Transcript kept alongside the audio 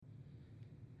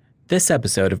This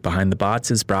episode of Behind the Bots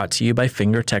is brought to you by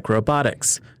FingerTech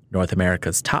Robotics, North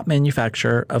America's top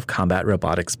manufacturer of combat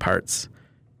robotics parts.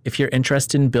 If you're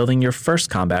interested in building your first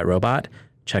combat robot,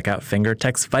 check out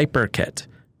FingerTech's Viper Kit,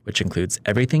 which includes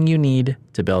everything you need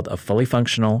to build a fully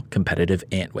functional, competitive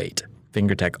Antweight.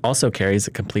 FingerTech also carries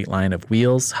a complete line of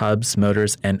wheels, hubs,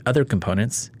 motors, and other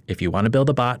components if you want to build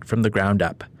a bot from the ground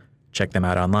up. Check them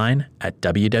out online at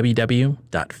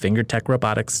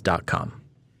www.fingertechrobotics.com.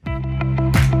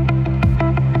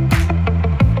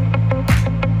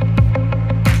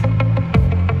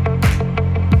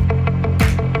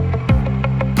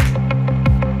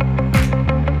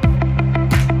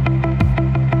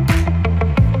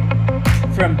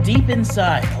 From deep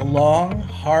inside a long,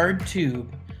 hard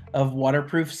tube of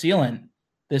waterproof sealant,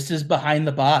 this is Behind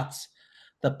the Bots,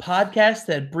 the podcast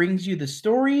that brings you the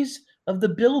stories of the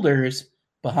builders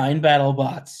behind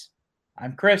BattleBots.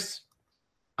 I'm Chris.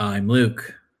 I'm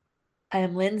Luke.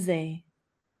 I'm Lindsay.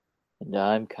 And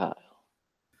I'm Kyle.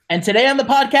 And today on the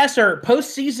podcast, our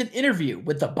postseason interview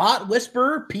with the bot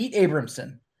whisperer, Pete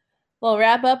Abramson. We'll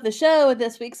wrap up the show with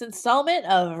this week's installment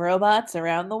of Robots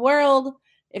Around the World.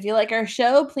 If you like our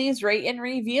show, please rate and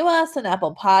review us on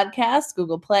Apple Podcasts,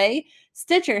 Google Play,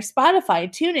 Stitcher, Spotify,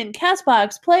 TuneIn,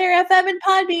 CastBox, Player FM, and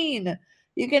Podbean.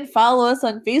 You can follow us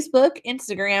on Facebook,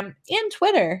 Instagram, and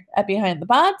Twitter at Behind the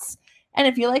Bots. And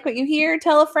if you like what you hear,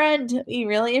 tell a friend. We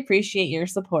really appreciate your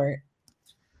support.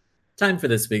 Time for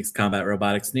this week's Combat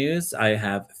Robotics news. I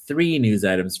have 3 news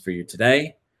items for you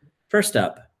today. First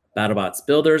up, BattleBots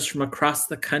builders from across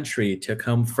the country took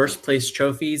home first place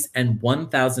trophies and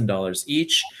 $1,000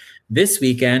 each this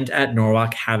weekend at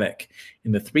Norwalk Havoc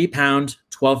in the 3-pound,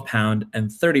 12-pound, and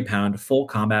 30-pound full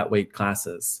combat weight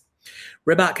classes.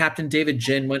 Ribot Captain David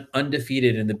Jin went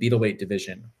undefeated in the Beetleweight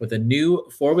division with a new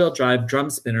 4-wheel drive drum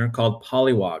spinner called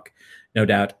Polywog, no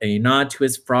doubt a nod to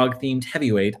his frog-themed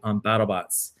heavyweight on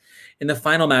BattleBots. In the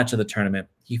final match of the tournament,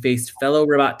 he faced fellow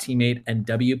Ribot teammate and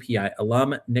WPI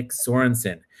alum Nick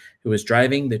Sorensen, who was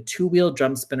driving the 2-wheel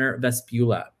drum spinner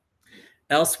Vespula.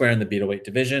 Elsewhere in the Beetleweight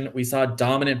division, we saw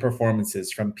dominant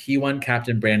performances from P1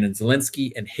 Captain Brandon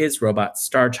Zielinski and his robot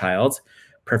Starchild,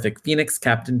 Perfect Phoenix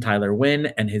Captain Tyler Wynn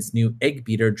and his new egg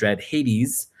beater Dread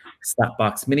Hades,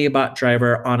 Slapbox Minibot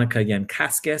driver Annika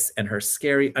Yankaskis and her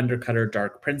scary undercutter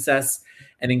Dark Princess,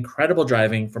 and incredible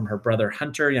driving from her brother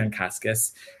Hunter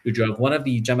Yankaskis, who drove one of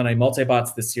the Gemini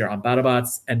Multibots this year on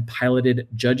BattleBots and piloted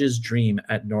Judge's Dream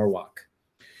at Norwalk.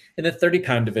 In the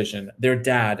 30-pound division, their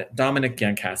dad, Dominic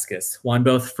Yankaskis, won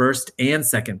both first and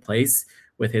second place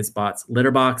with his bots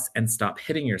Litterbox and Stop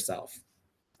Hitting Yourself.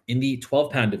 In the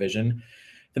 12-pound division,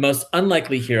 the most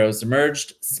unlikely heroes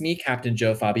emerged: SME Captain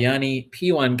Joe Fabiani,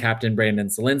 P1 Captain Brandon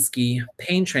Zielinski,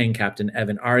 Pain Train Captain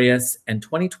Evan Arias, and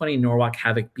 2020 Norwalk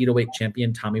Havoc Beetleweight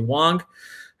champion Tommy Wong,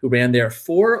 who ran their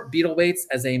 4 Beetleweights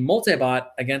as a multibot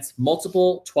against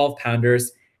multiple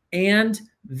 12-pounders, and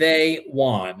they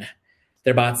won.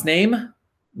 Their bot's name?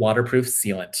 Waterproof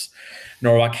Sealant.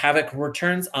 Norwalk Havoc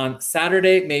returns on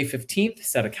Saturday, May 15th.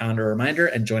 Set a calendar reminder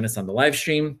and join us on the live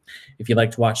stream. If you'd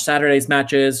like to watch Saturday's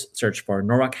matches, search for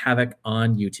Norwalk Havoc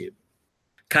on YouTube.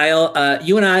 Kyle,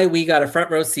 you and I, we got a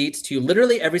front row seat to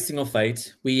literally every single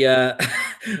fight. We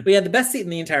we had the best seat in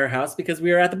the entire house because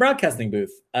we were at the broadcasting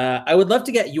booth. I would love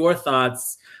to get your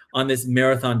thoughts on this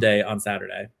marathon day on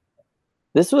Saturday.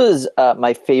 This was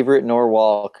my favorite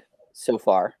Norwalk so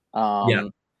far.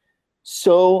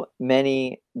 So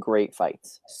many great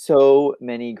fights, so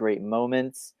many great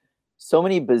moments, so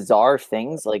many bizarre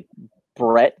things like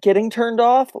Brett getting turned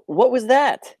off. What was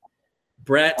that?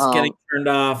 Brett getting turned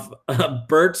off,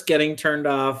 Bert getting turned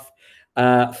off,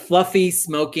 Fluffy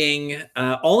smoking,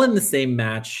 all in the same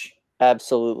match.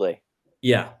 Absolutely.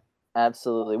 Yeah.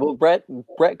 Absolutely. Well, Brett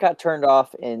got turned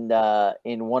off in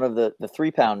one of the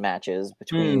 3-pound matches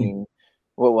between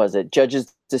what was it?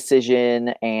 Judge's Decision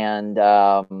and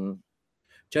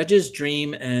Judge's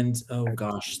Dream and oh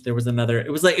gosh, there was another.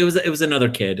 It was another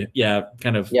kid. Yeah,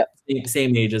 kind of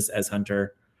same age as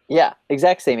Hunter. Yeah,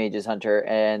 exact same age as Hunter.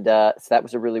 And so that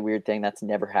was a really weird thing. That's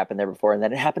never happened there before. And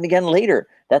then it happened again later.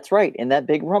 That's right, in that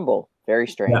big rumble. Very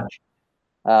strange.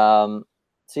 Yeah.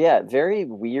 So yeah, very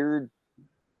weird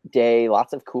day.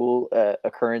 Lots of cool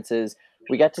occurrences.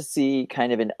 We got to see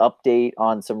kind of an update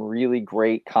on some really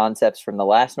great concepts from the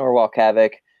last Norwalk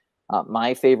Havoc.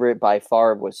 My favorite by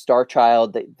far was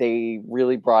Starchild. They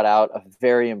really brought out a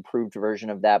very improved version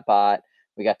of that bot.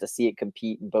 We got to see it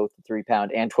compete in both the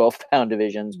 3-pound and 12-pound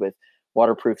divisions with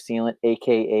Waterproof Sealant,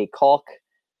 aka Caulk.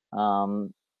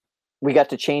 We got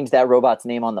to change that robot's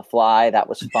name on the fly. That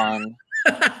was fun.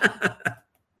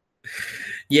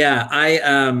 Yeah,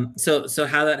 so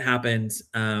how that happened.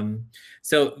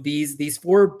 So these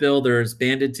four builders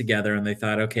banded together and they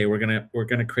thought, okay, we're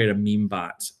gonna create a meme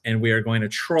bot and we are going to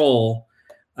troll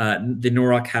the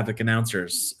Norwalk Havoc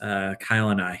announcers, Kyle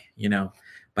and I,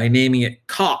 by naming it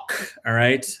Caulk. All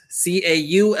right,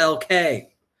 CAULK.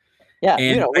 Yeah,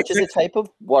 And which is a type of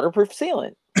waterproof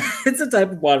sealant. It's a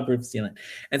type of waterproof sealant.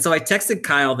 And so I texted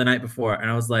Kyle the night before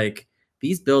and I was like,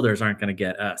 these builders aren't going to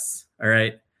get us. All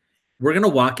right. We're going to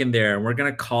walk in there and we're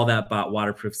going to call that bot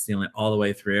waterproof sealant all the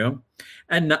way through.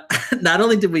 And not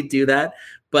only did we do that,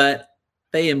 but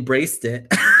they embraced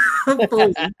it.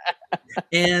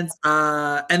 And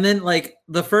then like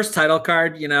the first title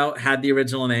card, had the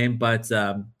original name, but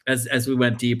as we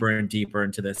went deeper and deeper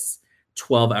into this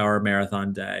 12-hour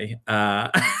marathon day,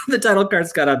 the title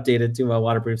cards got updated to a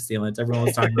waterproof sealant. Everyone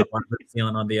was talking about waterproof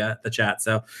sealant on the chat,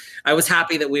 so I was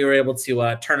happy that we were able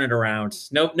to turn it around.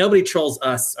 Nobody trolls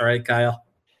us, all right, Kyle?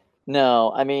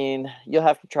 No, I mean you'll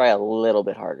have to try a little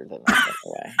bit harder than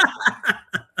that.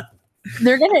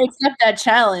 They're gonna accept that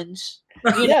challenge.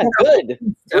 Yeah, good.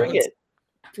 Bring it.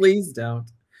 Please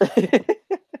don't.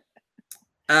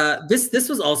 This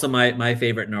was also my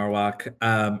favorite Norwalk.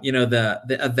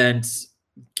 The event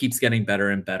keeps getting better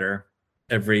and better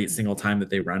every single time that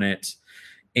they run it.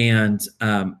 And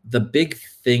the big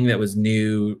thing that was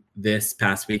new this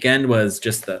past weekend was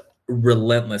just the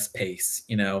relentless pace.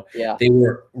 They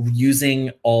were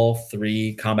using all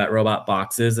 3 combat robot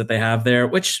boxes that they have there,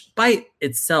 which by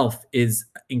itself is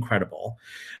incredible.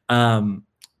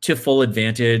 To full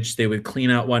advantage. They would clean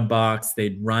out one box,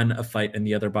 they'd run a fight in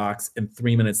the other box, and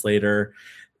 3 minutes later,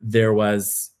 there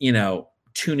was,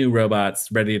 2 new robots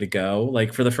ready to go.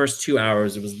 Like for the first 2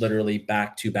 hours, it was literally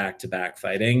back to back to back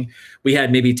fighting. We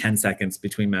had maybe 10 seconds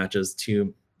between matches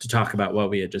to talk about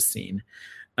what we had just seen.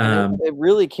 It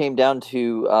really came down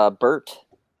to Bert.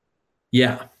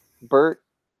 Yeah. Bert.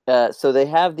 So they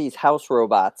have these house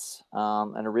robots,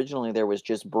 and originally there was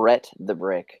just Brett the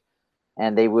Brick.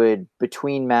 And they would,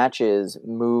 between matches,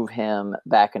 move him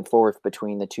back and forth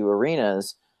between the 2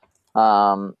 arenas,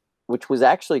 which was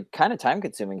actually kind of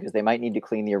time-consuming because they might need to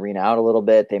clean the arena out a little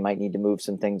bit. They might need to move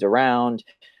some things around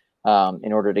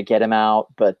in order to get him out.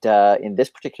 But in this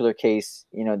particular case,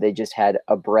 they just had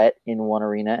a Brett in one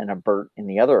arena and a Bert in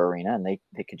the other arena, and they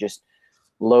could just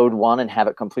load one and have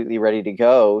it completely ready to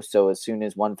go. So as soon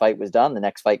as one fight was done, the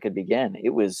next fight could begin.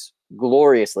 It was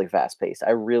gloriously fast-paced.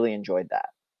 I really enjoyed that.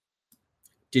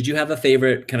 Did you have a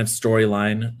favorite kind of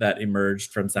storyline that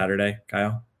emerged from Saturday,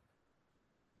 Kyle?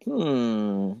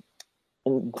 The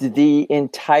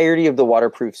entirety of the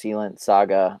waterproof sealant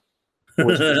saga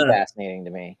was just fascinating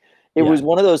to me. It was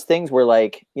one of those things where,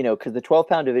 like, because the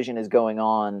 12-pound division is going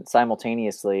on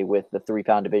simultaneously with the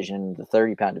 3-pound division, the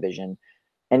 30-pound division,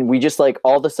 and we just like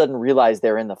all of a sudden realized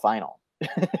they're in the final.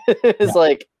 It's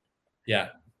like,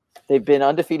 they've been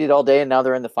undefeated all day and now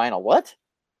they're in the final. What?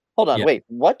 Hold on, wait,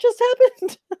 what just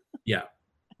happened? Yeah.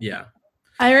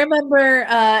 I remember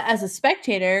as a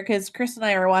spectator, because Chris and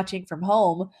I were watching from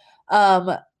home,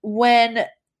 when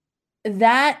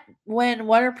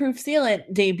Waterproof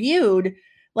Sealant debuted,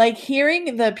 like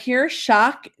hearing the pure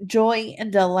shock, joy,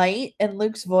 and delight in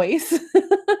Luke's voice,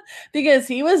 because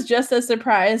he was just as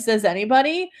surprised as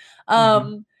anybody,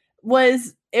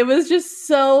 was just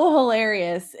so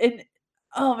hilarious. And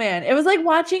oh man, it was like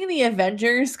watching the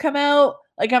Avengers come out.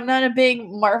 Like, I'm not a big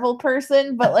Marvel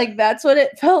person, but like that's what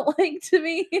it felt like to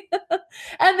me.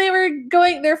 And they were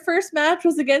their first match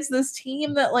was against this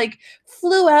team that like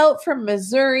flew out from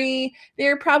Missouri. They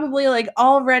were probably like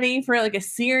all ready for like a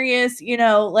serious,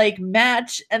 like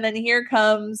match. And then here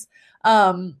comes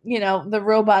the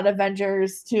robot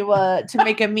Avengers to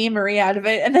make a memery out of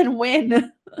it and then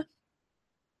win.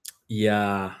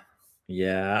 Yeah.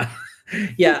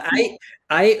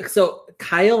 So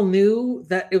Kyle knew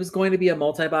that it was going to be a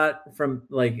multibot from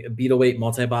like Beetleweight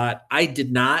multibot. I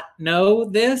did not know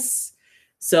this.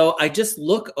 So I just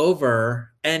look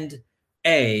over and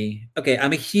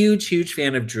I'm a huge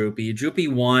fan of Droopy. Droopy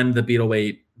won the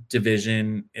Beetleweight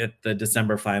division at the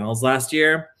December finals last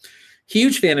year.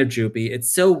 Huge fan of Droopy.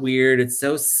 It's so weird. It's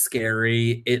so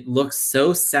scary. It looks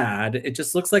so sad. It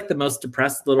just looks like the most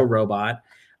depressed little robot.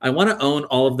 I want to own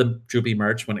all of the Droopy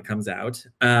merch when it comes out.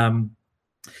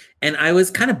 And I was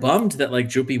kind of bummed that like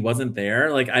Droopy wasn't there.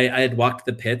 Like I had walked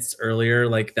the pits earlier,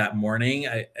 like that morning,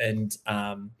 and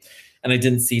I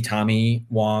didn't see Tommy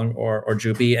Wong or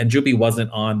Droopy, and Droopy wasn't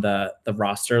on the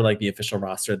roster, like the official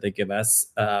roster they give us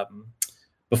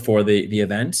before the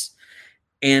event.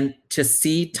 And to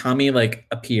see Tommy like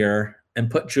appear and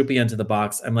put Droopy into the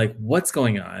box, I'm like, what's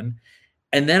going on?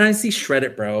 And then I see Shred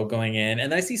It Bro going in,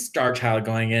 and I see Star Child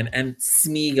going in, and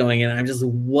Smee going in. I'm just,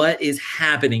 what is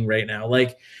happening right now?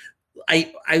 Like,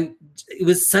 it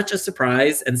was such a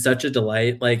surprise and such a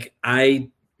delight. Like I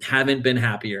haven't been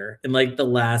happier in like the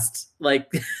last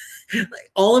like,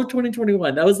 like all of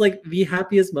 2021. That was like the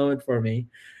happiest moment for me.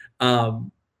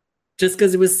 Just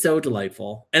because it was so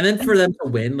delightful. And then for them to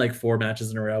win like 4 matches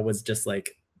in a row was just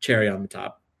like cherry on the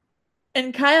top.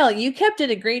 And Kyle, you kept it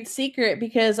a great secret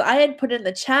because I had put in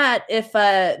the chat if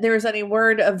there was any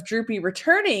word of Droopy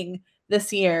returning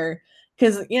this year.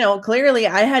 Because, clearly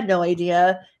I had no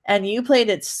idea. And you played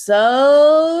it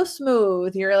so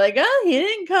smooth. You're like, oh, he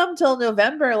didn't come till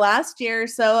November last year.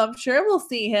 So I'm sure we'll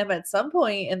see him at some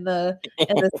point in the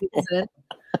season.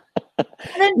 And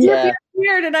then Droopy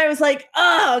appeared and I was like,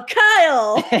 oh,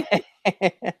 Kyle.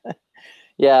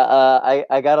 Yeah,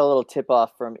 I got a little tip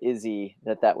off from Izzy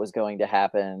that was going to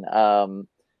happen.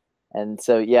 And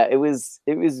so, yeah, it was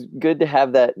good to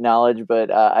have that knowledge,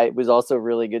 but it was also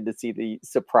really good to see the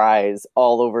surprise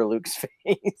all over Luke's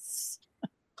face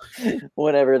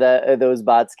whenever those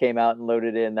bots came out and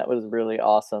loaded in. That was really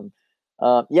awesome.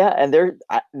 Yeah, and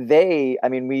the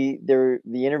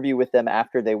interview with them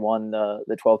after they won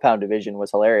the 12-pound division was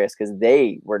hilarious because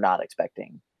they were not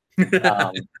expecting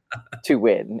to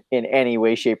win in any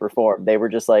way, shape, or form. They were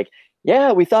just like,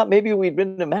 yeah, we thought maybe we'd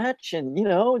win a match and,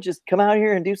 just come out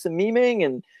here and do some memeing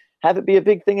and have it be a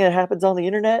big thing that happens on the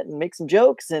internet and make some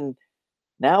jokes. And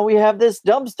now we have this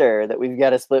dumpster that we've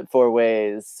got to split 4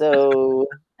 ways. So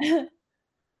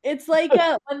it's like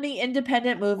when the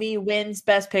independent movie wins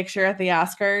Best Picture at the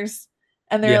Oscars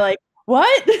and they're like,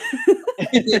 what?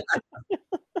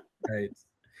 Right.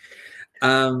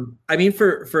 I mean,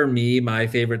 for me, my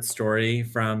favorite story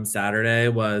from Saturday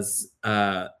was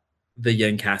the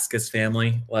Yankaskis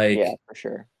family. Like, yeah, for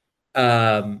sure.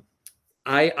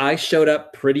 I showed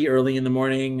up pretty early in the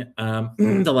morning.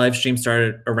 The live stream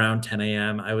started around 10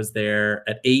 a.m. I was there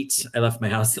at 8. I left my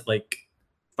house at like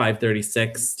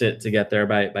 5:36 to get there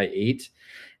by 8.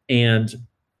 And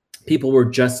people were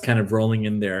just kind of rolling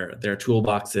in their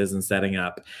toolboxes and setting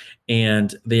up.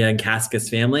 And the Yankaskis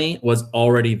family was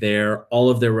already there. All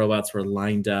of their robots were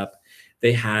lined up.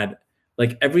 They had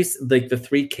the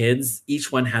 3 kids,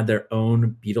 each one had their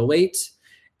own beetle weight.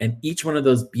 And each one of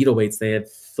those beetle weights, they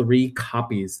had 3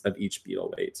 copies of each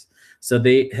beetle weight. So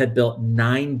they had built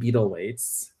 9 beetle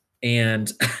weights.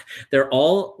 And they're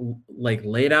all like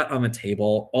laid out on the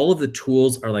table. All of the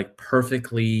tools are like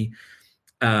perfectly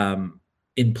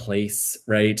in place,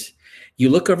 right? You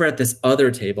look over at this other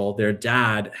table, their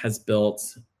dad has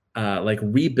built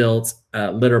rebuilt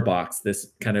litter box,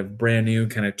 this kind of brand new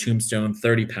kind of tombstone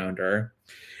 30-pounder.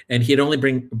 And he had only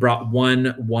brought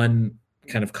one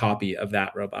kind of copy of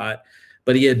that robot,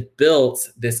 but he had built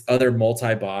this other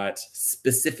multi-bot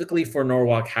specifically for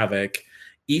Norwalk Havoc.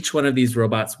 Each one of these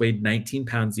robots weighed 19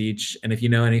 pounds each. And if you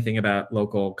know anything about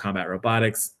local combat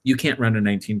robotics, you can't run a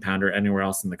 19-pounder anywhere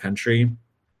else in the country.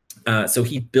 So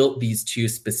he built these 2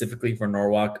 specifically for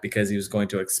Norwalk because he was going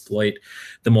to exploit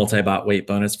the multi-bot weight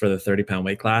bonus for the 30-pound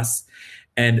weight class.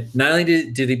 And not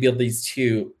only did he build these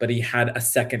 2, but he had a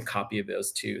second copy of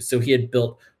those 2. So he had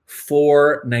built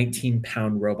 4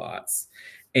 19-pound robots.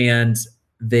 And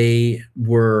they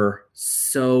were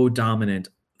so dominant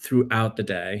throughout the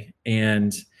day.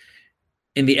 And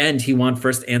in the end, he won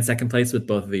first and second place with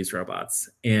both of these robots.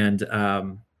 And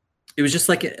it was just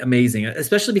like amazing,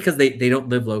 especially because they don't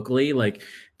live locally. Like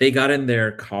they got in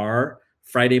their car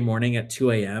Friday morning at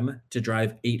 2 a.m. to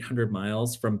drive 800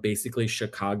 miles from basically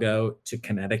Chicago to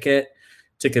Connecticut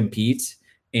to compete.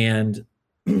 And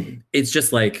it's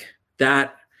just like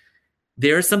that.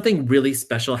 There's something really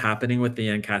special happening with the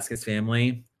Yankaskis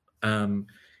family. And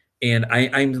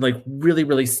I'm like really,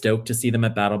 really stoked to see them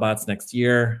at BattleBots next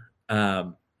year.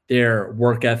 Their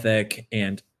work ethic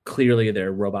and clearly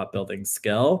their robot building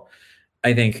skill,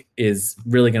 I think, is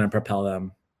really going to propel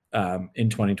them in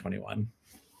 2021.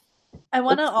 I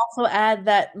want to also add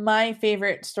that my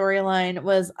favorite storyline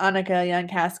was Annika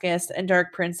Yankaskis and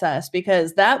Dark Princess,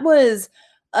 because that was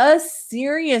a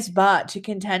serious bot to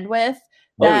contend with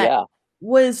that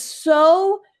was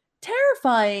so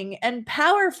terrifying and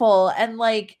powerful,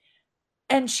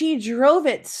 and she drove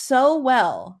it so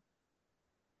well.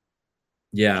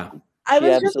 Yeah. She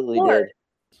absolutely did.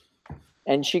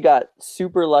 And she got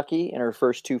super lucky in her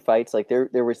first 2 fights. Like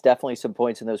there was definitely some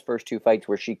points in those first 2 fights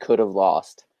where she could have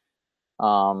lost.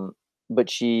 But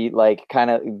she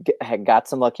kind of had got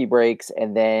some lucky breaks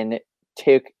and then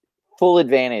took full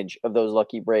advantage of those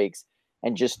lucky breaks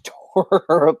and just tore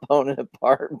her opponent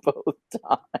apart both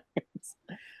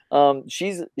times.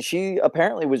 She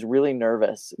apparently was really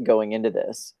nervous going into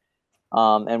this.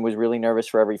 And was really nervous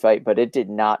for every fight, but it did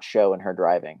not show in her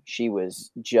driving. She was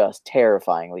just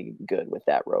terrifyingly good with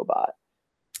that robot.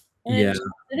 And Yeah. it just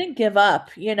didn't give up,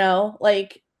 you know?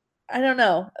 Like, I don't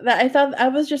know. I thought I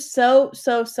was just so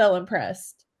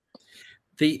impressed.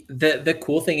 The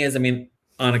cool thing is, I mean,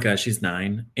 Annika, she's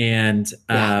 9, and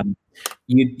Yeah.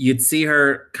 you'd see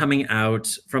her coming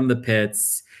out from the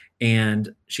pits,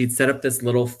 and she'd set up this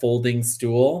little folding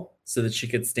stool so that she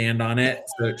could stand on it,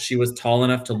 so she was tall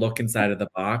enough to look inside of the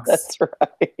box. That's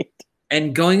right.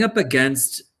 And going up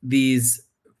against these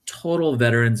total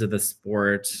veterans of the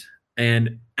sport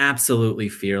and absolutely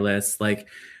fearless, like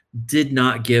did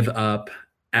not give up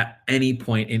at any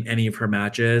point in any of her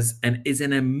matches and is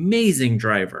an amazing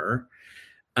driver.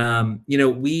 You know,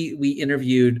 we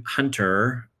interviewed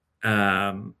Hunter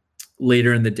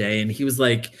later in the day, and he was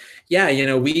like, yeah, you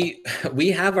know, we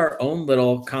have our own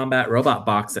little combat robot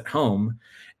box at home,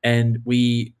 and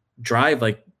we drive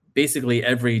like basically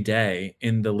every day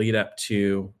in the lead up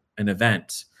to an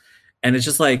event. And it's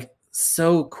just like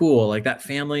so cool. Like that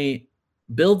family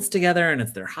builds together, and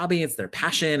it's their hobby, it's their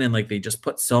passion, and like they just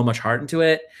put so much heart into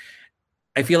it.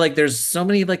 I feel like there's so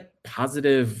many like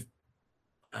positive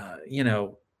you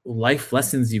know, life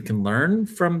lessons you can learn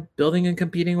from building and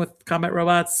competing with combat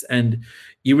robots, and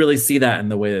you really see that in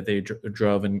the way that they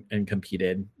drove and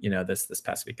competed, you know, this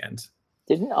past weekend.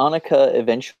 Didn't Annika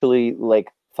eventually like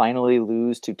finally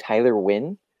lose to Tyler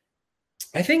Wynn?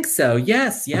 I think so.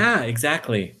 Yes. Yeah,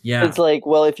 exactly. Yeah. It's like,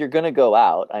 well, if you're going to go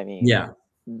out, I mean, yeah,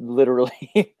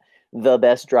 literally the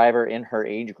best driver in her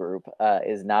age group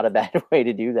is not a bad way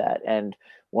to do that. And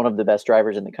one of the best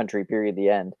drivers in the country, period, the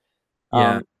end.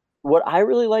 Yeah. What I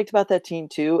really liked about that team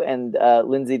too, and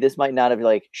Lindsay, this might not have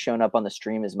like shown up on the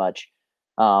stream as much,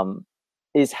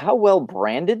 is how well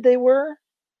branded they were.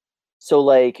 So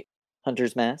like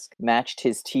Hunter's mask matched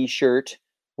his t-shirt,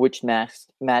 which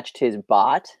matched his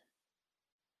bot.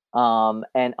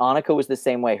 And Annika was the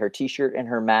same way. Her t-shirt and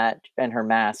her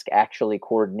mask actually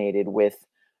coordinated with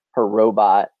her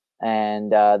robot,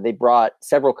 and they brought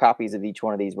several copies of each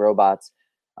one of these robots.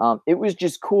 It was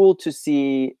just cool to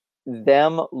see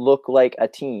them look like a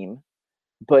team,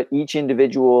 but each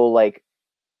individual like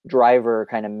driver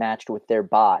kind of matched with their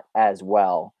bot as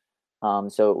well.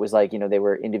 So it was like, you know, they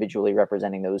were individually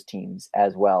representing those teams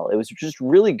as well. It was just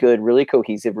really good, really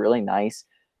cohesive, really nice.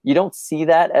 You don't see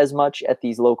that as much at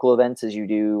these local events as you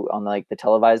do on like the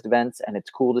televised events, and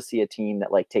it's cool to see a team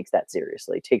that like takes that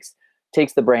seriously, takes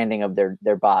the branding of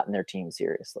their bot and their team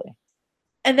seriously.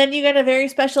 And then you got a very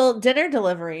special dinner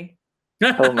delivery.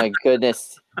 Oh my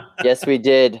goodness. Yes, we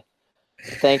did.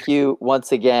 Thank you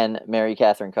once again, Mary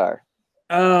Catherine Carr.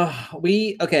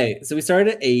 Okay, so we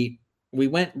started at 8. We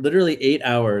went literally 8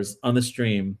 hours on the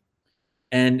stream,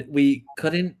 and we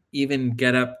couldn't even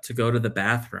get up to go to the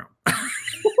bathroom.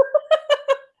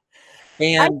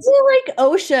 And I feel like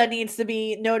OSHA needs to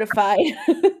be notified.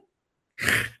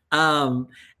 And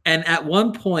at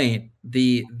one point,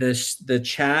 the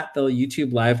chat, the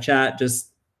YouTube live chat, just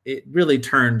it really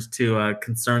turned to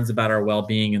concerns about our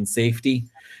well-being and safety,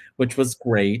 which was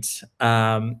great.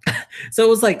 So it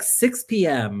was like 6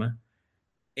 p.m.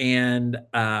 and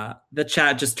the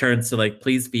chat just turns to like,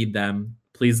 please feed them,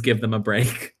 please give them a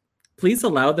break, please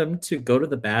allow them to go to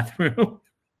the bathroom.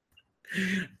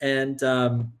 And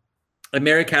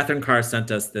Mary Catherine Carr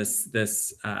sent us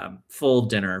this full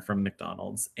dinner from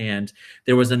McDonald's, and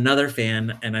there was another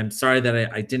fan, and I'm sorry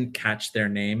that I didn't catch their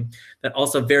name, that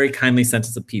also very kindly sent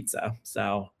us a pizza.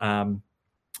 So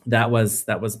that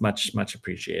was much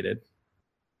appreciated.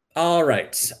 All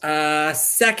right.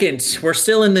 Second, we're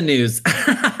still in the news.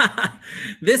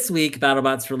 This week,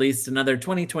 BattleBots released another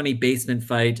 2020 basement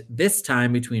fight, this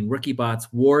time between RookieBots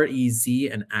War EZ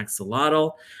and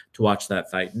Axolotl. To watch that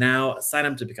fight now, sign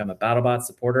up to become a BattleBots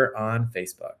supporter on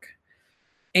Facebook.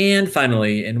 And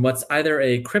finally, in what's either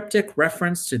a cryptic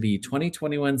reference to the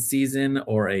 2021 season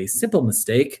or a simple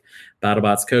mistake,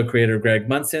 BattleBots co-creator Greg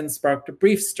Munson sparked a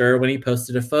brief stir when he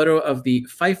posted a photo of the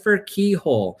Pfeiffer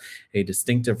Keyhole, a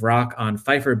distinctive rock on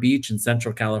Pfeiffer Beach in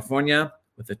Central California,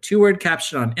 with a 2-word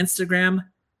caption on Instagram,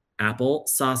 Apple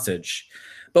Sausage.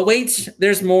 But wait,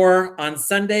 there's more. On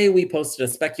Sunday, we posted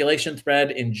a speculation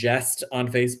thread in jest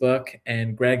on Facebook,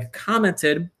 and Greg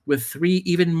commented with 3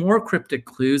 even more cryptic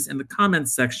clues in the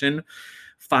comments section: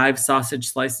 5 sausage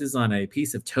slices on a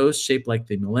piece of toast shaped like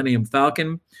the Millennium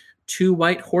Falcon, 2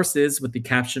 white horses with the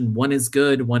caption, "One is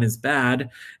good, one is bad,"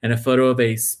 and a photo of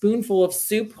a spoonful of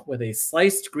soup with a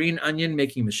sliced green onion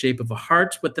making the shape of a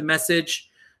heart with the message,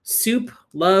 "Soup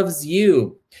loves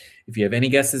you." If you have any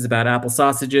guesses about apple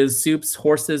sausages, soups,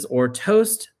 horses, or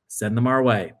toast, send them our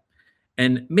way.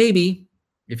 And maybe,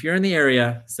 if you're in the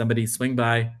area, somebody swing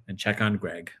by and check on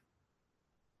Greg.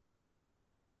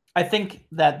 I think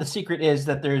that the secret is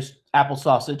that there's apple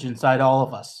sausage inside all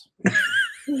of us.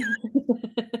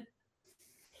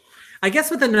 I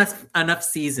guess with enough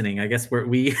seasoning, I guess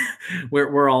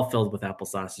we're all filled with apple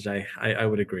sausage. I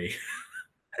would agree.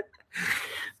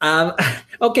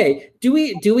 Okay, do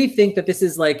we think that this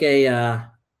is like an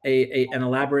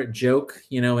elaborate joke,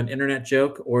 an internet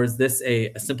joke, or is this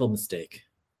a simple mistake?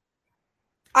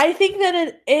 I think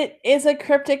that it is a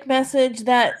cryptic message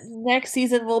that next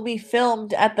season will be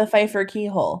filmed at the Pfeiffer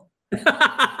Keyhole.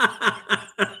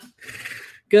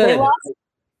 Good.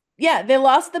 They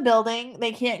lost the building.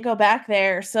 They can't go back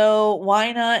there. So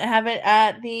why not have it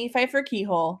at the Pfeiffer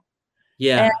Keyhole?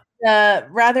 Yeah. And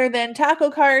rather than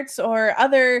taco carts or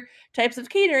other types of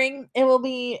catering, it will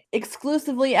be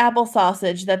exclusively apple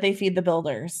sausage that they feed the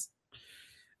builders.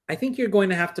 I think you're going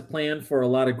to have to plan for a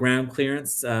lot of ground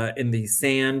clearance in the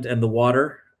sand and the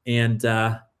water, and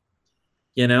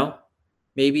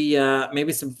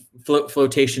maybe some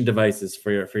flotation devices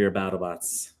for your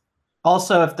BattleBots.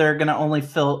 Also, if they're going to only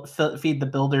feed the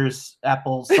builders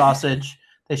apple sausage,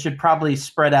 they should probably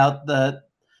spread out the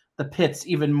pits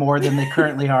even more than they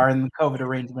currently are in the COVID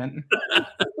arrangement.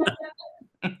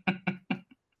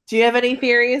 Do you have any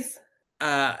theories?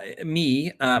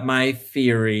 My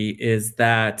theory is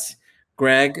that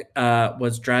Greg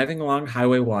was driving along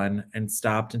Highway 1 and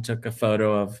stopped and took a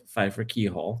photo of Pfeiffer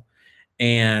Keyhole,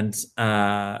 and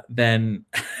then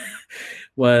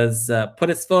was put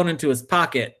his phone into his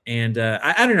pocket. And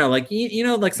I don't know, like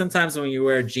like sometimes when you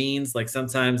wear jeans, like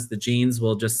sometimes the jeans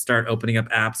will just start opening up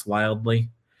apps wildly,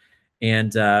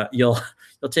 and you'll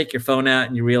take your phone out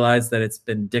and you realize that it's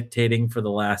been dictating for the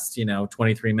last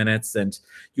 23 minutes, and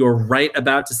you're right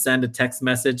about to send a text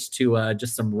message to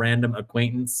just some random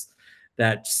acquaintance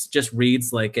that just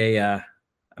reads like a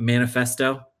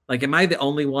manifesto. Like, am I the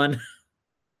only one?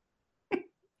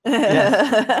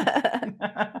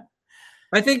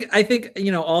 I think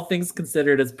all things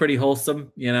considered, it's pretty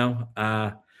wholesome,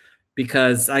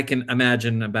 because I can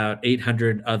imagine about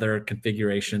 800 other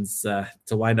configurations to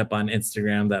wind up on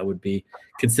Instagram that would be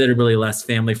considerably less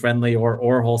family friendly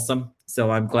or wholesome.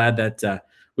 So I'm glad that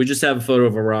we just have a photo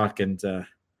of a rock and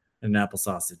an apple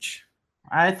sausage.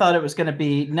 I thought it was going to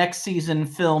be next season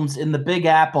films in the Big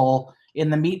Apple in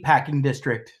the meatpacking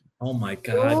district. Oh my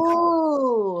God.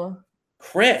 Ooh.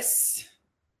 Chris.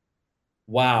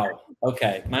 Wow.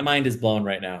 Okay. My mind is blown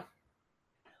right now.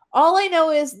 All I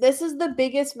know is this is the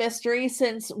biggest mystery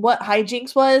since what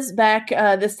Hijinks was back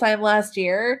this time last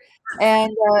year.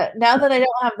 And now that I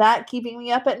don't have that keeping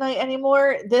me up at night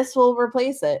anymore, this will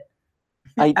replace it.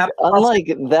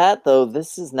 Unlike that, though,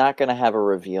 this is not going to have a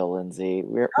reveal, Lindsay.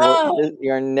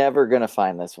 You're never going to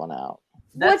find this one out.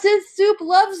 What does Soup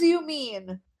Loves You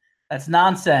mean? That's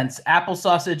nonsense. Apple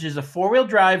sausage is a 4-wheel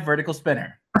drive vertical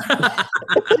spinner.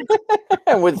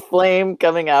 With flame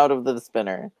coming out of the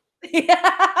spinner.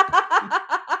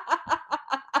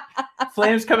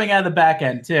 Flames coming out of the back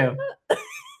end, too.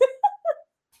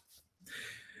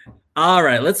 All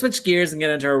right, let's switch gears and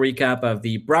get into our recap of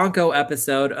the Bronco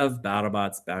episode of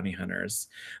BattleBots Bounty Hunters.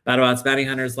 BattleBots Bounty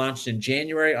Hunters launched in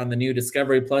January on the new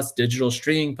Discovery Plus digital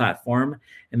streaming platform,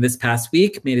 and this past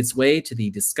week made its way to the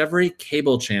Discovery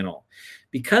cable channel.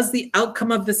 Because the outcome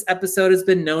of this episode has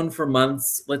been known for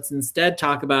months, let's instead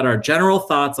talk about our general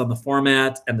thoughts on the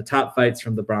format and the top fights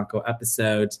from the Bronco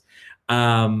episode.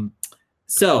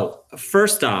 So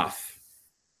first off,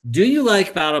 do you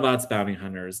like BattleBots Bounty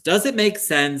Hunters? Does it make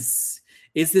sense?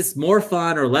 Is this more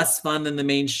fun or less fun than the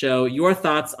main show? Your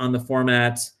thoughts on the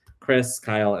format, Chris,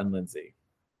 Kyle, and Lindsay.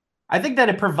 I think that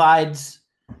it provides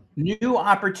new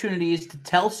opportunities to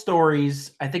tell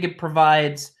stories. I think it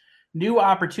provides new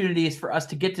opportunities for us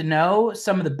to get to know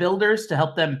some of the builders to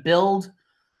help them build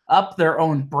up their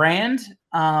own brand.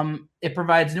 It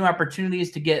provides new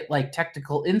opportunities to get like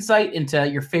technical insight into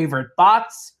your favorite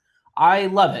bots. I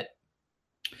love it.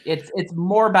 It's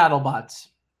more BattleBots.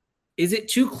 Is it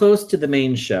too close to the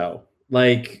main show?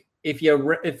 Like if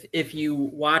you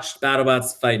watched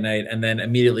BattleBots Fight Night and then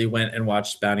immediately went and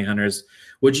watched Bounty Hunters,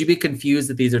 would you be confused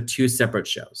that these are two separate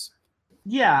shows?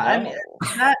 Yeah, no. I mean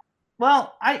that.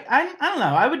 Well, I don't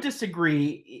know. I would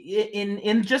disagree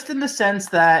in just in the sense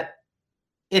that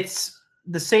it's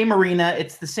the same arena,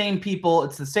 it's the same people,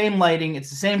 it's the same lighting, it's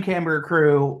the same camera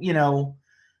crew.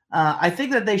 I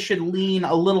think that they should lean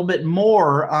a little bit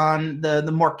more on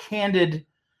the more candid,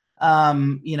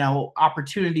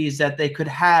 opportunities that they could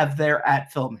have there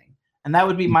at filming, and that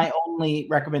would be my only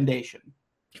recommendation.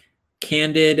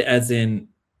 Candid, as in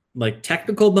like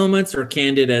technical moments, or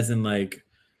candid as in like,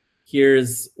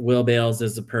 here's Will Bales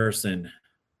as a person?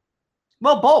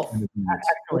 Well, both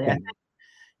actually. Okay. I think,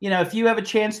 if you have a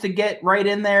chance to get right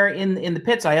in there in the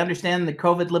pits, I understand the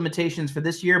COVID limitations for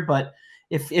this year, but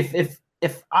if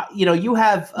you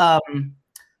have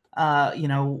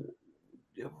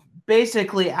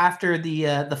basically after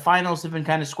the finals have been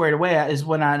kind of squared away is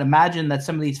when I'd imagine that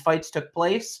some of these fights took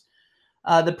place.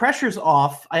 The pressure's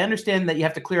off. I understand that you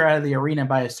have to clear out of the arena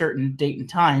by a certain date and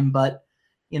time, but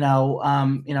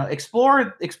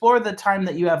explore the time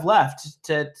that you have left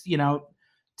to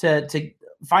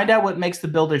find out what makes the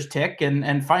builders tick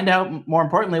and find out, more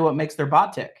importantly, what makes their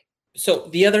bot tick. So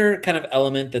the other kind of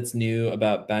element that's new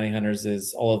about bounty hunters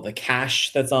is all of the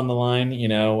cash that's on the line.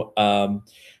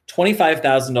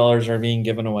 $25,000 are being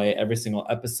given away every single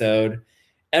episode.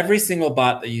 Every single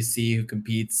bot that you see who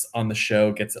competes on the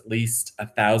show gets at least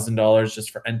 $1,000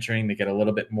 just for entering. They get a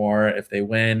little bit more if they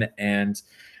win. And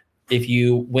if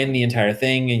you win the entire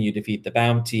thing and you defeat the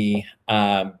bounty,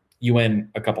 you win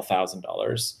a couple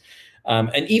 $1,000s.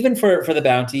 And even for the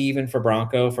bounty, even for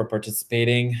Bronco for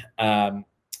participating,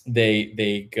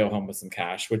 they go home with some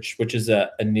cash, which is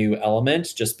a new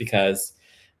element, just because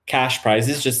cash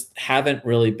prizes just haven't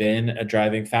really been a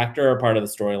driving factor or part of the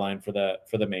storyline for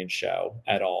the main show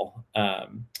at all.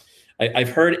 I've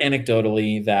heard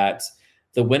anecdotally that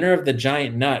the winner of the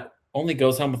giant nut only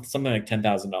goes home with something like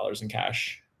 $10,000 in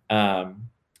cash. And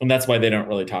that's why they don't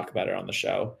really talk about it on the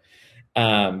show.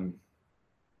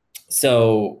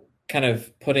 So kind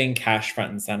of putting cash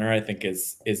front and center, I think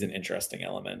is an interesting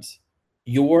element.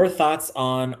 Your thoughts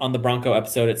on the Bronco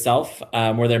episode itself?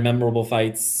 Were there memorable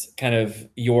fights? Kind of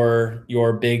your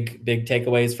big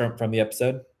takeaways from the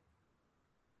episode?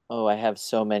 Oh, I have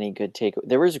so many good takeaways.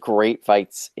 There was great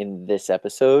fights in this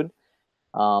episode.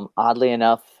 Oddly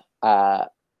enough,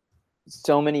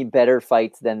 so many better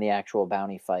fights than the actual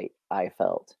bounty fight, I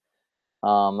felt.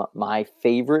 My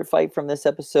favorite fight from this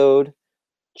episode,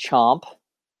 Chomp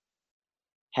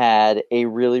had a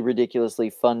really ridiculously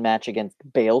fun match against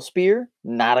Balespear.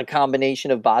 Not a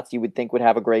combination of bots you would think would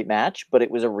have a great match, but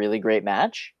it was a really great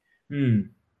match.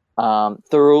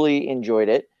 Thoroughly enjoyed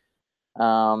it.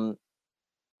 And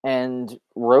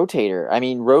Rotator. I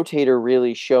mean, Rotator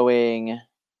really showing,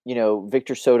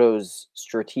 Victor Soto's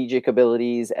strategic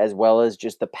abilities as well as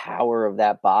just the power of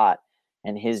that bot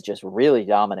and his just really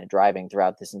dominant driving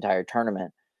throughout this entire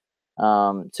tournament.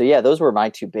 So yeah, those were my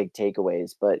two big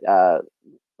takeaways. But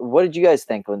what did you guys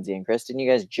think, Lindsay and Chris? Didn't you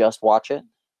guys just watch it?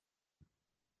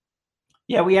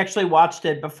 Yeah, we actually watched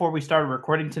it before we started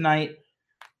recording tonight.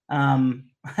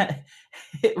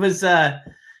 It was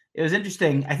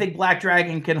interesting. I think Black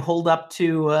Dragon can hold up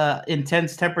to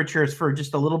intense temperatures for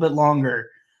just a little bit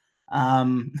longer.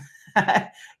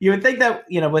 You would think that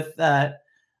with a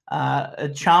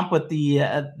Chomp with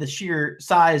the sheer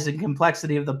size and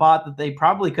complexity of the bot, that they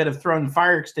probably could have thrown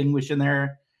fire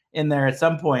extinguisher in there at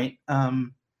some point.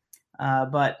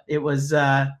 But it was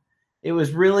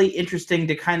really interesting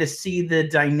to kind of see the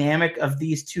dynamic of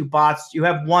these two bots. You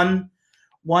have one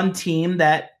team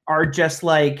that are just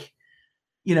like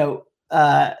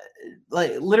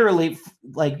literally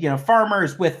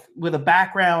farmers with a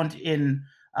background in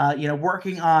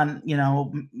working on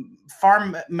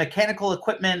farm mechanical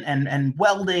equipment and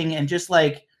welding and just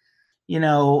like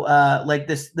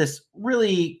this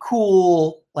really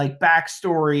cool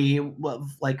backstory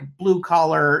of blue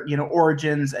collar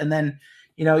origins, and then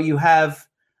you have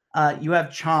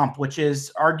Chomp, which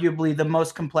is arguably the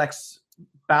most complex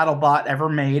battle bot ever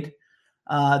made,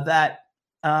 that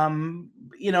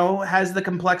has the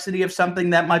complexity of something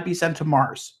that might be sent to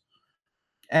Mars,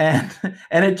 and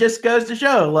it just goes to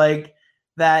show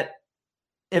that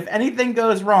if anything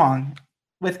goes wrong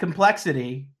with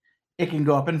complexity, it can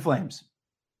go up in flames.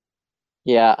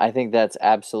 Yeah, I think that's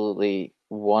absolutely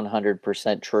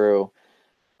 100% true.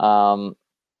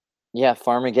 Yeah,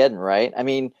 Farmageddon, right? I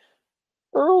mean,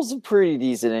 Earl's a pretty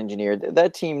decent engineer.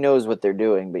 That team knows what they're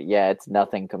doing, but yeah, it's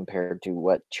nothing compared to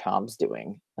what Chomp's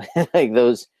doing.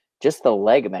 Just the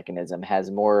leg mechanism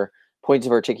has more points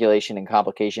of articulation and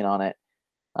complication on it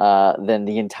than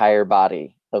the entire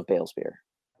body of Balespear.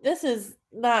 This is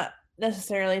not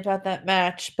necessarily about that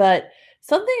match, but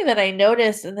something that I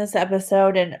noticed in this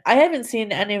episode, and I haven't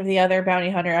seen any of the other Bounty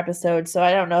Hunter episodes, so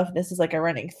I don't know if this is a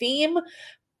running theme,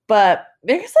 but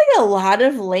there's a lot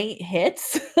of late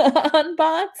hits on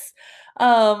bots.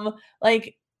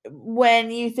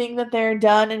 When you think that they're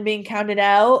done and being counted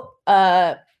out,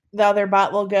 the other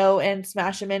bot will go and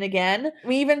smash them in again.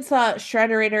 We even saw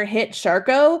Shredderator hit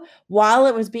Sharko while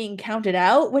it was being counted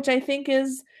out, which I think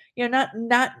is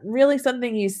not really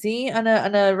something you see on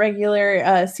a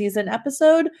regular season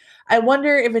episode. I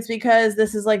wonder if it's because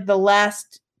this is the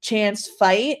last chance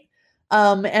fight,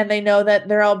 and they know that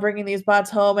they're all bringing these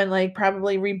bots home and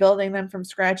probably rebuilding them from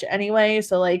scratch anyway.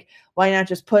 So why not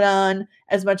just put on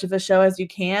as much of a show as you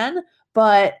can?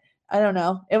 But I don't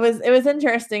know. It was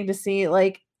interesting to see,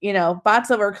 like, you know, bots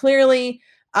that were clearly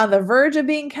on the verge of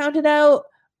being counted out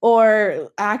or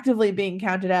actively being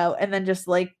counted out and then just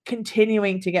like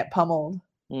continuing to get pummeled.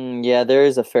 Yeah, there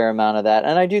is a fair amount of that.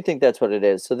 And I do think that's what it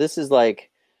is. So this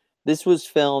was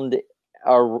filmed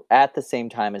at the same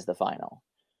time as the final,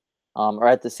 or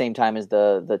at the same time as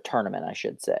the tournament, I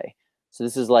should say. So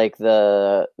this is like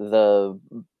the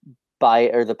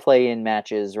play-in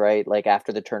matches, right? Like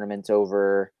after the tournament's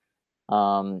over,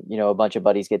 you know, a bunch of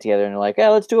buddies get together and they're like,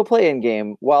 let's do a play-in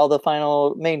game while the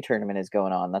final main tournament is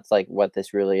going on. That's like what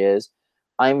this really is.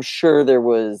 I'm sure there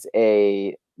was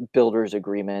a builder's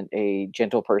agreement, a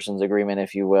gentle person's agreement,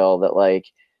 if you will, that like,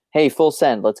 hey, full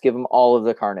send, let's give them all of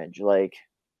the carnage. Like,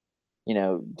 you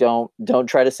know, don't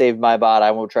try to save my bot.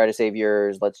 I won't try to save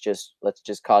yours. Let's just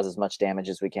cause as much damage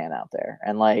as we can out there.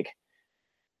 And like,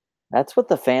 that's what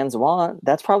the fans want.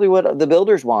 That's probably what the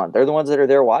builders want. They're the ones that are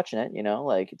there watching it. You know,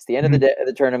 like it's the end of the day of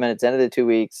the tournament. It's the end of the 2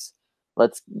 weeks.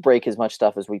 Let's break as much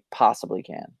stuff as we possibly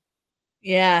can.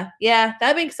 Yeah,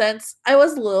 that makes sense. I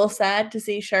was a little sad to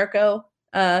see Sharko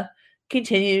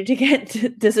continue to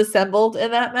get disassembled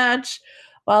in that match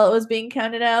while it was being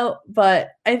counted out. But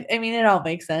I mean, it all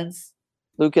makes sense.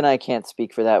 Luke and I can't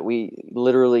speak for that. We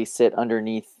literally sit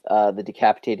underneath the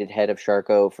decapitated head of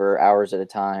Sharko for hours at a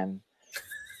time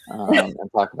and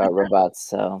talk about robots.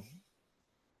 So,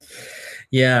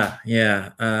 yeah.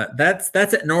 That's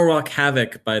at Norwalk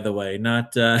Havoc, by the way,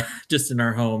 not just in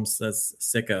our homes as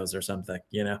sickos or something.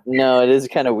 You know. No, it is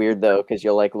kind of weird though, because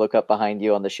you'll like look up behind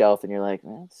you on the shelf and you're like,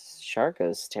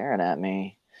 Sharko's staring at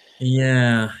me.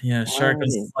 Yeah.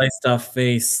 Sharko's sliced off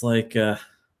face like a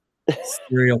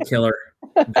serial killer.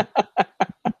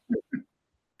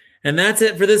 And that's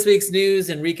it for this week's news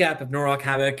and recap of Norwalk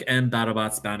Havoc and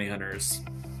BattleBots Bounty Hunters.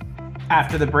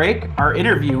 After the break, our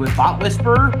interview with bot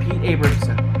whisperer Pete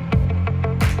Abramson.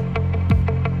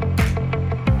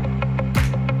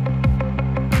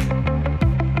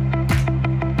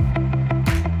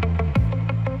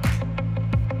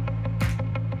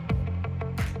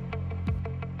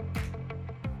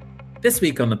 This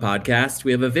week on the podcast,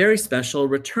 we have a very special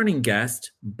returning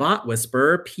guest, bot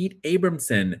whisperer Pete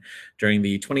Abramson. During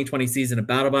the 2020 season of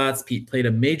BattleBots, Pete played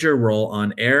a major role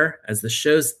on air as the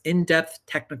show's in-depth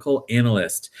technical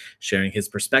analyst, sharing his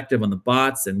perspective on the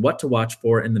bots and what to watch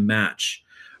for in the match.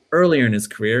 Earlier in his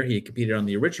career, he competed on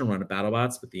the original run of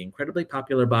BattleBots with the incredibly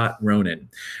popular bot Ronin.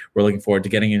 We're looking forward to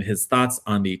getting in his thoughts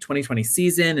on the 2020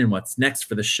 season and what's next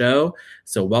for the show.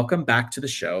 So welcome back to the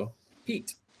show,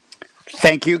 Pete.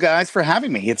 Thank you guys for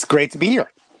having me. It's great to be here.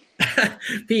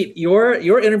 Pete, your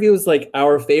interview was like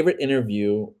our favorite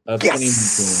interview of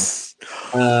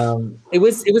 2019. It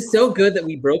was so good that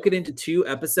we broke it into 2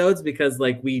 episodes because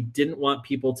like we didn't want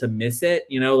people to miss it,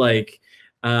 you know, like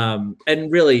and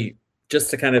really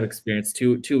just to kind of experience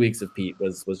 2 weeks of Pete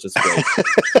was just great.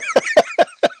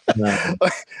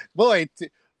 Boy,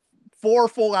 4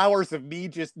 full hours of me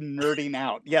just nerding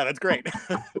out. Yeah, that's great.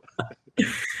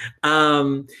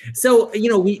 So, you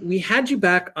know, we had you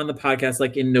back on the podcast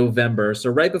like in November, so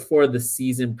right before the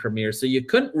season premiere. So you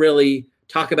couldn't really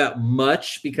talk about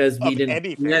much because we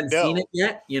hadn't seen it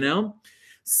yet, you know?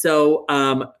 So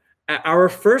our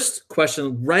first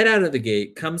question right out of the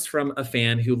gate comes from a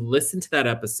fan who listened to that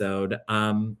episode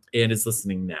and is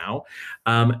listening now.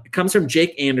 It comes from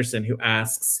Jake Anderson, who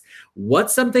asks,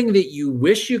 what's something that you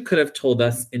wish you could have told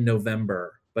us in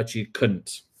November, but you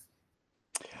couldn't?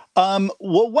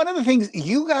 Well, one of the things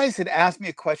you guys had asked me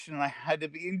a question and I had to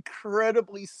be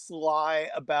incredibly sly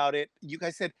about it. You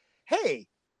guys said, hey,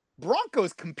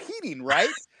 Bronco's competing, right?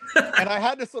 And I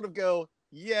had to sort of go,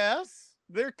 yes,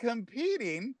 they're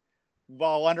competing,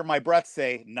 while under my breath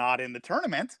say, not in the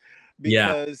tournament,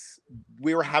 because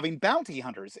we were having bounty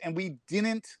hunters and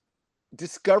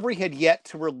Discovery had yet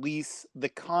to release the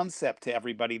concept to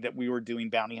everybody that we were doing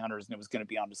bounty hunters and it was going to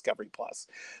be on Discovery Plus.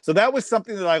 So that was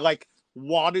something that I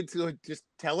wanted to just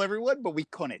tell everyone, but we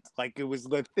couldn't. Like, it was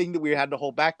the thing that we had to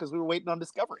hold back because we were waiting on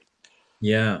Discovery.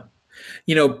 Yeah.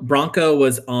 You know, Bronco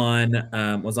was on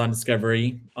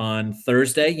Discovery on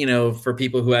Thursday. You know, for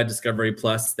people who had Discovery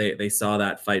Plus, they saw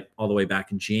that fight all the way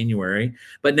back in January.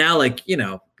 But now, like, you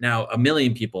know, now 1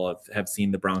 million people have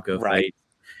seen the Bronco fight.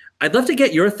 I'd love to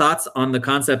get your thoughts on the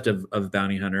concept of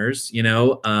bounty hunters. You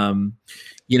know,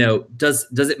 does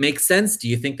it make sense? Do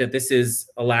you think that this is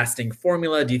a lasting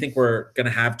formula? Do you think we're going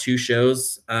to have 2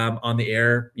 shows on the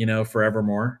air, you know,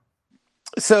 forevermore?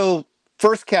 So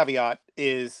first caveat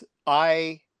is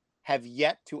I have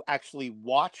yet to actually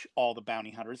watch all the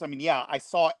bounty hunters. I mean, yeah, I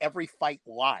saw every fight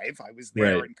live. I was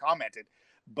there and commented,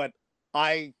 but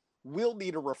I will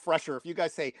need a refresher. If you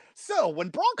guys say, so when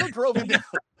Bronco drove into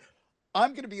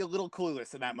I'm going to be a little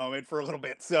clueless in that moment for a little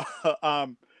bit. So,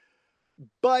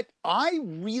 but I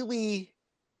really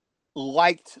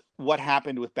liked what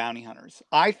happened with bounty hunters.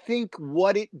 I think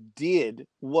what it did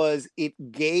was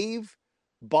it gave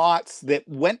bots that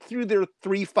went through their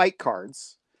 3 fight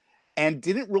cards and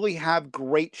didn't really have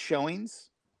great showings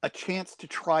a chance to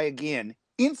try again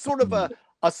in sort of a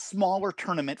smaller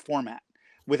tournament format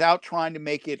without trying to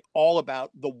make it all about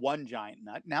the one giant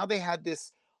nut. Now they had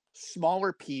this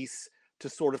smaller piece to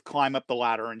sort of climb up the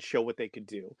ladder and show what they could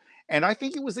do. And I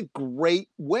think it was a great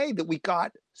way that we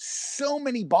got so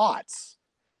many bots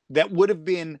that would have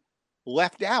been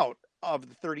left out of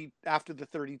the 30 after the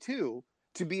 32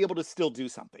 to be able to still do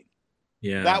something.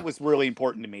 Yeah. That was really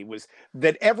important to me, was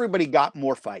that everybody got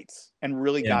more fights and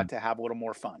really got to have a little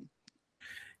more fun.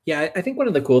 Yeah, I think one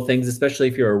of the cool things, especially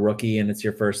if you're a rookie and it's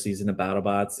your first season of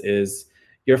BattleBots, is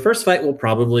your first fight will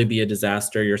probably be a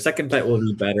disaster. Your second fight will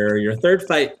be better. Your third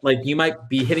fight, like you might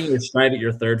be hitting your stride at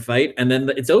your third fight, and then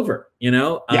it's over, you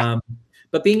know? Yeah.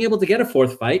 But being able to get a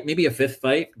fourth fight, maybe a fifth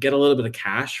fight, get a little bit of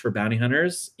cash for bounty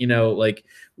hunters, you know, like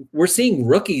we're seeing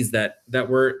rookies that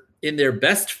were in their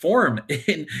best form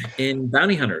in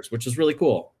bounty hunters, which is really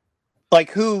cool. Like,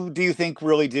 who do you think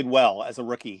really did well as a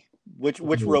rookie? Which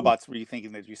robots were you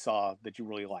thinking that you saw that you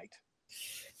really liked?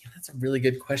 Yeah, that's a really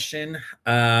good question.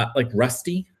 Like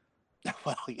Rusty.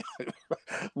 Well, yeah.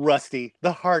 Rusty,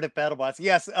 the heart of BattleBots.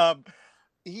 Yes, I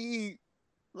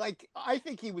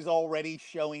think he was already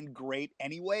showing great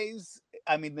anyways.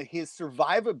 I mean, his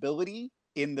survivability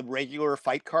in the regular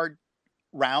fight card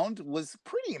round was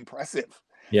pretty impressive.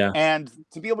 Yeah. And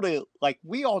to be able to, like,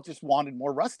 we all just wanted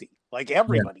more Rusty. Like,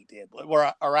 everybody did.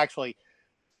 Or actually,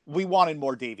 we wanted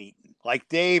more Dave Eaton. Like,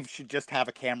 Dave should just have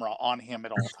a camera on him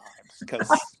at all times because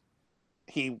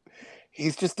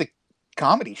he's just a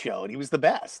comedy show, and he was the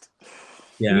best.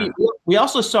 Yeah. We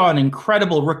also saw an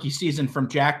incredible rookie season from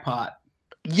Jackpot.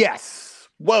 Yes.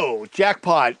 Whoa,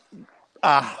 Jackpot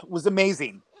was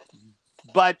amazing.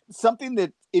 But something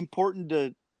that's important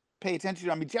to pay attention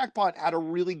to, I mean, Jackpot had a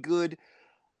really good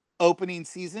opening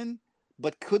season,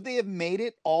 but could they have made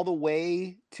it all the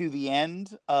way to the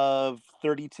end of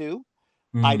 32?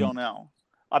 I don't know.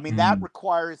 I mean, that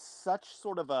requires such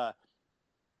sort of a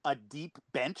deep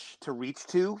bench to reach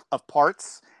to of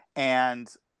parts and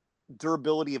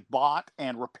durability of bot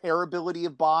and repairability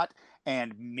of bot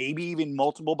and maybe even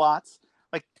multiple bots.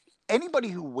 Like, anybody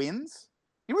who wins,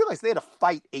 you realize they had to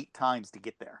fight 8 times to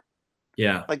get there.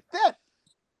 Yeah. Like,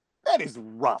 that is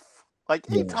rough. Like,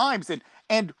 8 times.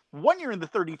 And when you're in the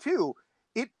 32,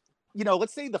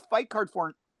 let's say the fight card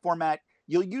format,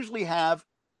 you'll usually have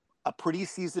a pretty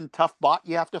seasoned tough bot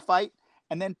you have to fight,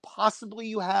 and then possibly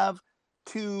you have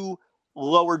 2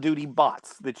 lower duty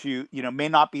bots that you may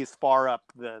not be as far up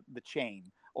the chain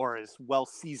or as well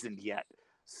seasoned yet.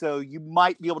 So you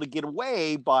might be able to get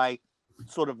away by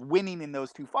sort of winning in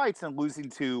those 2 fights and losing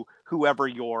to whoever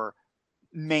your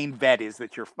main vet is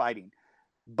that you're fighting.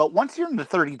 But once you're in the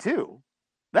 32,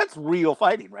 that's real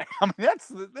fighting, right? I mean, that's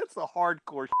the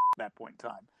hardcore at that point in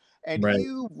time. And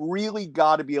you really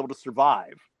got to be able to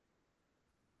survive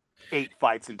 8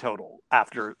 fights in total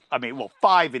after,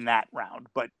 5 in that round.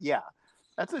 But yeah,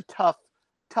 that's a tough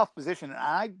position. And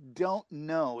I don't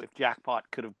know if Jackpot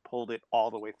could have pulled it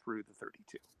all the way through the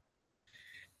 32.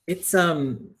 It's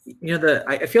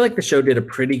I feel like the show did a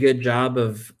pretty good job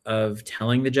of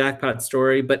telling the Jackpot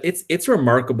story, but it's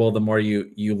remarkable the more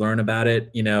you learn about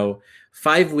it.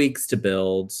 5 weeks to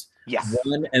build. Yes.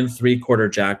 1 3/4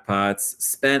 jackpots,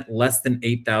 spent less than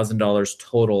 $8,000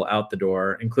 total out the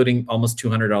door, including almost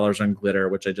 $200 on glitter,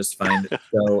 which I just find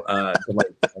so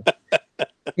delightful.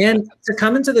 And to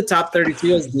come into the top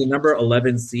 32 as the number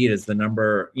 11 seed, as the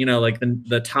number, like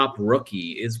the top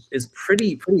rookie is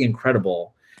pretty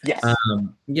incredible. Yes.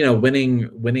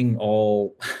 Winning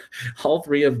all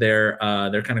 3 of their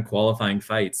kind of qualifying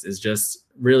fights is just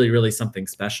really, really something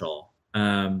special.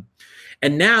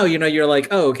 And now, you're like,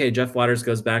 oh, okay, Jeff Waters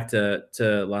goes back to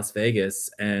Las Vegas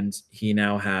and he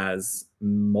now has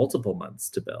multiple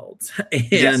months to build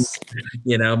and,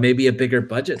 maybe a bigger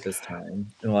budget this time.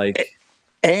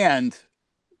 And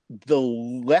the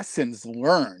lessons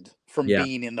learned from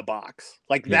being in the box.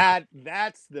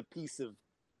 That's the piece of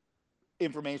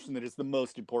information that is the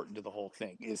most important to the whole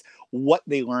thing, is what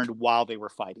they learned while they were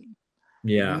fighting.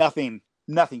 Yeah.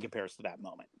 Nothing compares to that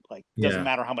moment. Doesn't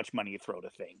matter how much money you throw at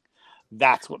a thing.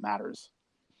 That's what matters.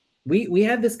 We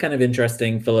had this kind of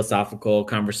interesting philosophical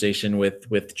conversation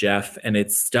with Jeff, and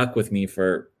it's stuck with me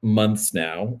for months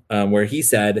now, where he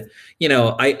said,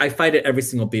 I fight at every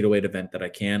single Beat Away event that I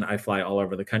can. I fly all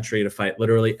over the country to fight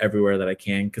literally everywhere that I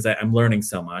can because I'm learning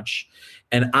so much.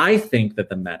 And I think that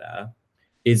the meta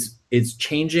is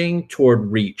changing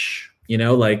toward reach. You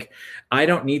know, like I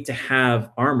don't need to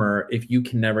have armor if you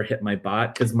can never hit my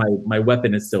bot because my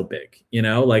weapon is so big. You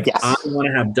know, like Yes. I want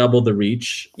to have double the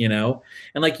reach. You know,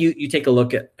 and like you take a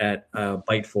look at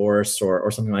Bite Force or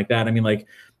something like that. I mean, like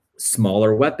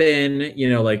smaller weapon. You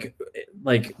know, like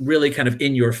really kind of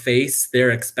in your face.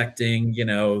 They're expecting, you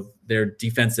know, their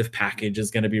defensive package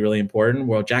is going to be really important.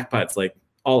 Well, Jackpot's like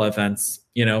all offense,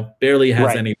 you know, barely has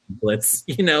Right. any blitz,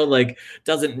 you know, like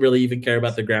doesn't really even care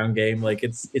about the ground game. Like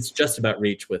it's just about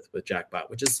reach with Jackpot,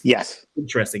 which is Yes.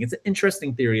 interesting. It's an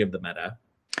interesting theory of the meta.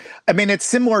 I mean, it's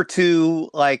similar to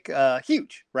like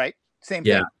Huge, right? Same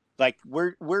Yeah. thing. Like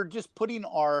we're just putting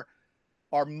our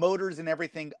motors and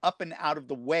everything up and out of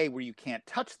the way where you can't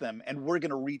touch them, and we're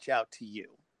going to reach out to you,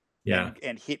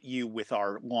 and hit you with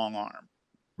our long arm.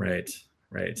 Right.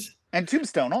 And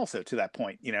Tombstone also, to that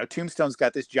point, you know, Tombstone's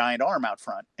got this giant arm out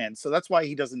front, and so that's why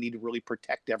he doesn't need to really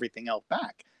protect everything else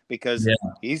back, because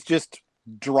he's just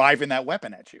driving that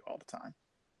weapon at you all the time.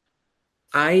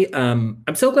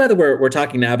 I'm so glad that we're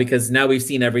talking now, because now we've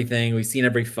seen everything. We've seen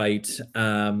every fight.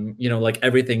 You know, like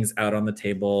everything's out on the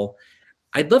table.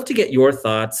 I'd love to get your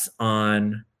thoughts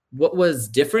on what was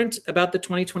different about the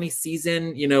 2020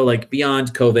 season, you know, like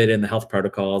beyond COVID and the health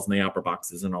protocols and the opera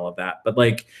boxes and all of that. But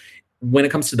like when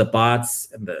it comes to the bots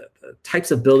and the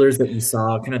types of builders that you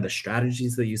saw, kind of the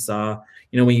strategies that you saw,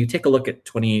 you know, when you take a look at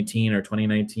 2018 or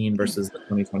 2019 versus the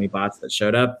 2020 bots that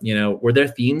showed up, you know, were there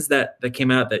themes that came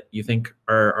out that you think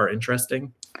are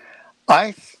interesting?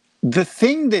 The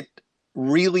thing that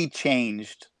really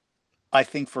changed, I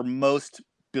think, for most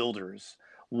builders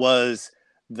was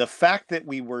the fact that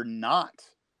we were not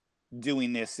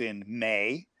doing this in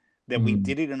May, that we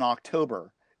did it in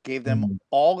October, gave them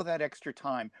all of that extra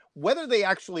time. Whether they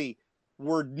actually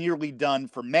were nearly done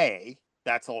for May,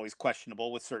 that's always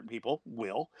questionable with certain people.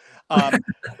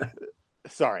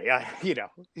 Sorry, you know,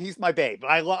 he's my babe.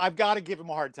 I've got to give him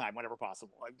a hard time whenever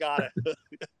possible. I've got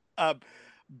to.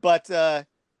 But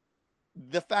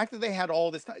the fact that they had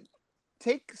all this time,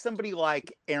 take somebody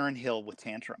like Aaron Hill with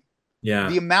Tantrum. Yeah.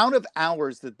 The amount of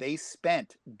hours that they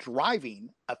spent driving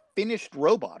a finished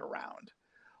robot around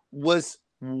was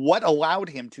what allowed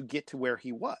him to get to where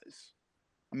he was.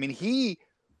 I mean, he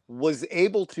was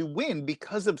able to win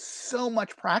because of so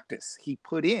much practice he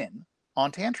put in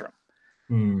on Tantrum.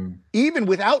 Even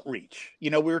without reach.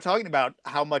 You know, we were talking about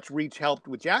how much reach helped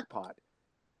with Jackpot.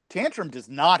 Tantrum does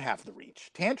not have the reach.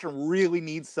 Tantrum really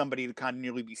needs somebody to kind of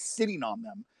nearly be sitting on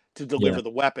them to deliver the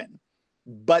weapon.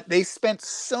 But they spent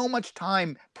so much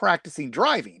time practicing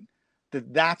driving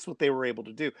that that's what they were able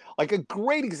to do. Like a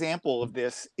great example of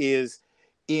this is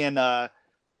in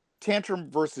Tantrum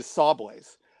versus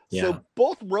Sawblaze. So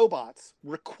both robots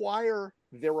require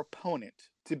their opponent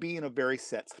to be in a very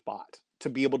set spot to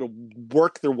be able to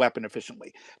work their weapon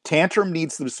efficiently. Tantrum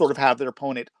needs to sort of have their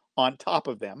opponent on top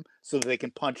of them so that they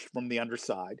can punch from the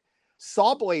underside.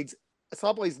 Sawblaze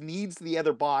needs the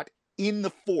other bot in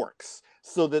the forks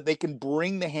so that they can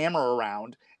bring the hammer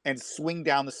around and swing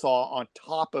down the saw on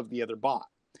top of the other bot.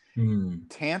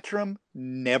 Tantrum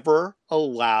never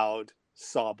allowed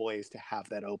Sawblaze to have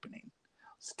that opening.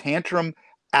 Tantrum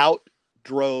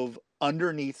outdrove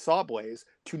underneath Sawblaze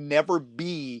to never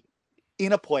be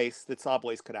in a place that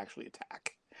Sawblaze could actually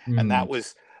attack. And that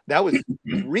was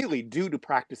really due to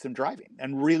practice and driving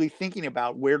and really thinking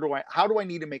about how do I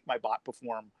need to make my bot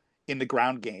perform in the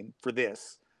ground game for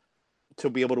this to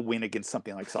be able to win against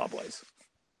something like Sawblaze.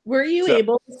 Were you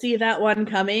able to see that one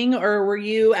coming, or were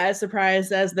you as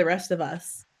surprised as the rest of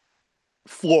us?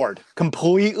 Floored.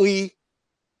 Completely.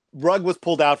 Rug was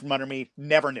pulled out from under me.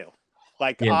 Never knew.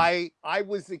 Like I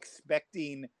was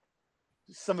expecting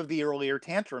some of the earlier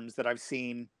Tantrums that I've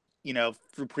seen, you know,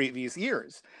 through previous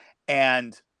years.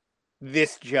 And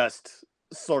this just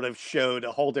sort of showed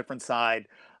a whole different side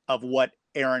of what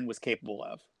Aaron was capable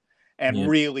of. And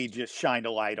really just shined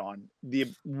a light on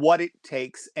what it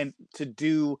takes and to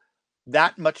do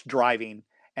that much driving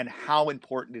and how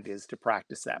important it is to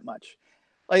practice that much.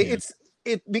 Like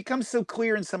it becomes so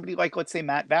clear in somebody like, let's say,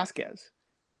 Matt Vasquez.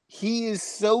 He is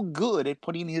so good at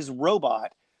putting his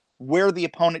robot where the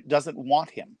opponent doesn't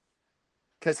want him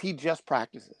because he just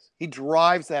practices. He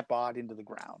drives that bot into the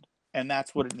ground, and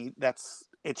that's what it needs.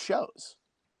 It shows.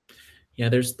 Yeah,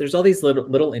 there's all these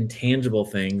little intangible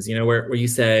things, you know, where you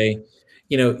say,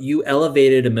 you know, you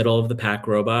elevated a middle of the pack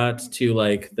robot to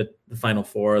like the final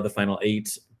 4 or the final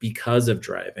 8 because of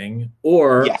driving,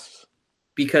 or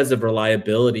because of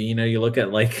reliability. You know, you look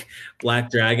at like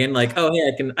Black Dragon, like, oh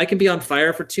hey, I can be on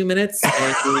fire for 2 minutes,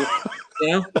 and,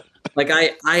 you know, like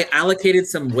I allocated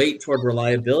some weight toward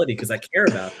reliability because I care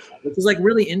about that, which is like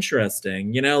really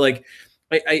interesting. You know, like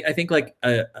I think like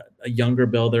a younger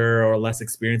builder or a less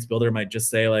experienced builder might just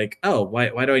say like, oh,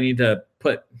 why do I need to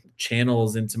put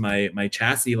channels into my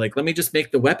chassis? Like, let me just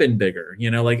make the weapon bigger,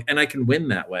 like, and I can win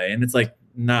that way. And it's like,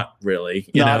 not really,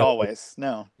 Not always.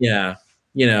 No. Yeah.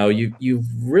 You've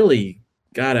really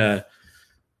gotta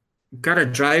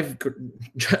drive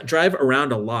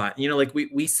around a lot. Like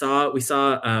we saw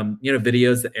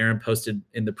videos that Aaron posted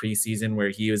in the preseason where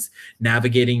he was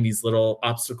navigating these little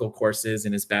obstacle courses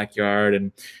in his backyard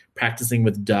and practicing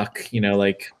with Duck,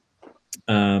 like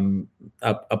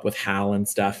up with Hal and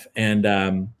stuff. And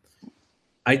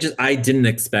I didn't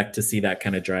expect to see that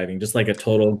kind of driving, just like a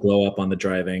total glow up on the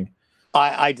driving.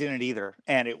 I didn't either,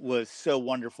 and it was so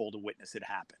wonderful to witness it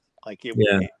happen. Like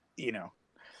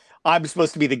I'm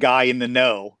supposed to be the guy in the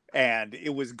know, and it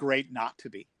was great not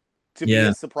to be. To be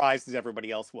as surprised as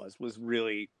everybody else was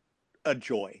really a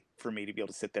joy for me to be able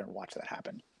to sit there and watch that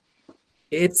happen.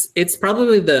 It's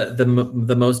probably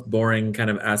the most boring kind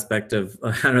of aspect of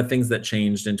things that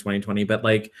changed in 2020, but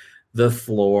like the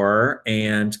floor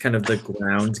and kind of the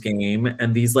ground game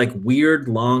and these like weird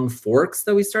long forks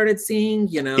that we started seeing,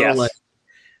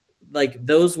 like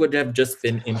those would have just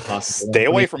been impossible. Stay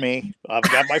away from me. I've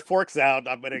got my forks out.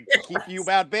 I'm going to keep you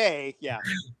at bay. Yeah.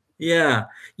 Yeah.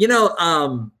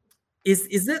 Is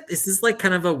this like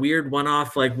kind of a weird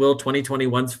one-off? Like, will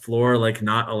 2021's floor like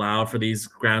not allow for these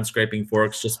ground scraping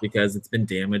forks just because it's been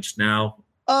damaged now?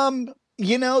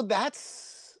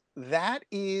 That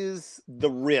is the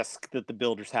risk that the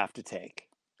builders have to take,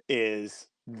 is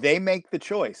they make the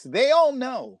choice. They all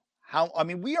know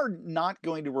we are not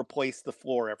going to replace the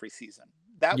floor every season.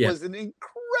 That was an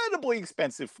incredibly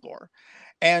expensive floor.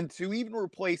 And to even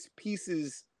replace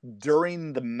pieces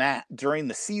during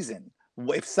the season,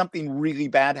 if something really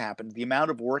bad happened, the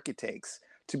amount of work it takes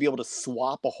to be able to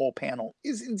swap a whole panel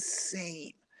is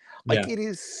insane. Like it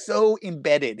is so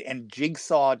embedded and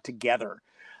jigsawed together.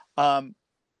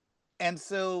 And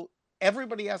so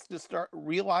everybody has to start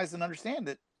realize and understand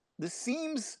that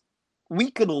we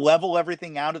could level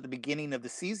everything out at the beginning of the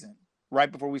season,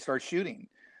 right before we start shooting.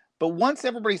 But once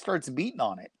everybody starts beating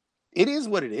on it, it is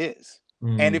what it is.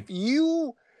 And if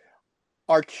you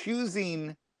are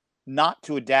choosing not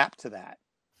to adapt to that,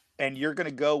 and you're going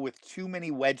to go with too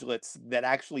many wedgelets that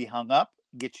actually hung up,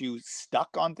 get you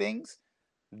stuck on things,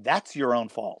 that's your own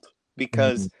fault.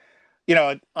 Because,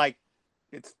 like,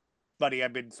 it's funny,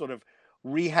 I've been sort of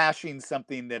rehashing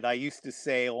something that I used to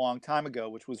say a long time ago,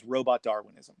 which was robot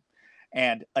Darwinism.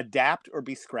 And adapt or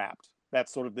be scrapped.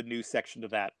 That's sort of the new section to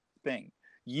that thing.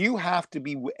 You have to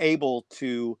be able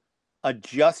to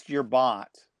adjust your bot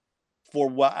for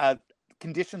what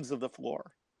conditions of the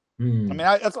floor. I mean,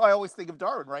 that's why I always think of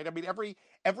Darwin, right? I mean,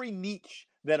 every niche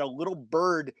that a little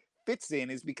bird fits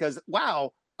in is because,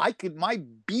 wow, my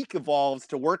beak evolves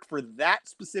to work for that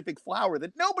specific flower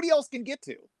that nobody else can get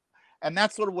to. And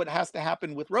that's sort of what has to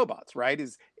happen with robots, right?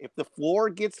 Is if the floor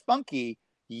gets funky,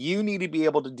 you need to be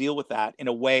able to deal with that in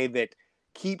a way that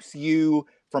keeps you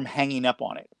from hanging up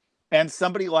on it. And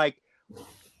somebody like,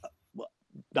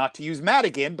 not to use Matt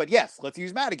again, but yes, let's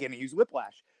use Matt again and use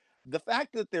Whiplash. The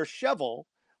fact that their shovel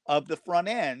of the front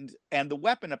end and the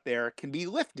weapon up there can be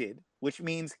lifted, which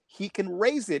means he can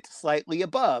raise it slightly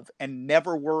above and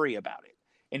never worry about it.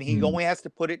 And he only has to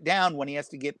put it down when he has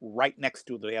to get right next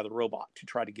to the other robot to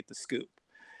try to get the scoop.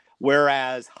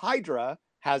 Whereas Hydra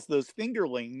has those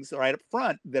fingerlings right up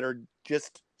front that are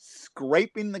just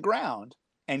scraping the ground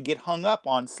and get hung up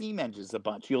on seam edges a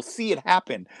bunch. You'll see it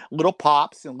happen. Little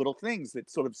pops and little things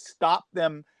that sort of stop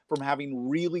them from having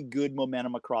really good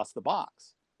momentum across the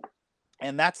box.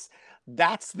 And that's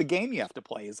the game you have to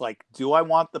play, is like, do I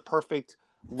want the perfect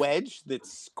wedge that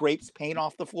scrapes paint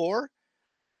off the floor?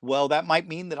 Well, that might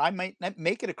mean that I might not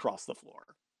make it across the floor.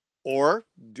 Or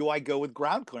do I go with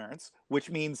ground clearance,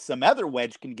 which means some other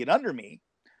wedge can get under me?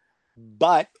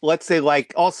 But let's say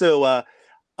like also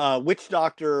Witch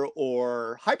Doctor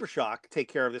or Hypershock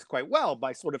take care of this quite well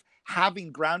by sort of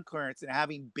having ground clearance and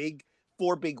having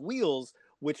four big wheels,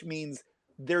 which means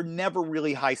they're never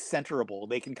really high centerable.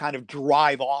 They can kind of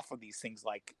drive off of these things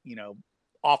like,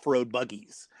 off-road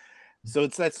buggies. So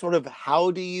it's that sort of,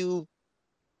 how do you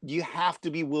have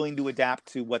to be willing to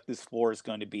adapt to what this floor is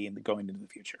going to be going into the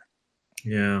future.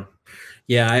 Yeah.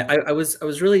 I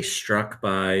was really struck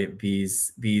by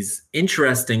these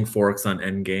interesting forks on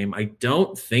Endgame. I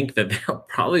don't think that they'll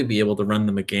probably be able to run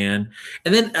them again.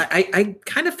 And then I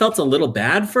kind of felt a little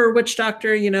bad for Witch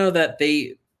Doctor,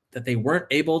 that they weren't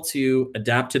able to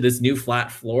adapt to this new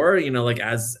flat floor, like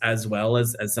as well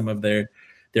as some of their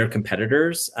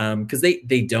competitors, because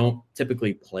they don't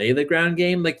typically play the ground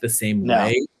game like the same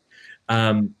way.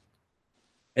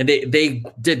 And they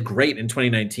did great in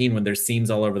 2019 when there's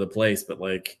seams all over the place, but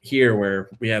like here where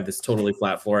we have this totally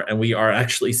flat floor and we are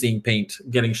actually seeing paint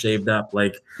getting shaved up,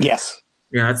 like Yes.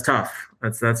 yeah, it's tough.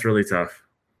 That's really tough.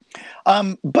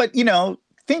 But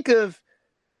think of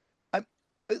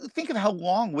how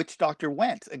long Witch Doctor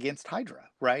went against Hydra,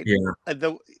 right? Yeah.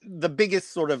 The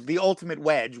biggest sort of the ultimate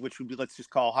wedge, which would be, let's just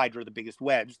call Hydra the biggest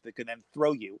wedge that can then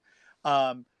throw you.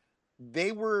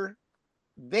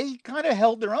 They kind of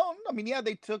held their own. I mean, yeah,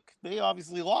 they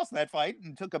obviously lost that fight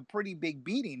and took a pretty big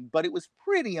beating, but it was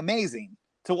pretty amazing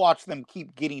to watch them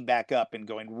keep getting back up and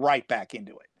going right back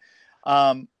into it.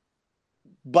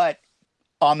 But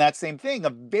on that same thing, a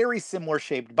very similar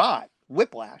shaped bot,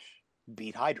 Whiplash,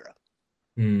 beat Hydra.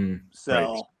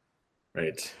 So,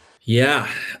 right. Yeah.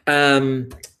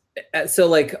 So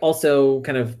like also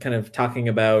kind of talking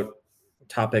about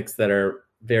topics that are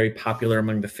very popular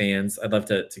among the fans. I'd love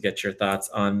to get your thoughts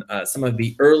on some of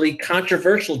the early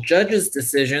controversial judges'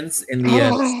 decisions in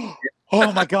the.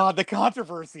 Oh my God, the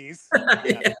controversies.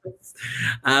 Yes.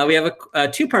 We have a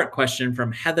two-part question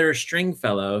from Heather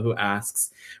Stringfellow who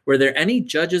asks, were there any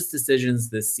judges' decisions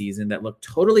this season that look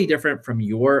totally different from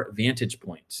your vantage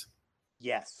point?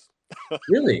 Yes.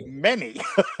 Really? Many.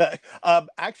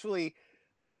 Actually,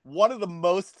 one of the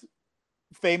most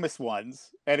famous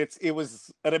ones, and it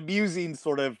was an amusing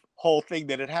sort of whole thing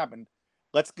that had happened.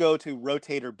 Let's go to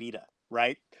Rotator Beta,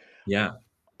 right? Yeah.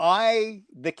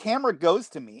 The camera goes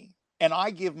to me and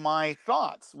I give my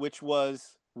thoughts, which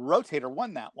was Rotator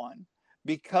won that one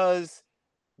because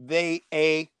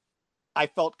I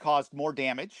felt caused more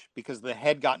damage because the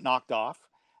head got knocked off,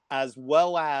 as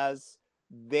well as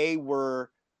they were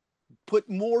put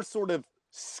more sort of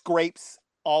scrapes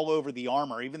all over the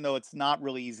armor. Even though it's not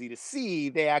really easy to see,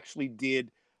 they actually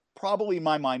did probably in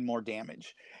my mind more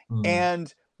damage.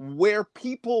 And where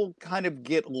people kind of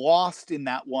get lost in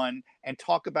that one and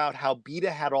talk about how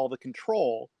Beta had all the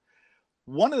control,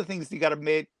 one of the things you got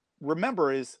to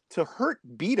remember is to hurt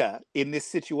Beta in this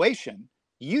situation,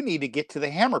 you need to get to the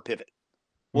hammer pivot.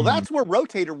 Well, that's where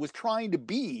Rotator was trying to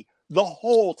be the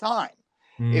whole time.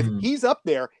 If he's up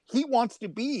there, he wants to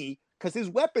be, because his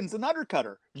weapon's an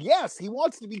undercutter. Yes, he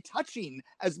wants to be touching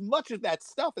as much of that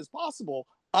stuff as possible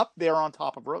up there on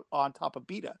top of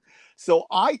Beta. So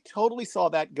I totally saw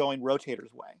that going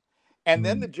Rotator's way. And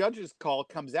then the judge's call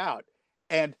comes out,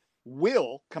 and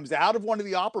Will comes out of one of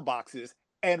the opera boxes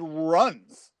and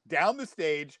runs down the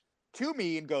stage to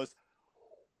me and goes,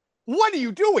 "What are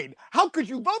you doing? How could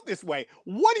you vote this way?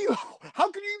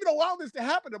 How can you even allow this to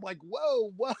happen?" I'm like,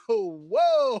 whoa,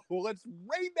 let's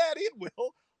rein that in,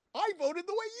 Will. I voted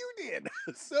the way you did.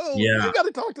 So you got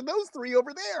to talk to those three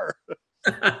over there.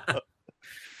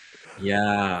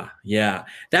 Yeah.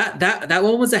 That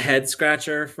one was a head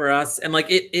scratcher for us. And like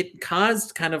it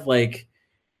caused kind of like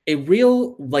a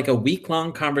real, like a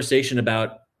week-long conversation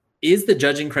about, is the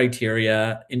judging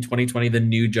criteria in 2020 the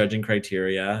new judging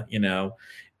criteria?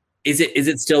 Is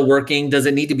it still working? Does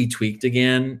it need to be tweaked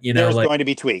again? There's going to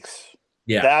be tweaks.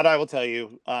 Yeah. That I will tell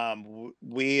you.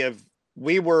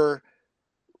 We were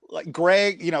like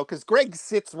Greg, because Greg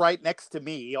sits right next to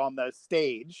me on the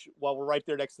stage while we're right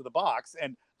there next to the box.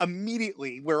 And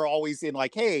immediately we're always in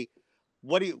like, hey,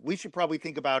 we should probably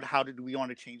think about how do we want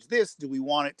to change this? Do we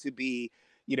want it to be,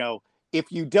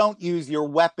 if you don't use your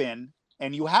weapon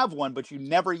and you have one, but you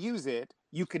never use it,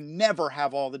 you can never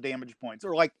have all the damage points.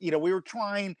 Or like, we were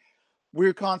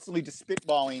constantly just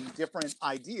spitballing different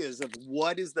ideas of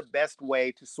what is the best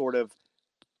way to sort of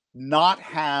not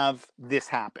have this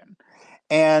happen.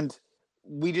 And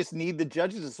we just need the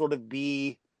judges to sort of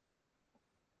be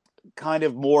kind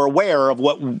of more aware of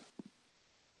what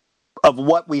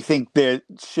we think that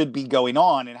should be going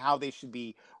on and how they should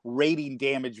be rating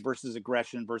damage versus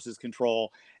aggression versus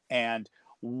control, and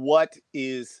what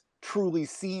is truly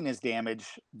seen as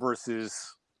damage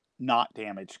versus not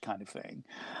damage kind of thing.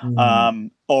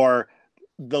 Or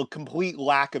the complete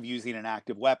lack of using an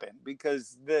active weapon,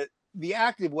 because the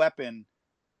active weapon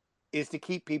is to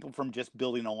keep people from just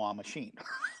building a law machine.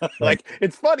 Like,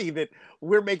 it's funny that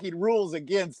we're making rules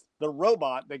against the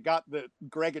robot that got the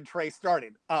Greg and Trey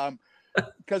started.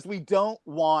 Because we don't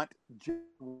want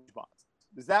bots.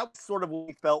 Because that sort of what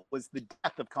we felt was the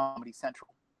death of Comedy Central.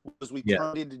 Was we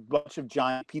turned into a bunch of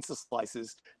giant pizza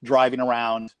slices driving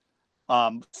around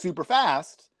super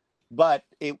fast, but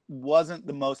it wasn't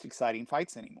the most exciting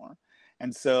fights anymore.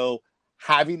 And so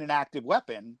having an active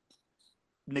weapon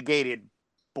negated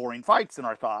boring fights in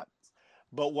our thoughts.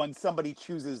 But when somebody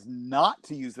chooses not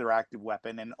to use their active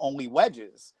weapon and only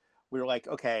wedges, we're like,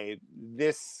 okay,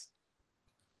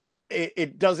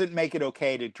 it doesn't make it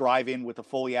okay to drive in with a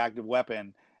fully active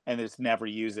weapon and just never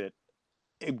use it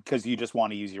because you just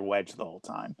want to use your wedge the whole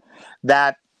time.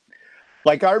 That,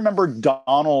 like, I remember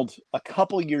Donald a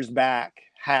couple years back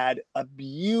had a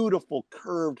beautiful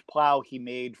curved plow he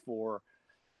made for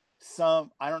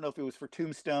I don't know if it was for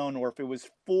Tombstone or if it was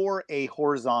for a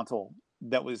horizontal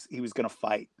he was going to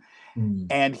fight.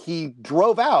 And he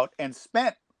drove out and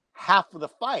spent half of the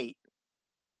fight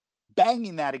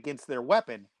banging that against their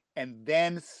weapon and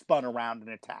then spun around and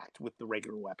attacked with the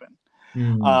regular weapon.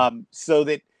 So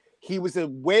that he was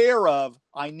aware of,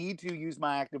 I need to use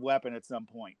my active weapon at some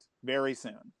point very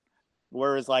soon.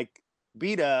 Whereas like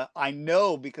Beta, I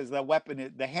know because that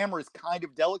weapon, the hammer is kind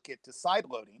of delicate to side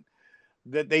loading,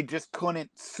 that they just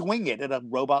couldn't swing it at a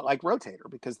robot like Rotator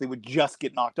because they would just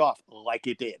get knocked off like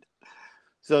it did.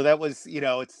 So that was,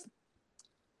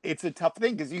 it's a tough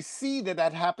thing because you see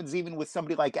that happens even with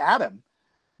somebody like Adam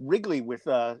Wrigley with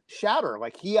Shatter.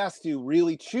 Like he has to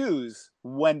really choose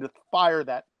when to fire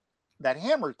that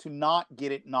hammer to not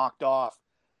get it knocked off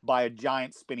by a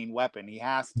giant spinning weapon. He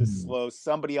has to slow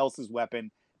somebody else's weapon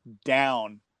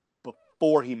down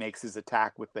before he makes his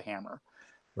attack with the hammer.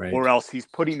 Right. Or else he's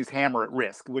putting his hammer at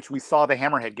risk, which we saw the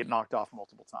hammerhead get knocked off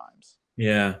multiple times.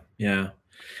 Yeah.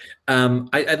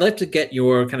 I'd like to get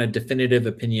your kind of definitive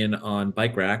opinion on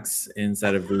bike racks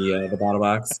inside of the battle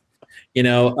box.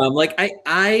 Like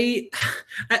I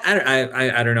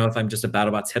don't know if I'm just a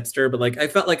BattleBots hipster, but like I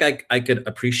felt like I could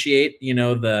appreciate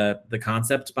the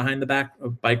concept behind the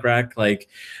bike rack. Like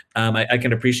I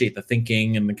can appreciate the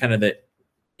thinking and the kind of the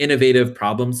innovative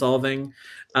problem solving.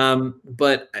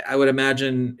 But I would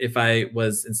imagine if I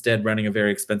was instead running a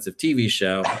very expensive TV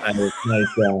show, I would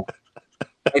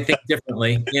I think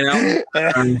differently.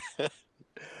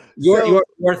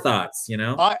 Your thoughts.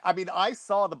 I mean, I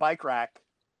saw the bike rack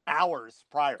hours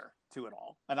prior to it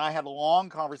all, and I had long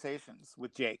conversations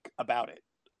with Jake about it.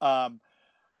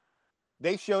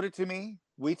 They showed it to me,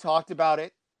 we talked about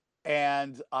it,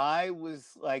 and I was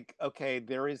like, okay,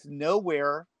 there is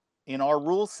nowhere in our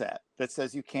rule set that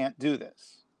says you can't do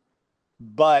this,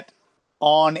 but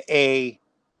on a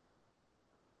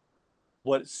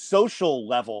social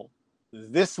level,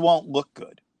 this won't look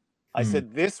good. I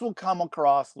said, this will come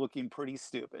across looking pretty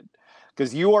stupid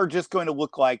because you are just going to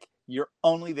look like you're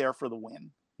only there for the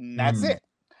win. And that's it.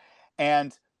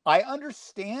 And I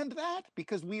understand that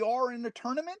because we are in a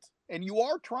tournament and you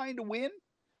are trying to win,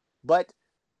 but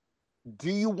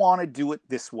do you want to do it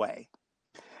this way?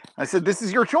 I said, this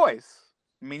is your choice.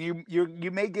 I mean,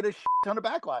 you may get a ton of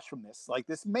backlash from this. Like,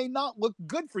 this may not look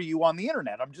good for you on the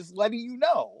internet. I'm just letting you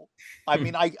know. I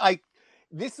mean,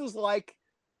 this was like,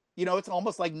 it's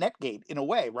almost like Netgate in a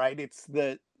way, right? It's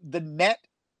the net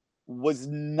was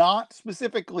not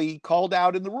specifically called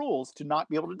out in the rules to not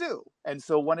be able to do. And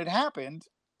so when it happened,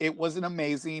 it was an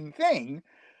amazing thing.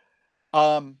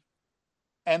 And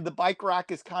the bike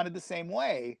rack is kind of the same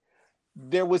way.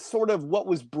 There was sort of what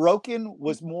was broken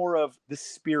was more of the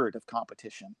spirit of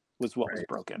competition was what was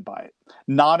broken by it,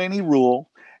 not any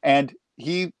rule. And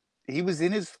he was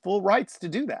in his full rights to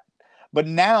do that. But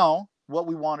now what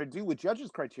we want to do with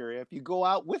judges' criteria, if you go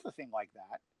out with a thing like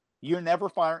that, he never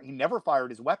fired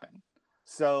his weapon.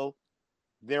 So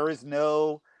there is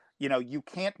no, you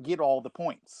can't get all the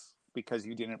points because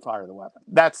you didn't fire the weapon.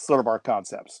 That's sort of our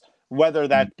concepts. Whether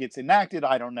that gets enacted,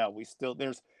 I don't know.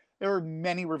 There are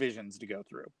many revisions to go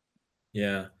through.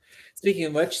 Yeah. Speaking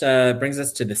of which, brings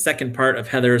us to the second part of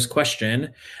Heather's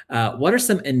question. What are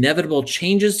some inevitable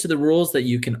changes to the rules that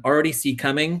you can already see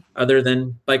coming, other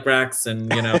than bike racks and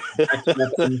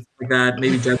things like that,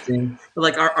 maybe judging? But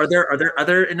like, are there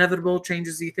other inevitable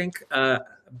changes you think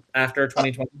after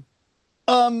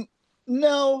 2020?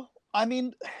 No. I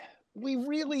mean, we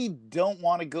really don't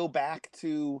want to go back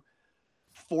to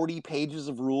 40 pages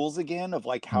of rules again of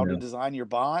like how to design your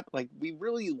bot. Like, we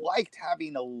really liked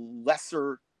having a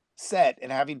lesser set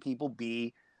and having people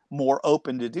be more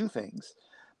open to do things.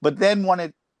 But then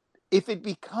if it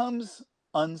becomes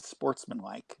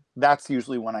unsportsmanlike, that's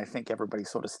usually when I think everybody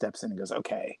sort of steps in and goes,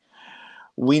 okay,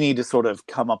 we need to sort of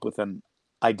come up with an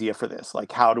idea for this.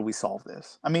 Like, how do we solve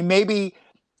this? I mean, maybe,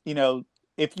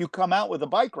 if you come out with a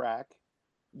bike rack,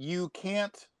 you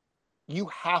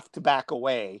have to back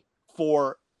away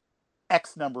for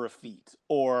X number of feet,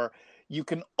 or you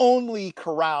can only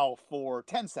corral for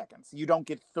 10 seconds. You don't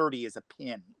get 30 as a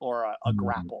pin or a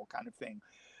grapple kind of thing.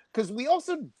 Because we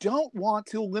also don't want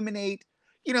to eliminate,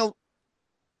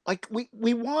 like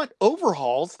we want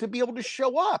overhauls to be able to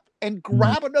show up and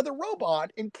grab another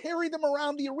robot and carry them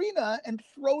around the arena and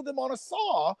throw them on a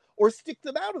saw or stick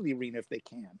them out of the arena if they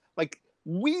can. Like,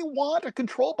 we want a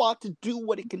control bot to do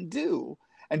what it can do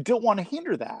and don't want to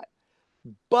hinder that.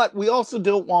 But we also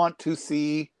don't want to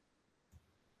see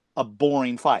a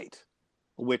boring fight.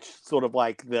 which sort of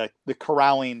like the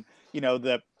corralling,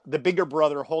 the bigger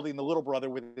brother holding the little brother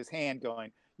with his hand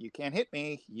going, you can't hit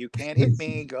me. You can't hit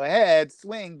me. Go ahead,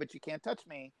 swing, but you can't touch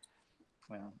me.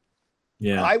 Well,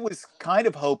 Yeah. I was kind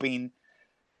of hoping,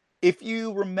 if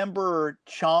you remember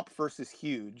Chomp versus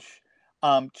Huge,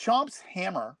 Chomp's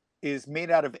hammer is made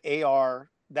out of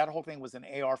AR. That whole thing was an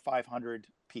AR 500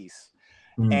 piece.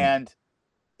 Mm. And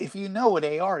if you know what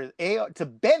AR is, to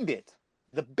bend it,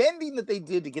 the bending that they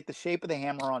did to get the shape of the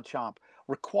hammer on Chomp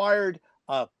required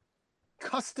a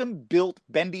custom built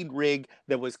bending rig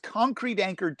that was concrete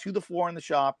anchored to the floor in the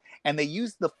shop, and they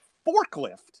used the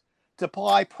forklift to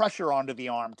apply pressure onto the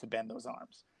arm to bend those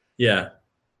arms. Yeah.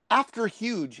 After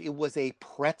Huge, it was a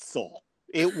pretzel.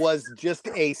 It was just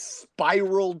a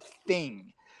spiraled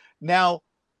thing. Now,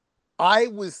 I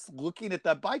was looking at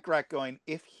that bike rack going,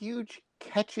 if Huge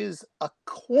catches a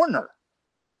corner,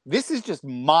 this is just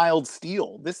mild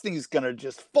steel. This thing's going to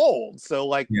just fold. So,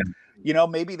 like,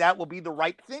 maybe that will be the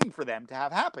right thing for them to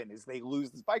have happen, is they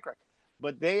lose this bike rack.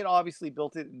 But they had obviously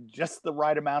built it in just the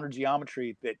right amount of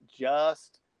geometry that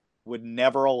just would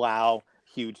never allow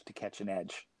Huge to catch an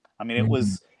edge. I mean, it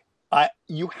was,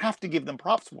 you have to give them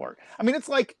props for it. I mean, it's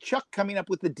like Chuck coming up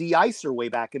with the de-icer way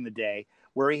back in the day,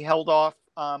 where he held off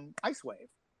Ice Wave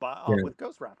with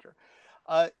Ghost Raptor.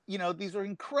 These are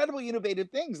incredibly innovative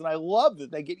things, and I love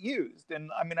that they get used.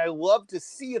 And I mean, I love to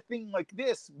see a thing like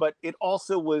this, but it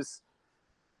also was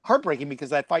heartbreaking because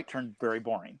that fight turned very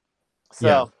boring.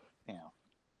 So,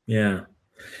 Yeah.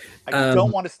 I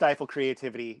don't want to stifle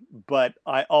creativity, but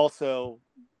I also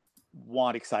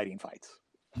want exciting fights.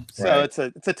 So it's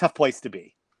a tough place to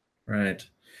be. Right.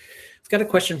 I've got a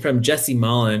question from Jesse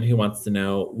Mullen, who wants to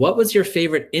know, what was your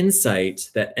favorite insight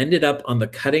that ended up on the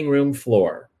cutting room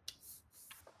floor?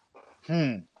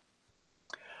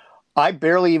 I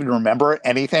barely even remember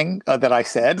anything that I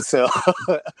said. So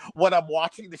when I'm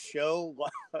watching the show,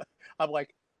 I'm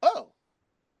like, oh,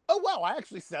 wow, I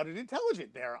actually sounded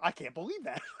intelligent there. I can't believe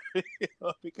that.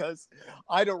 Because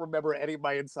I don't remember any of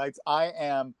my insights. I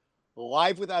am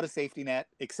live without a safety net,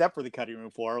 except for the cutting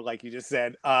room floor, like you just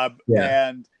said.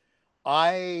 And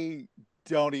I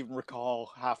don't even recall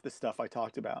half the stuff I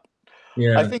talked about.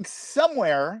 I think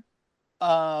somewhere,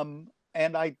 and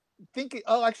I think,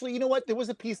 actually, you know what? There was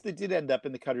a piece that did end up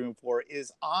in the cutting room floor,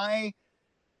 is I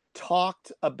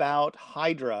talked about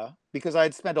Hydra because I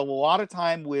had spent a lot of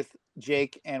time with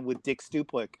Jake and with Dick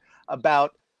Stuplik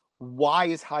about why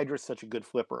is Hydra such a good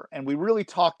flipper. And we really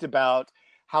talked about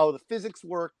how the physics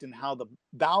worked and how the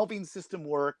valving system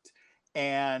worked.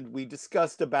 And we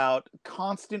discussed about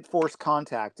constant force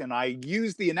contact. And I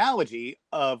used the analogy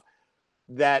of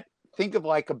that. Think of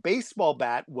like a baseball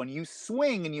bat. When you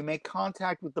swing and you make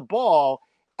contact with the ball,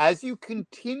 as you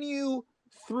continue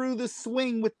through the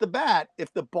swing with the bat,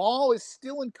 if the ball is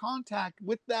still in contact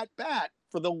with that bat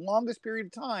for the longest period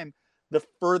of time, the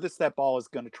furthest that ball is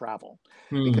going to travel,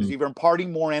 because you're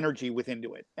imparting more energy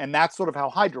into it. And that's sort of how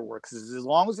Hydra works, is as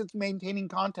long as it's maintaining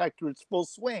contact through its full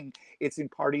swing, it's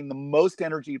imparting the most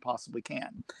energy it possibly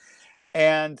can.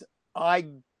 And I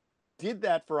did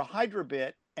that for a Hydra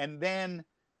bit, and then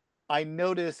I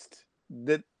noticed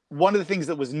that one of the things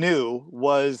that was new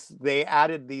was they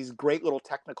added these great little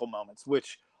technical moments,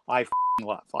 which I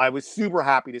love. I was super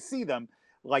happy to see them.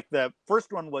 Like the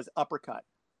first one was uppercut.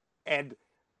 And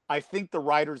I think the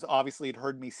writers obviously had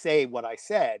heard me say what I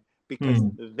said, because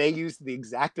they used the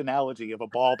exact analogy of a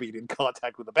ball being in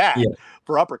contact with a bat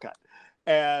for uppercut.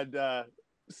 And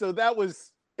so that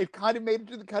was, it kind of made it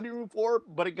to the cutting room floor,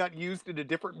 but it got used in a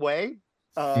different way.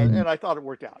 And I thought it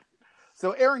worked out.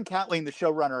 So Aaron Catling, the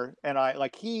showrunner, and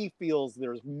he feels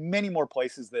there's many more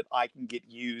places that I can get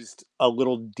used a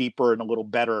little deeper and a little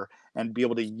better and be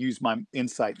able to use my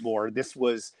insight more. This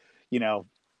was,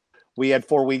 we had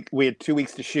 2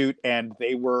 weeks to shoot, and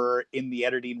they were in the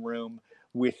editing room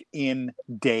within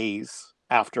days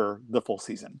after the full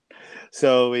season.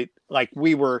 So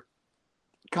we were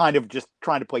kind of just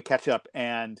trying to play catch up,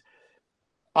 and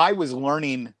I was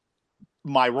learning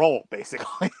my role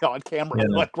basically on camera,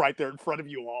 like right there in front of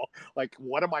you all. Like,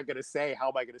 what am I going to say? How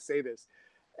am I going to say this?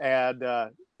 And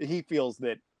he feels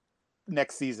that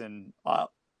next season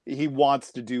he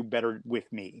wants to do better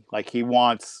with me. Like, he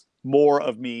wants more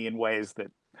of me in ways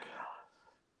that,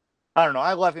 I don't know.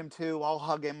 I love him too. I'll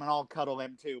hug him and I'll cuddle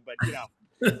him too. But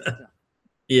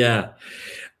Yeah.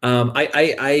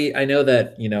 I know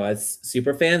that, as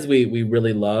super fans, we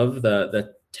really love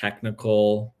the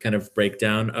technical kind of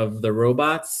breakdown of the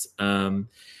robots.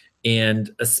 And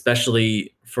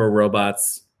especially for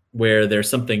robots where there's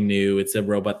something new, it's a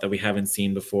robot that we haven't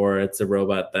seen before. It's a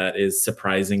robot that is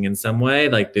surprising in some way,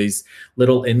 like these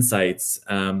little insights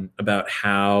about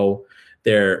how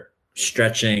they're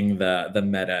stretching the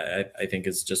meta, I think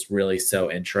is just really so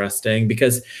interesting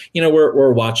because,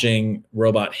 we're watching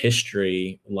robot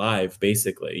history live,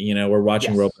 basically. We're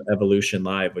watching Yes. robot evolution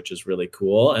live, which is really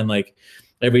cool. And like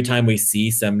every time we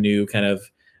see some new kind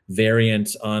of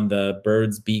variant on the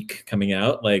bird's beak coming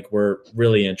out, like we're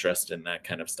really interested in that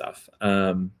kind of stuff.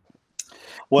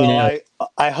 Well,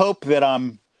 I hope that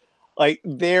like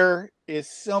there is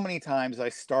so many times I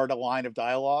start a line of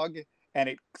dialogue and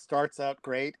it starts out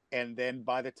great, and then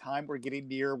by the time we're getting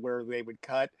near where they would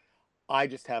cut, I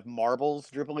just have marbles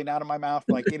dribbling out of my mouth.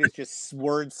 Like it is just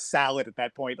word salad at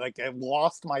that point. Like I've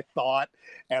lost my thought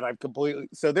and I'm completely.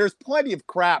 So there's plenty of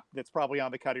crap that's probably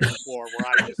on the cutting room floor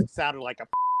where I just sounded like a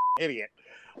idiot,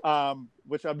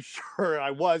 which I'm sure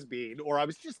I was being, or I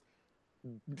was just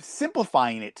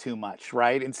simplifying it too much,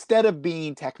 right? Instead of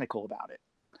being technical about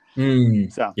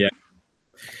it. So yeah.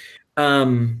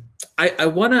 I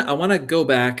wanna go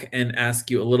back and ask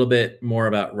you a little bit more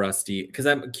about Rusty because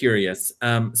I'm curious.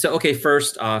 So okay,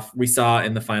 first off, we saw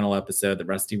in the final episode that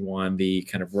Rusty won the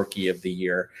kind of Rookie of the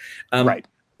Year. Right.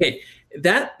 Okay,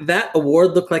 that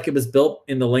award looked like it was built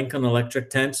in the Lincoln Electric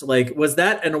tent. Like, was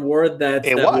that an award that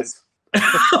it was?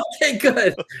 Okay,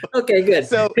 good. Okay, good.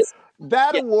 So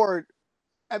that award,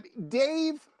 I mean,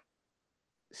 Dave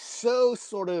so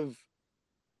sort of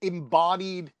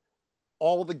embodied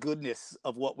all the goodness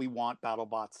of what we want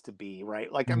BattleBots to be,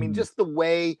 right? Like, I mean, just the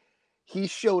way he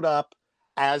showed up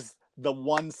as the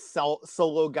one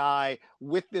solo guy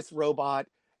with this robot,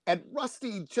 and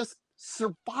Rusty just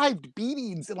survived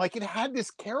beatings, and like it had this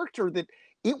character that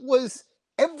it was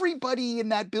everybody in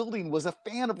that building was a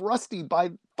fan of Rusty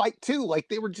by fight 2. Like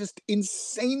they were just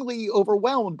insanely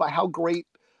overwhelmed by how great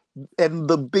and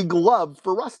the big love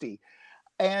for Rusty.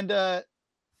 And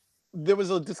there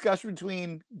was a discussion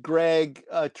between Greg,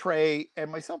 Trey,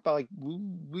 and myself about like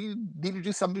we need to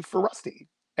do something for Rusty,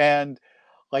 and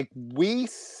like we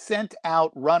sent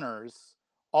out runners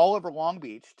all over Long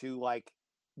Beach to like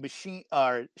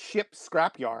ship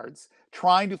scrap yards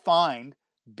trying to find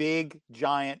big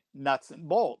giant nuts and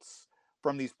bolts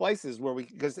from these places where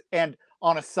and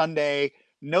on a Sunday,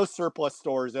 no surplus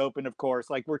stores open, of course.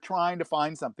 Like we're trying to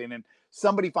find something, and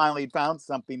somebody finally found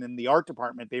something in the art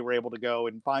department. They were able to go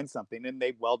and find something, and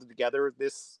they welded together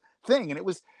this thing. And it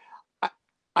was,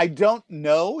 I don't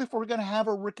know if we're going to have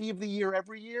a Rookie of the Year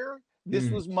every year. This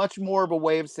was much more of a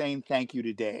way of saying thank you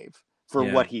to Dave for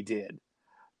what he did,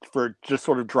 for just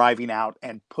sort of driving out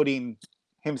and putting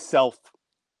himself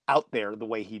out there the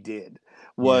way he did.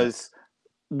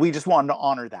 We just wanted to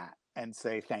honor that and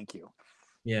say thank you.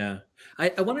 Yeah. I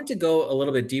wanted to go a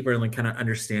little bit deeper and like kind of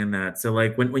understand that. So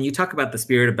like when you talk about the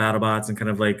spirit of BattleBots and kind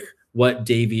of like what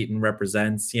Dave Eaton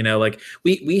represents, like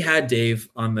we had Dave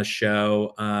on the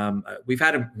show. We've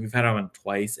had him on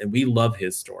twice, and we love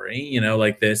his story,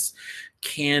 like this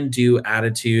can-do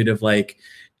attitude of like,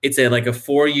 it's a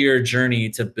 4-year journey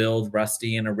to build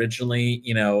Rusty. And originally,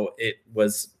 it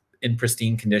was in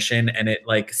pristine condition, and it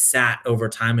like sat over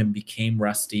time and became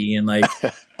Rusty. And like,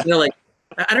 like,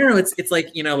 I don't know. It's like,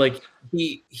 like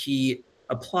he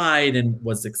applied and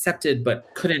was accepted, but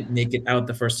couldn't make it out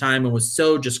the first time and was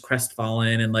so just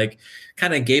crestfallen and like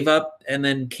kind of gave up and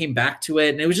then came back to it.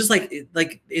 And it was just like,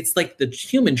 it's like the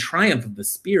human triumph of the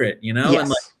spirit, Yes.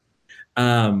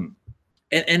 And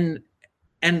like,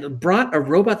 and brought a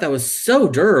robot that was so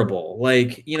durable.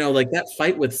 Like, like that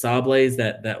fight with Sawblaze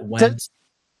that went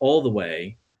all the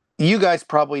way. You guys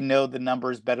probably know the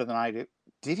numbers better than I do.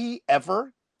 Did he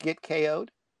ever get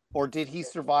KO'd, or did he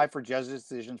survive for judge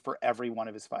decisions for every one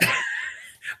of his fights?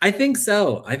 I think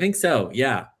so.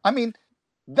 Yeah. I mean,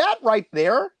 that right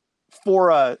there for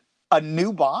a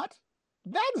new bot,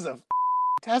 that is a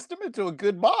testament to a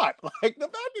good bot. Like the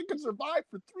fact you can survive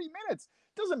for 3 minutes,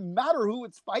 doesn't matter who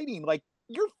it's fighting. Like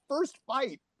your first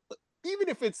fight, even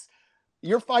if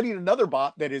you're fighting another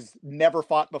bot that has never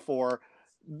fought before,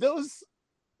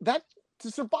 that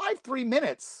to survive 3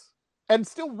 minutes and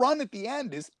still run at the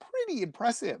end is pretty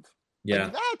impressive. Yeah.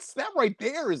 Like that right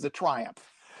there is a triumph.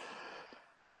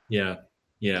 Yeah.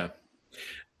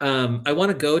 I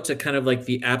want to go to kind of like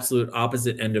the absolute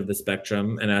opposite end of the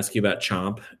spectrum and ask you about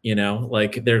Chomp.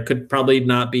 Like there could probably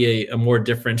not be a more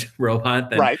different robot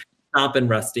than Chomp and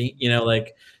Rusty.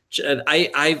 Like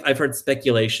I've heard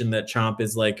speculation that Chomp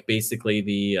is like basically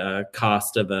the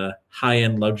cost of a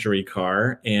high-end luxury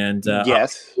car, and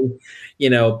yes,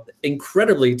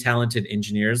 incredibly talented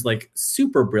engineers, like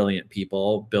super brilliant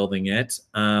people building it.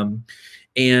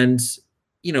 And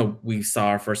we saw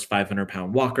our first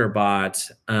 500-pound walker bot,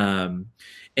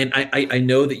 And I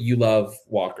know that you love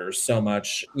walkers so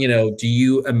much. You know, do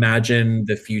you imagine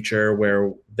the future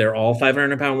where they're all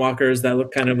 500-pound walkers that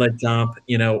look kind of like Chomp,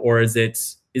 you know, or is it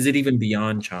even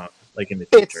beyond Chomp, like in the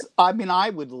future? I mean, I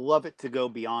would love it to go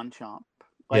beyond Chomp.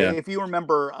 Like, Yeah. if you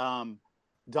remember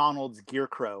Donald's Gear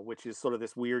Crow, which is sort of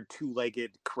this weird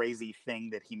two-legged crazy thing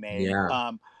that he made.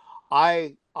 Yeah.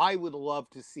 I would love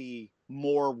to see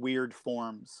more weird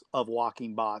forms of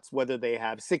walking bots, whether they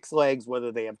have 6 legs, whether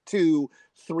they have 2,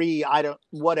 3,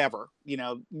 whatever, you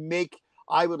know,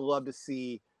 I would love to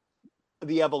see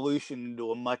the evolution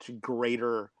into a much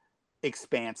greater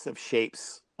expanse of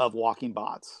shapes of walking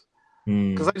bots.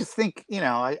 Because I just think, you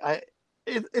know,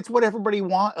 it's what everybody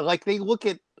wants. Like, they look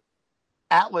at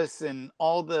Atlas and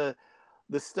all the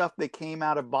stuff that came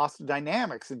out of Boston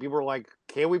Dynamics, and people are like,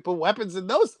 "Can't we put weapons in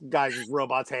those guys'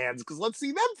 robots' hands? Because let's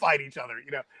see them fight each other."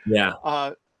 You know.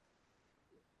 Yeah.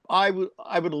 I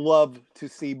would love to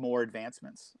see more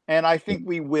advancements, and I think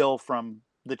we will from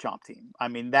the Chomp team. I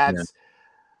mean,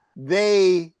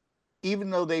 they, even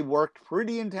though they worked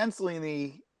pretty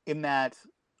intensely in that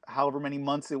however many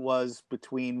months it was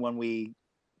between when we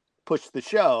pushed the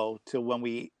show to when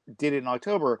we did it in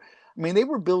October. I mean, they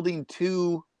were building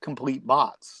 2 complete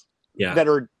bots that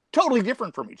are totally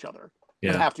different from each other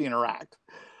and have to interact.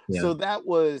 So that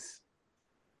was,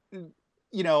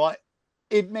 you know,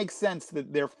 it makes sense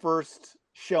that their first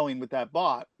showing with that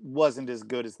bot wasn't as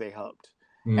good as they hoped.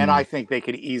 And I think they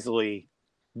could easily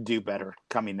do better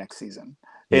coming next season.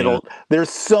 There's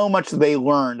so much they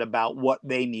learned about what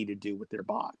they need to do with their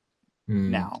bot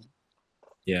now.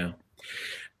 Yeah.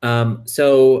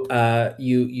 So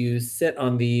you sit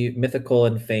on the mythical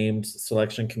and famed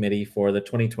selection committee for the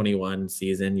 2021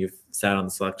 season. You've sat on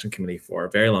the selection committee for a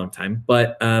very long time,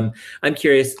 but I'm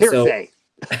curious. Hearsay.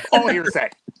 All hearsay.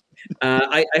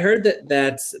 I heard that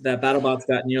BattleBots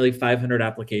got nearly 500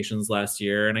 applications last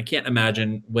year, and I can't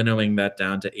imagine winnowing that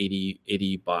down to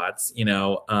 80 bots. You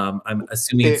know, I'm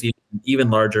assuming it's even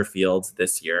larger fields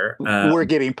this year. We're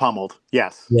getting pummeled.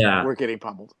 Yes. Yeah. We're getting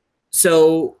pummeled.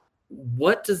 So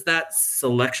what does that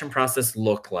selection process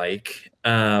look like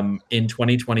in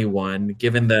 2021,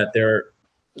 given that there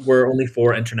were only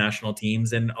 4 international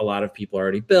teams and a lot of people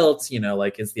already built? You know,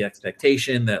 like, is the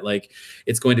expectation that, like,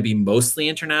 it's going to be mostly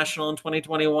international in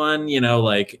 2021? You know,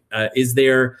 like, are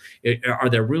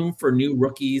there room for new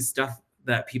rookies, stuff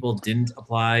that people didn't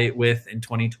apply with in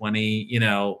 2020? You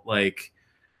know, like,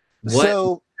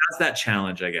 how's that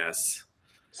challenge, I guess?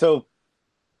 So,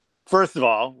 first of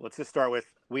all, let's just start with,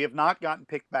 we have not gotten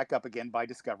picked back up again by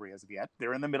Discovery as of yet.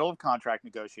 They're in the middle of contract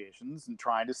negotiations and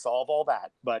trying to solve all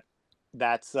that. But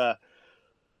that's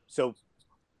so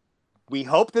we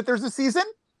hope that there's a season.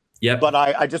 Yeah. But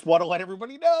I just want to let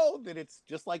everybody know that it's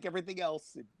just like everything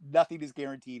else. Nothing is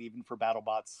guaranteed, even for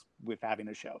BattleBots with having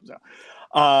a show. So,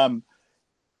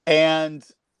 and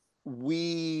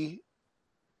we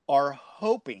are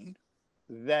hoping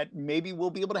that maybe we'll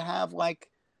be able to have, like,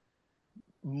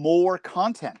 more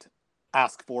content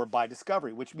asked for by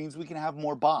Discovery, which means we can have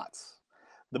more bots.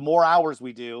 The more hours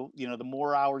we do, you know, the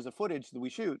more hours of footage that we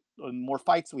shoot, the more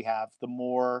fights we have, the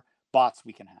more bots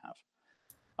we can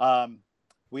have.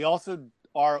 We also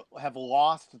have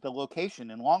lost the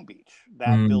location in Long Beach.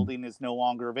 That building is no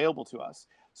longer available to us.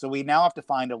 So we now have to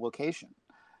find a location.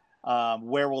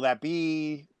 Where will that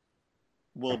be?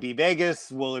 Will it be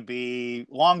Vegas? Will it be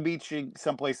Long Beach,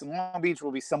 someplace in Long Beach?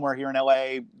 Will it be somewhere here in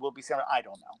LA? Will it be somewhere? I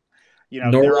don't know. You know,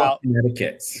 Norwalk,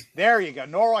 Connecticut. There you go,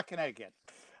 Norwalk, Connecticut.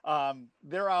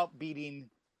 They're out beating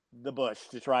the bush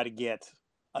to try to get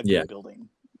a good building.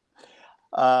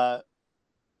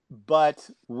 But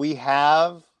we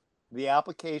have the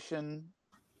application,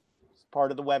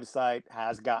 part of the website,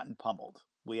 has gotten pummeled.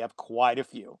 We have quite a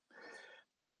few.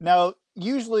 Now,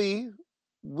 usually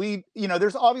we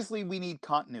need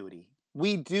continuity.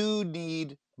 We do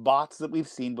need bots that we've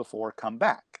seen before come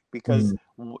back, because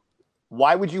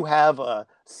why would you have a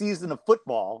season of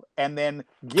football and then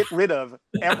get rid of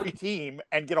every team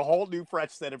and get a whole new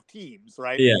fresh set of teams,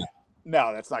 right? Yeah.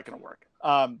 No, that's not going to work.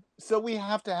 So we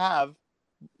have to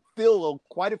fill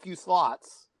quite a few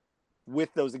slots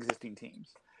with those existing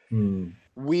teams.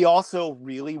 We also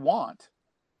really want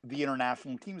the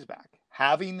international teams back.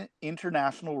 Having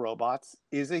international robots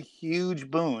is a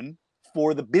huge boon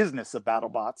for the business of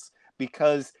BattleBots,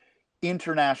 because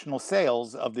international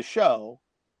sales of the show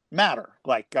matter.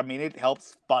 Like, I mean, it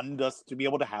helps fund us to be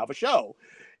able to have a show,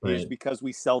 is because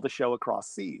we sell the show across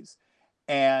seas.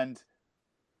 And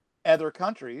other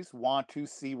countries want to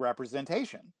see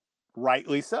representation,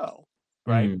 rightly so,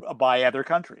 right? By other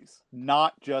countries,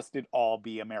 not just it all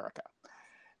be America.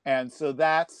 And so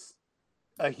that's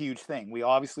a huge thing. We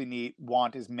obviously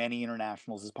want as many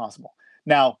internationals as possible.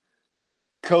 Now,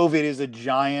 COVID is a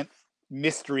giant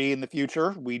mystery in the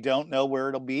future. We don't know where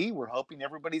it'll be. We're hoping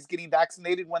everybody's getting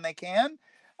vaccinated when they can,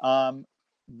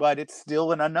 but it's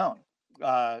still an unknown.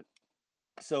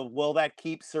 So will that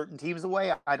keep certain teams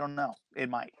away? I don't know. It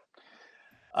might.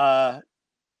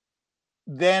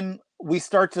 Then we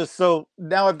start to, so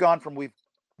now I've gone from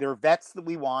there are vets that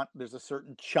we want. There's a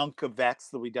certain chunk of vets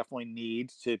that we definitely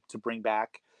need to bring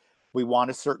back. We want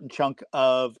a certain chunk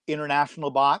of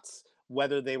international bots,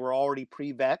 whether they were already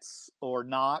pre-vets or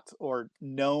not, or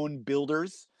known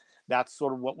builders. That's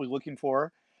sort of what we're looking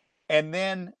for. And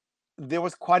then there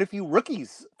was quite a few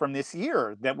rookies from this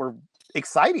year that were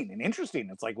exciting and interesting.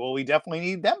 It's like, well, we definitely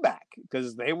need them back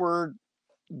because a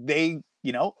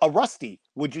Rusty.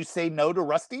 Would you say no to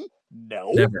Rusty?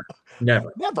 No. Never.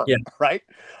 Never. Yeah. Right.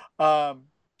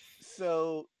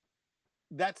 So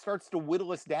that starts to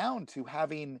whittle us down to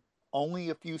having only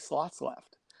a few slots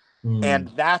left. And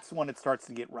that's when it starts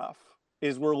to get rough,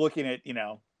 is we're looking at,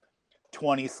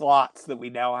 20 slots that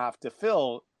we now have to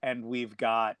fill, and we've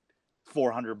got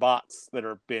 400 bots that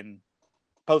have been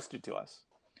posted to us.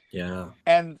 Yeah.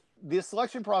 And the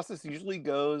selection process usually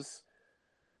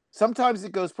sometimes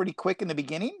it goes pretty quick in the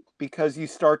beginning, because you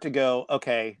start to go,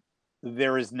 okay,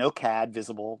 there is no CAD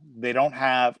visible. They don't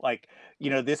have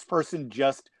this person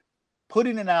just put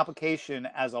in an application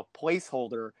as a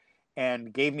placeholder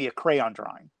and gave me a crayon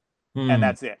drawing. And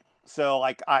that's it. So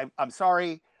I'm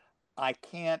sorry, I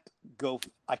can't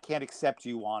accept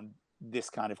you on this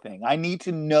kind of thing. I need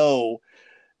to know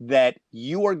that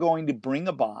you are going to bring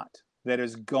a bot that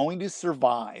is going to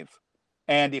survive,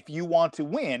 and if you want to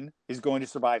win, is going to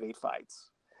survive 8 fights.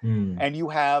 And you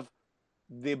have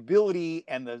the ability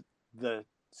and the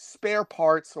spare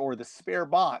parts or the spare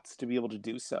bots to be able to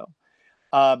do so.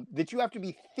 That you have to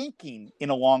be thinking in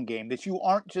a long game, that you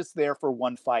aren't just there for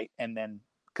one fight and then,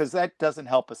 because that doesn't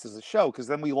help us as a show, because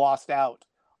then we lost out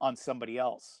on somebody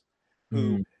else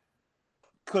who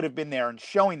could have been there and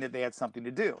showing that they had something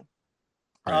to do.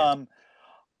 Right.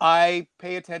 I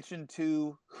pay attention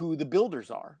to who the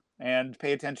builders are, and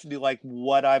pay attention to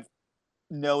what I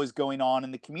know is going on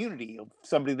in the community of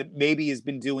somebody that maybe has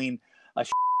been doing a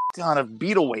ton of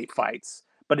beetle weight fights,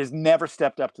 but has never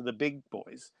stepped up to the big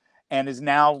boys, and is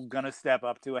now going to step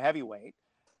up to a heavyweight.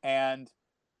 And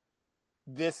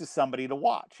this is somebody to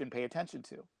watch and pay attention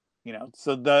to,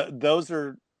 so those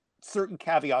are certain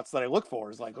caveats that I look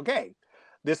for, is okay,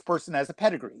 this person has a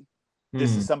pedigree.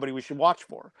 This is somebody we should watch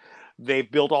for. They've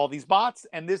built all these bots,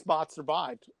 and this bot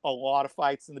survived a lot of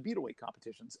fights in the beetleweight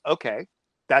competitions. Okay,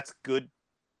 that's good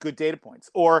data points.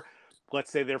 Or let's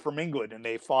say they're from England and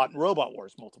they fought in Robot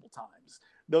Wars multiple times.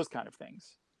 Those kind of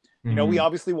things. We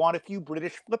obviously want a few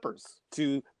British flippers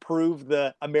to prove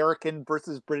the American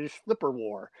versus British flipper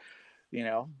war.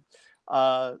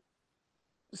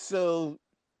 So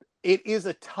it is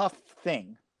a tough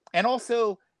thing. And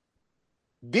also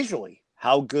visually,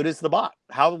 how good is the bot?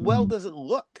 How well does it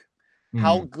look?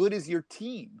 How good is your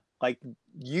team?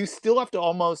 You still have to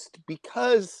almost,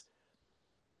 because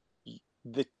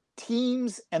the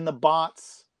teams and the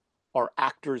bots are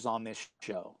actors on this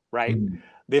show, right?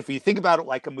 If you think about it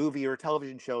like a movie or a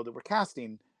television show that we're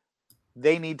casting,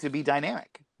 they need to be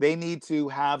dynamic. They need to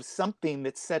have something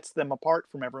that sets them apart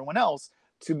from everyone else,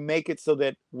 to make it so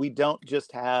that we don't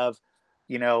just have,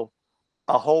 a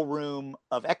whole room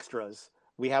of extras.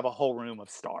 We have a whole room of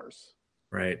stars.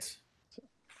 Right.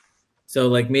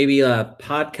 So maybe a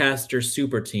podcaster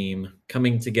super team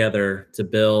coming together to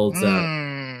build.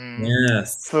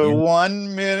 Yes. For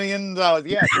 $1 million.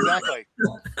 Yes, exactly.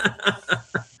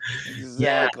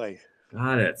 Exactly. Yeah.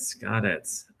 Got it.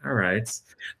 All right.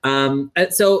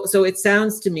 So it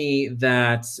sounds to me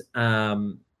that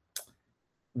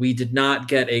we did not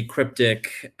get a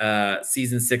cryptic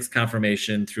season 6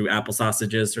 confirmation through Apple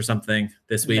Sausages or something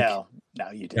this week. No,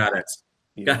 you didn't. Got it.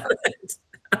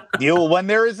 When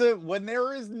there is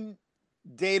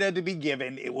data to be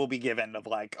given, it will be given, of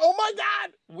oh my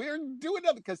God, we're doing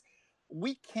it, because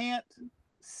we can't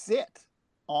sit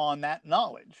on that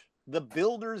knowledge. The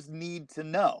builders need to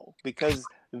know, because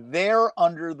they're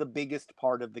under the biggest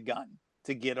part of the gun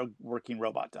to get a working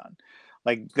robot done.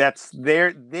 They,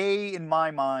 in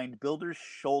my mind, builders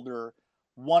shoulder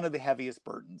one of the heaviest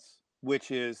burdens,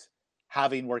 which is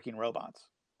having working robots.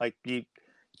 You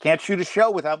can't shoot a show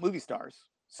without movie stars.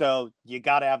 So you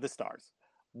got to have the stars.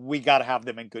 We got to have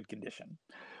them in good condition.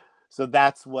 So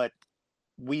that's what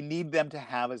we need them to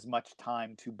have, as much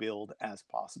time to build as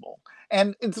possible.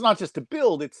 And it's not just to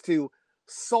build, it's to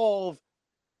solve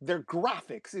their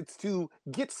graphics. It's to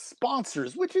get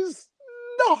sponsors, which is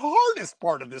the hardest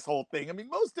part of this whole thing. I mean,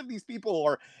 most of these people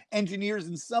are engineers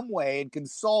in some way and can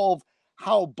solve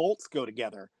how bolts go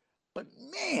together. But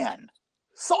man,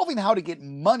 solving how to get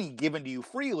money given to you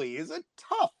freely is a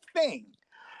tough thing.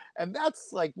 And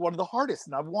that's like one of the hardest.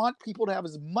 And I want people to have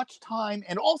as much time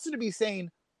and also to be saying,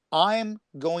 I'm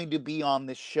going to be on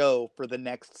this show for the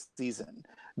next season.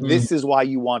 This is why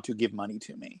you want to give money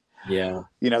to me. Yeah.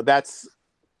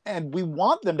 And we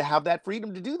want them to have that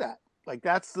freedom to do that. Like,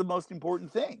 that's the most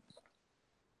important thing.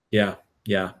 Yeah.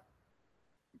 Yeah.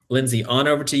 Lindsay, on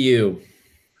over to you.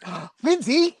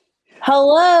 Lindsay.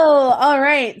 Hello. All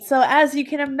right. So as you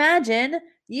can imagine,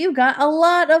 you got a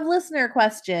lot of listener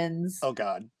questions. Oh,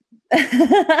 God.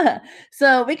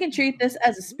 So we can treat this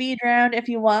as a speed round if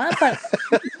you want, but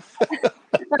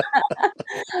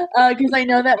because I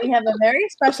know that we have a very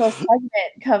special segment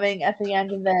coming at the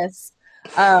end of this,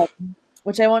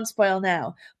 which I won't spoil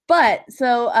now. But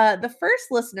so the first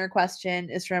listener question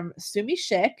is from Sumi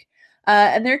Shik,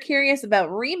 and they're curious about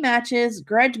rematches,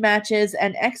 grudge matches,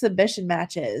 and exhibition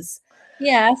matches.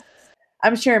 Yes,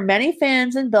 I'm sure many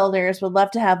fans and builders would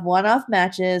love to have one-off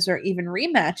matches or even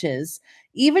rematches,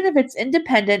 even if it's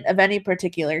independent of any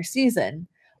particular season.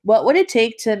 What would it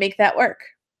take to make that work?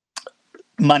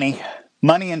 Money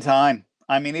and time.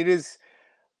 I mean, it is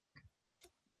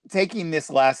taking this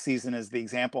last season as the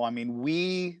example. I mean,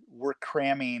 we were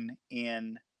cramming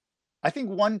in, I think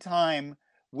one time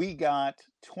we got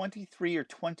 23 or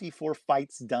 24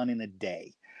 fights done in a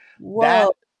day. Whoa. That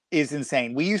is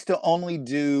insane. We used to only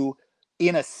do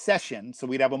in a session. So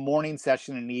we'd have a morning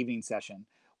session and an evening session.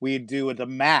 We'd do at the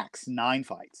max 9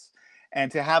 fights.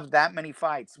 And to have that many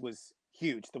fights was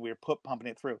huge that we were pumping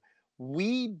it through.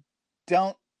 We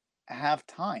don't have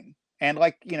time. And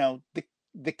like,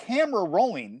 the camera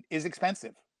rolling is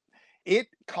expensive. It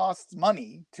costs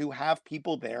money to have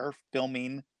people there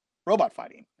filming robot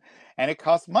fighting. And it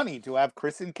costs money to have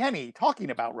Chris and Kenny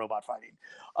talking about robot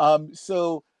fighting.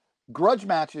 So grudge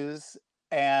matches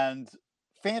and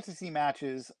fantasy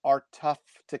matches are tough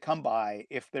to come by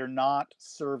if they're not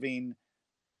serving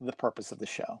the purpose of the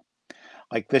show.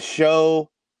 Like, the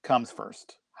show comes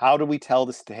first. How do we tell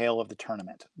this tale of the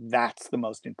tournament? That's the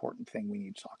most important thing we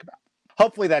need to talk about.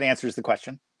 Hopefully that answers the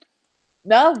question.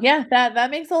 No, yeah, that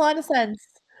makes a lot of sense.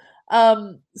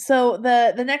 So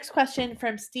the next question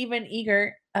from Stephen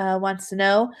Eager wants to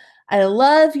know, I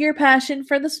love your passion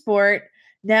for the sport.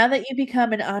 Now that you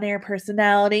become an on-air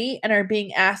personality and are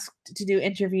being asked to do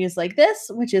interviews like this,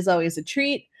 which is always a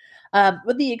treat,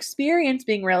 with the experience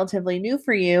being relatively new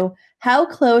for you, how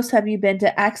close have you been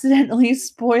to accidentally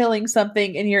spoiling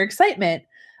something in your excitement?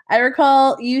 I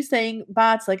recall you saying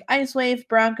bots like Ice Wave,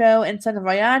 Bronco, and Son of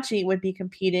Ayachi would be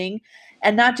competing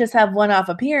and not just have one-off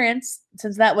appearance,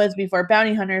 since that was before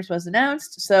Bounty Hunters was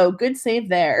announced. So good save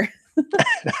there.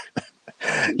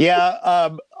 Yeah,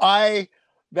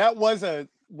 that was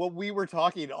when we were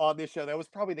talking on this show, that was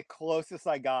probably the closest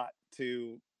I got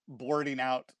to blurting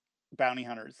out Bounty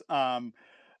Hunters.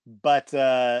 But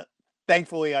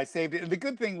thankfully I saved it. And the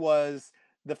good thing was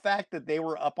the fact that they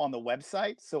were up on the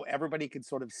website, so everybody could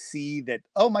sort of see that,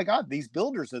 oh my God, these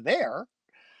builders are there,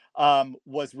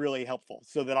 was really helpful.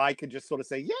 So that I could just sort of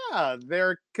say, yeah,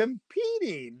 they're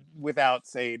competing without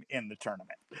saying in the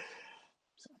tournament.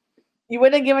 You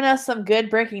would have given us some good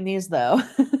breaking news, though.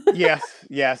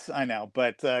 Yes, I know.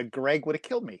 But Greg would have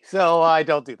killed me. So I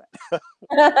don't do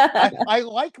that. I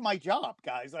like my job,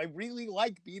 guys. I really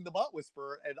like being the Bot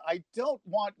Whisperer. And I don't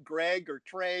want Greg or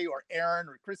Trey or Aaron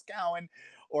or Chris Cowan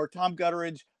or Tom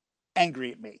Gutteridge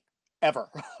angry at me, ever.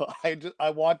 I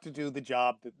want to do the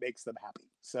job that makes them happy.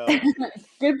 So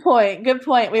Good point.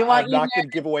 We want I'm not going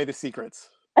to give away the secrets.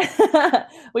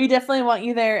 We definitely want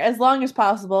you there as long as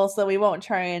possible, so we won't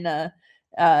try and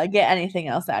get anything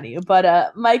else out of you.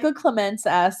 But Michael Clements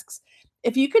asks,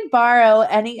 if you could borrow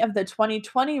any of the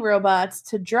 2020 robots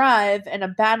to drive in a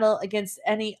battle against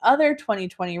any other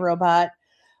 2020 robot,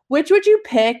 which would you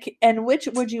pick, and which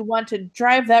would you want to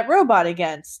drive that robot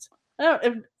against? I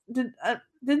don't.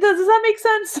 Does that make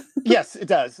sense? Yes, it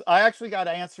does. I actually got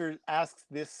asked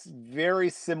this very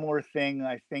similar thing,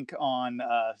 I think, on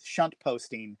Shunt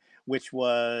posting, which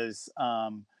was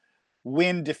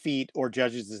win, defeat, or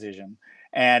judge's decision.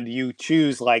 And you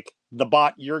choose like the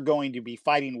bot you're going to be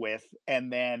fighting with,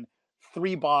 and then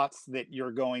 3 bots that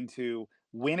you're going to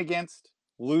win against,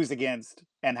 lose against,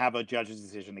 and have a judge's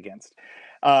decision against.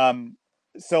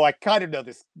 So I kind of know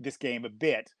this game a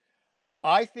bit.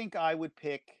 I think I would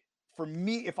pick, for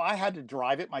me, if I had to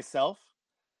drive it myself,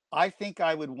 I think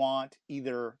I would want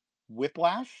either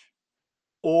Whiplash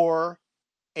or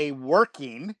a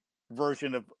working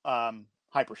version of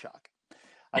Hypershock.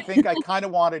 I think I kind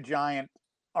of want a giant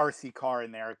RC car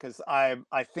in there because I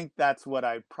think that's what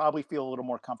I probably feel a little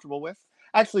more comfortable with.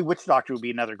 Actually, Witch Doctor would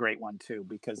be another great one too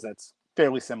because that's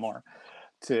fairly similar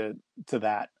to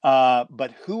that.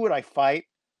 But who would I fight?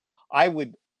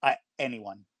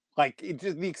 Anyone. Like it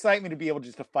just the excitement to be able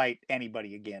just to fight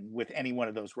anybody again with any one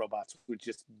of those robots would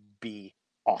just be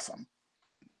awesome.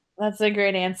 That's a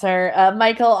great answer.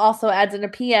 Michael also adds in a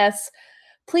PS.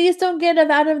 Please don't get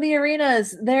them out of the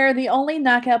arenas. They're the only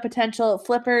knockout potential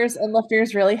flippers and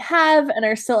lifters really have, and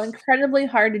are still incredibly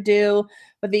hard to do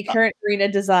with the current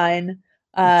arena design.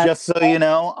 Just so you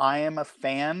know, I am a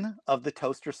fan of the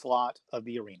toaster slot of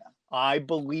the arena. I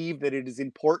believe that it is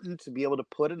important to be able to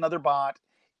put another bot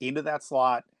into that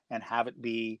slot and have it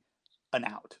be an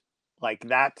out. Like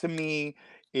that to me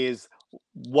is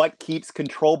what keeps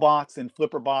control bots and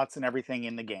flipper bots and everything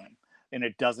in the game. And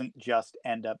it doesn't just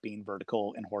end up being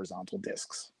vertical and horizontal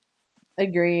discs.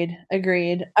 Agreed.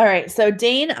 All right. So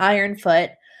Dane Ironfoot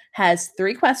has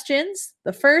 3 questions.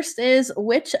 The first is,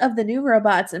 which of the new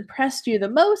robots impressed you the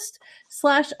most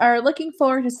 / are looking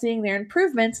forward to seeing their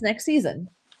improvements next season?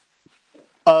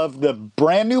 Of the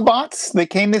brand new bots that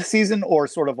came this season, or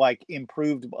sort of like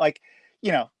improved, like,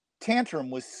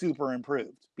 Tantrum was super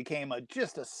improved, became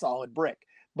just a solid brick,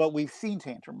 but we've seen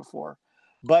Tantrum before.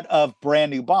 But of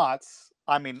brand new bots,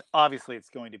 I mean, obviously it's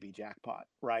going to be Jackpot,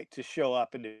 right? To show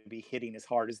up and to be hitting as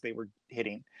hard as they were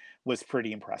hitting was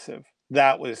pretty impressive.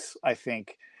 That was, I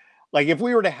think, like if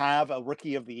we were to have a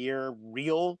Rookie of the Year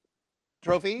real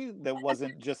trophy that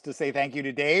wasn't just to say thank you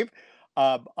to Dave,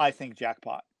 I think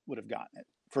Jackpot would have gotten it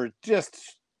for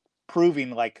just proving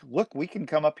like, look, we can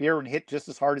come up here and hit just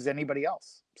as hard as anybody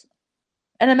else.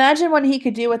 And imagine what he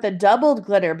could do with a doubled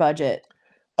glitter budget.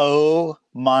 Oh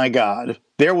my God.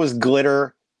 There was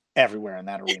glitter everywhere in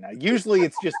that arena. Usually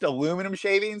it's just aluminum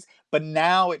shavings, but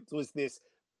now it was this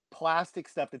plastic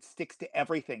stuff that sticks to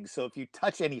everything. So if you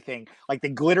touch anything, like the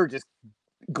glitter just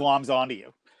gloms onto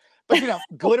you. But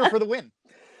glitter for the win.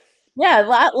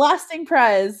 Yeah, lasting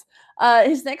prize.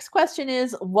 His next question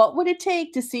is, what would it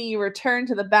take to see you return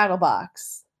to the battle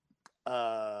box?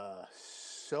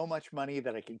 So much money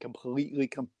that I can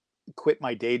completely quit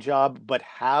my day job, but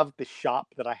have the shop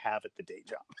that I have at the day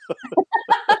job.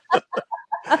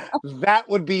 That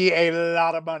would be a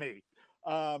lot of money.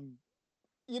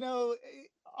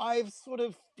 I sort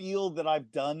of feel that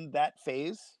I've done that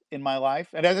phase in my life.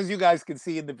 And as you guys can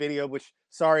see in the video, which,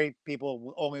 sorry,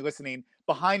 people only listening,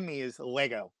 behind me is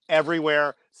Lego.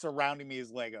 Everywhere surrounding me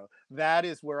is Lego. That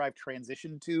is where I've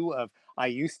transitioned to. I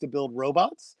used to build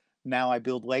robots. Now I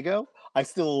build Lego. I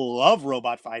still love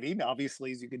robot fighting,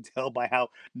 obviously, as you can tell by how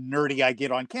nerdy I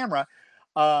get on camera.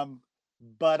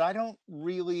 But I don't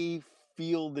really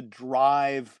feel the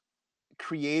drive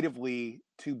creatively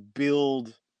to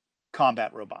build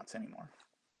combat robots anymore.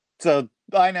 So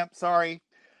I know, sorry.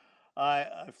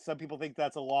 Some people think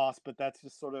that's a loss, but that's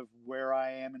just sort of where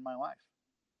I am in my life.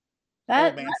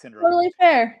 That's totally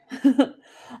fair.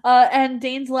 And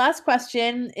Dane's last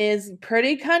question is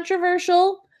pretty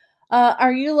controversial.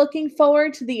 Are you looking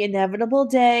forward to the inevitable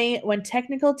day when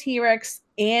Technical T-Rex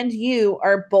and you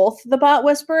are both the bot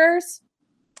whisperers?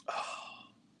 Oh,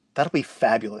 that'll be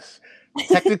fabulous.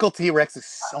 Technical T-Rex is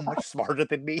so much smarter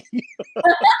than me.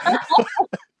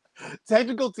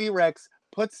 Technical T-Rex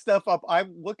puts stuff up. I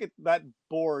look at that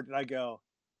board and I go,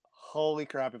 holy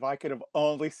crap, if I could have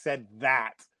only said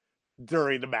that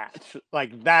during the match.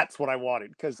 Like, that's what I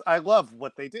wanted, because I love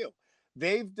what they do.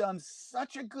 They've done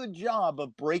such a good job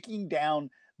of breaking down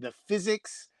the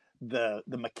physics, the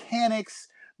mechanics,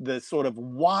 the sort of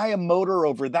why a motor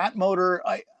over that motor.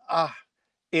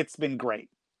 It's been great.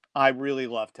 I really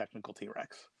love Technical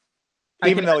T-Rex,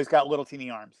 even though he's got little teeny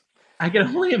arms. I can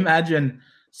only imagine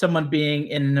someone being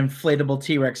in an inflatable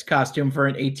T-Rex costume for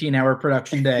an 18-hour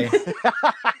production day.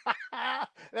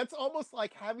 That's almost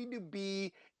like having to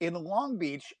be in Long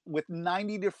Beach with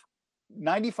 90 to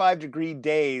 95-degree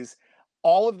days,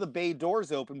 all of the bay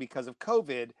doors open because of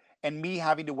COVID, and me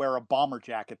having to wear a bomber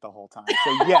jacket the whole time.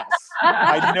 So yes,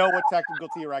 I know what Technical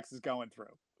T-Rex is going through.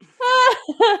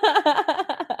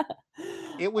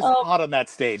 It was hot on that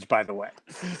stage, by the way.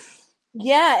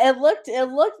 Yeah, it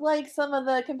looked like some of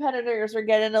the competitors were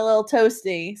getting a little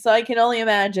toasty, so I can only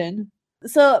imagine.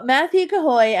 So Matthew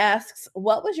Cahoy asks,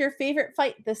 what was your favorite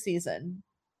fight this season?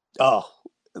 Oh,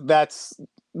 that's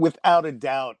without a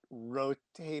doubt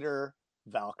Rotator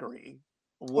Valkyrie.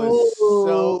 Was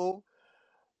so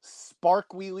spark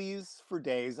wheelies for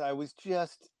days. I was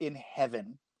just in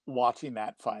heaven watching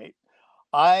that fight.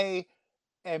 I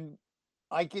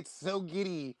get so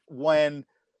giddy when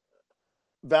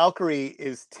Valkyrie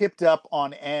is tipped up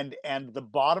on end and the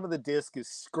bottom of the disc is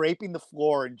scraping the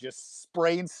floor and just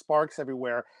spraying sparks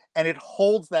everywhere. And it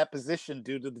holds that position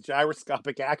due to the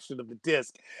gyroscopic action of the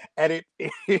disc. And it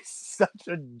is such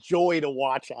a joy to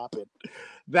watch happen.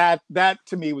 That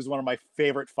to me was one of my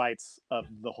favorite fights of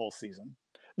the whole season.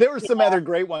 There were some other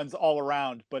great ones all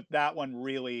around, but that one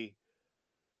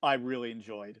I really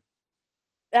enjoyed.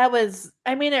 That was,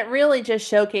 I mean, it really just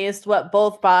showcased what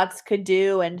both bots could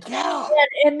do, and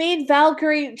it made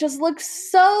Valkyrie just look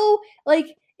so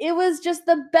like it was just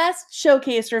the best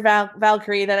showcase for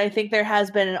Valkyrie that I think there has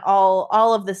been in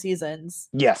all of the seasons.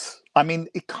 Yes, I mean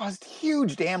it caused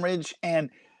huge damage, and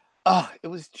it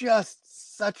was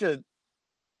just such a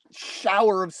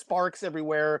shower of sparks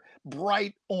everywhere,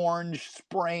 bright orange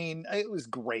spraying. It was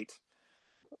great.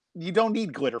 You don't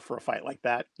need glitter for a fight like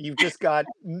that. You've just got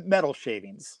metal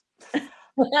shavings.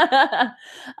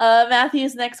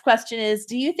 Matthew's next question is,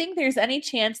 do you think there's any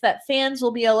chance that fans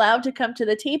will be allowed to come to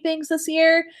the tapings this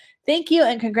year? Thank you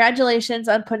and congratulations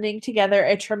on putting together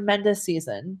a tremendous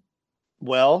season.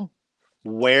 Well,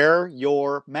 wear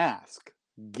your mask.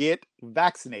 Get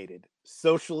vaccinated.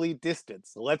 Socially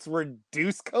distance. Let's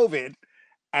reduce COVID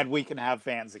and we can have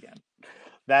fans again.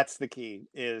 That's the key,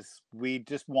 is we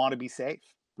just want to be safe.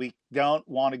 We don't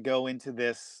want to go into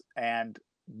this and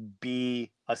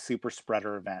be a super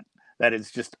spreader event. That is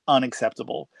just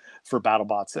unacceptable for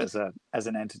BattleBots as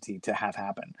an entity to have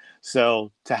happen.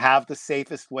 So to have the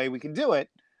safest way we can do it,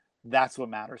 that's what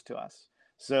matters to us.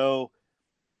 So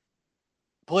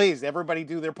please, everybody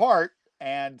do their part,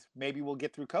 and maybe we'll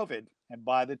get through COVID. And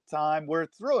by the time we're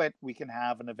through it, we can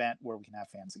have an event where we can have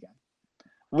fans again.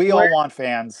 We all want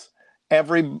fans.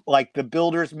 Like the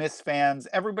builders miss fans.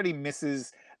 Everybody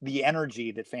misses the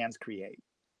energy that fans create.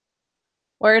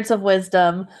 Words of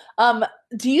wisdom.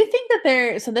 Do you think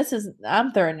that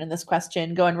I'm throwing in this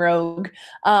question, going rogue.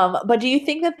 But do you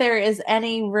think that there is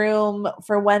any room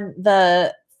for when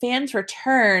the fans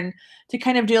return to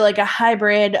kind of do like a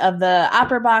hybrid of the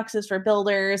opera boxes for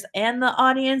builders and the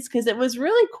audience? Because it was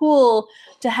really cool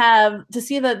to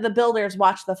see the builders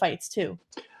watch the fights too.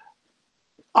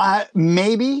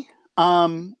 Maybe.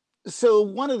 So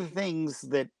one of the things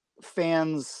that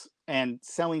fans and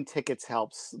selling tickets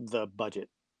helps the budget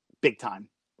big time.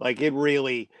 Like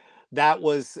that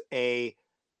was a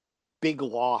big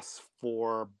loss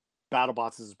for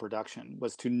BattleBots' production,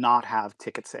 was to not have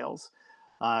ticket sales.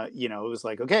 It was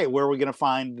like, okay, where are we going to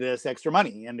find this extra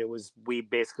money? And we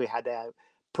basically had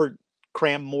to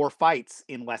cram more fights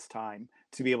in less time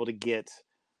to be able to get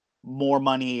more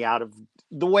money out of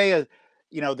the way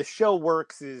the show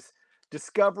works. Is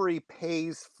Discovery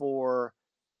pays for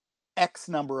X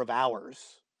number of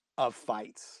hours of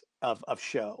fights of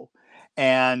show,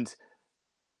 and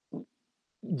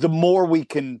the more we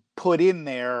can put in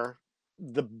there,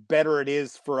 the better it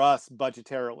is for us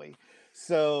budgetarily.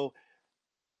 So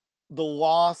the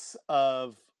loss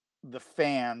of the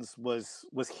fans was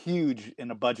huge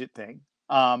in a budget thing,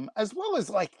 as well as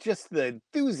like just the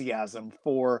enthusiasm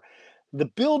for the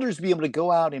builders be able to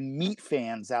go out and meet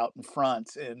fans out in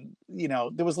front. And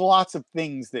there was lots of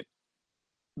things that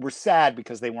were sad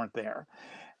because they weren't there,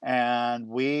 and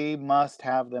we must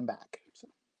have them back. So.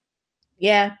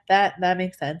 Yeah, that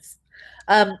makes sense.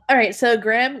 All right, so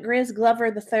Graham Grizz Glover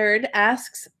III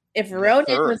asks if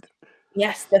Ronan was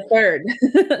the third,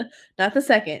 not the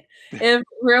second. If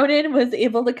Ronan was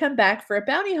able to come back for a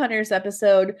Bounty Hunters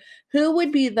episode, who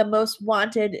would be the most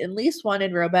wanted and least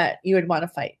wanted robot you would want to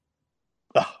fight?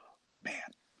 Oh man,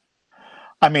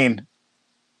 I mean,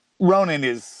 Ronan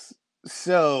is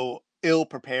so ill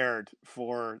prepared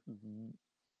for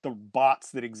the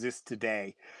bots that exist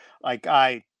today. Like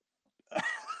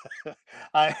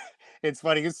it's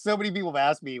funny because so many people have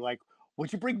asked me, like,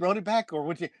 would you bring Ronan back, or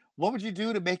what would you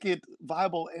do to make it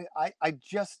viable? I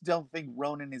just don't think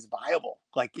Ronan is viable.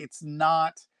 Like, it's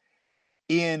not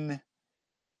the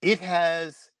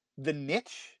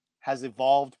niche has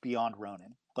evolved beyond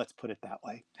Ronan. Let's put it that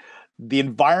way. The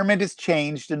environment has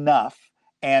changed enough,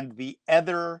 and the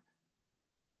other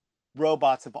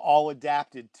robots have all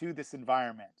adapted to this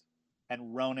environment,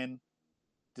 and Ronan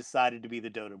decided to be the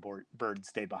dodo bird and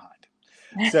stayed behind.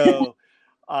 So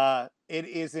it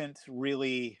isn't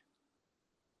really,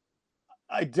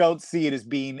 I don't see it as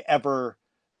being ever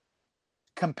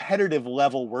competitive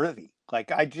level worthy.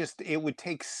 Like, it would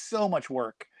take so much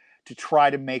work to try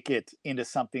to make it into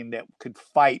something that could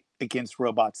fight against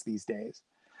robots these days.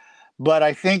 But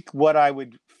I think what I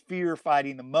would fear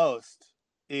fighting the most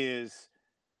is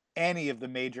any of the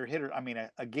major hitters. I mean,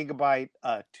 a Gigabyte,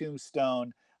 a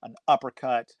Tombstone, an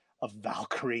Uppercut, a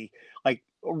Valkyrie, like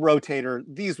a Rotator.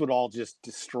 These would all just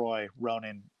destroy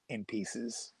Ronan in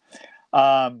pieces.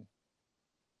 I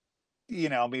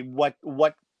mean,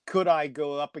 what could I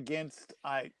go up against?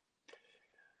 I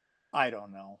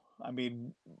don't know. I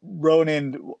mean,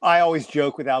 Ronan, I always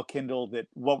joke with Al Kindle that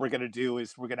what we're going to do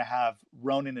is we're going to have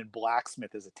Ronan and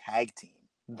Blacksmith as a tag team.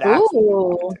 That's what we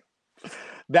want to do.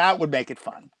 That would make it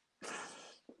fun.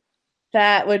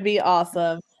 That would be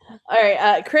awesome. All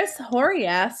right. Chris Horry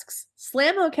asks,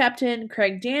 Slammo Captain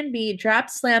Craig Danby dropped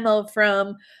Slammo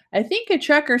from, I think, a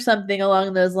truck or something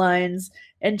along those lines,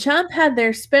 and Chump had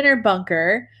their spinner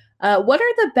bunker. What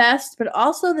are the best, but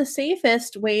also the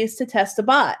safest ways to test a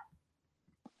bot?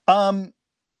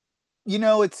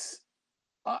 It's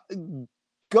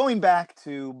going back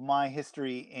to my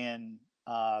history in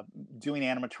doing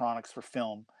animatronics for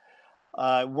film.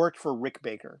 Worked for Rick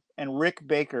Baker, and Rick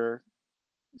Baker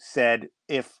said,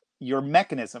 if your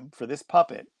mechanism for this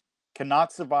puppet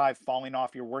cannot survive falling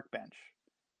off your workbench,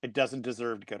 it doesn't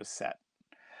deserve to go to set.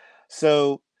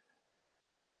 So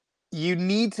you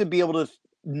need to be able to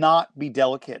not be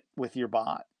delicate with your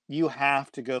bot. You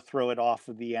have to go throw it off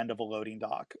of the end of a loading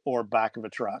dock or back of a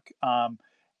truck,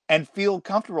 and feel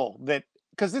comfortable that,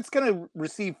 because it's going to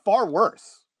receive far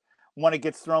worse when it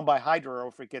gets thrown by Hydra or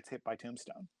if it gets hit by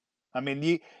Tombstone. I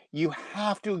mean, you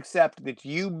have to accept that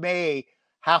you may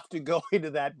have to go into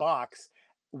that box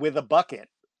with a bucket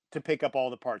to pick up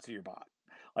all the parts of your bot.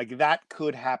 Like, that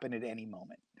could happen at any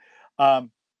moment.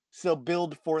 So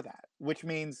build for that, which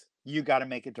means you got to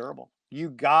make it durable. You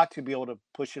got to be able to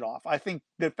push it off. I think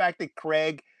the fact that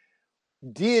Craig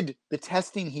did the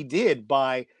testing he did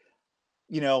by,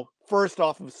 first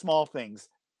off of small things,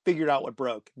 figured out what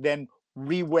broke, then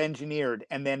re-engineered,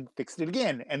 and then fixed it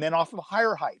again, and then off of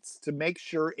higher heights to make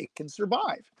sure it can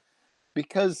survive.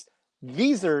 Because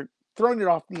these are throwing it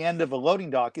off the end of a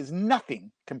loading dock is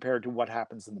nothing compared to what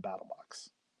happens in the battle box.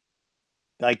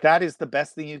 Like, that is the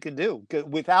best thing you can do.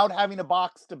 Without having a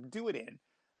box to do it in,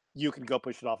 you can go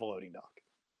push it off a loading dock.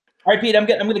 All right, Pete, I'm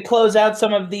going to close out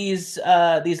some of these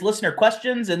listener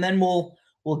questions, and then we'll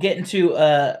get into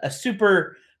a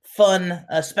super fun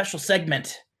special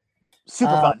segment.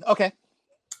 Super fun. Okay.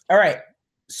 All right.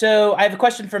 So I have a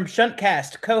question from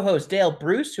Shuntcast co-host Dale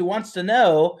Bruce, who wants to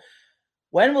know,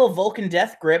 when will Vulcan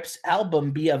Death Grip's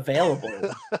album be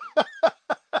available?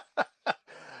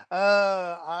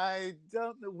 I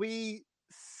don't know. We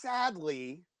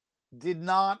sadly did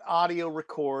not audio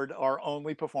record our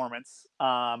only performance.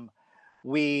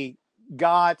 We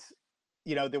got,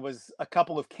 there was a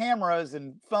couple of cameras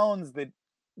and phones that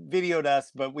videoed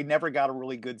us, but we never got a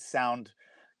really good sound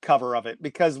cover of it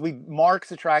because Mark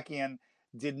Satrakian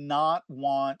did not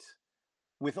want,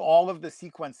 with all of the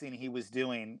sequencing he was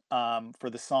doing for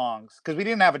the songs, because we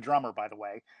didn't have a drummer, by the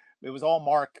way. It was all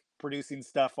Mark producing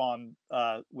stuff on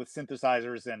with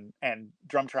synthesizers and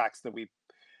drum tracks that we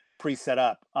pre-set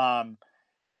up.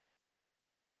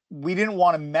 We didn't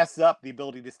want to mess up the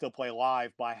ability to still play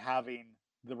live by having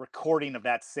the recording of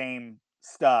that same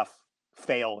stuff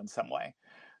fail in some way.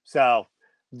 So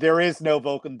there is no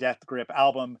Vulcan Death Grip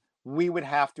album. We would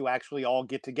have to actually all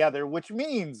get together, which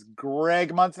means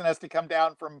Greg Munson has to come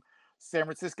down from San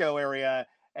Francisco area,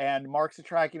 and Mark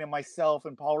Satrakian and myself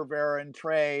and Paul Rivera and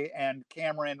Trey and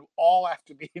Cameron all have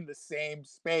to be in the same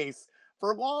space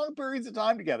for long periods of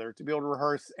time together to be able to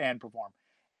rehearse and perform.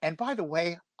 And by the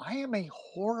way, I am a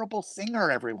horrible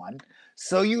singer, everyone.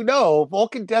 So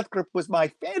Vulcan Death Grip was my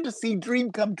fantasy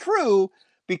dream come true,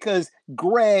 because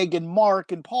Greg and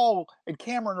Mark and Paul and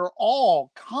Cameron are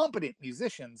all competent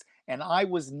musicians, and I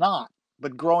was not.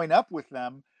 But growing up with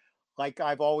them, like,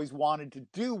 I've always wanted to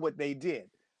do what they did.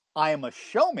 I am a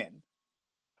showman,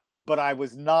 but I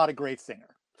was not a great singer.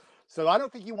 So I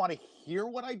don't think you want to hear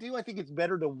what I do. I think it's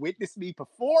better to witness me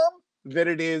perform than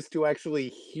it is to actually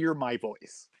hear my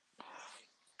voice.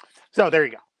 So there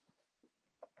you go.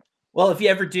 Well, if you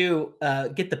ever do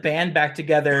get the band back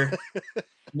together,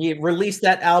 you release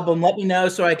that album, let me know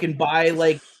so I can buy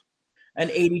like an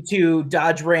 82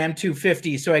 Dodge Ram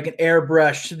 250 so I can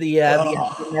airbrush the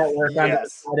network on the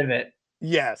side of it.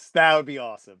 Yes, that would be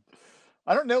awesome.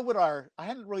 I don't know I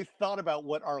hadn't really thought about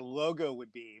what our logo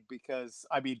would be, because,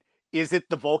 I mean, is it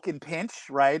the Vulcan pinch,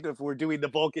 right? If we're doing the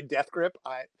Vulcan Death Grip,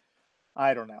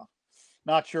 I don't know.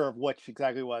 Not sure of which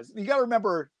exactly it was. You got to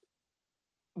remember,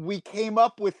 we came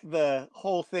up with the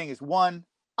whole thing is, one,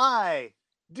 I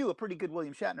do a pretty good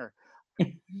William Shatner.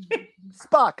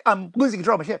 Spock, I'm losing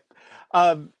control of my ship.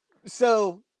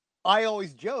 So I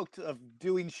always joked of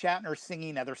doing Shatner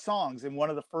singing other songs, and one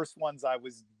of the first ones I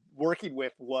was working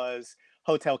with was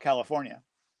Hotel California.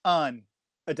 On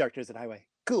a dark desert highway,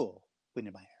 cool wind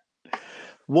in my hair,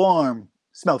 warm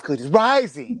smell of cookies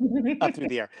rising up through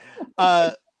the air.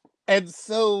 And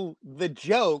so the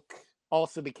joke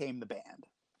also became the band.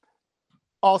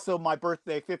 Also, my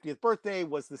birthday, 50th birthday,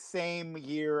 was the same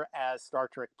year as Star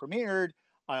Trek premiered.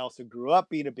 I also grew up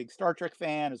being a big Star Trek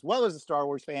fan as well as a Star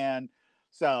Wars fan.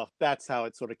 So that's how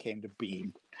it sort of came to be.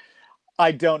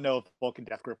 I don't know if Vulcan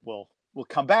Death Grip will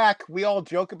come back. We all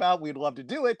joke about we'd love to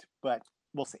do it, but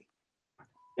we'll see.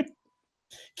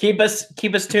 Keep us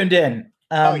tuned in.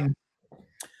 Yeah.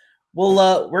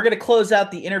 We're going to close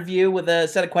out the interview with a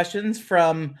set of questions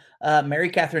from Mary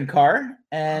Catherine Carr,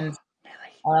 and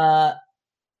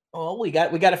well, we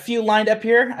got a few lined up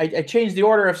here. I changed the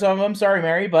order of some of them. Sorry,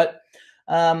 Mary, but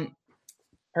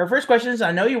her first question is: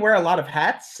 I know you wear a lot of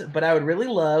hats, but I would really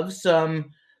love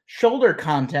some shoulder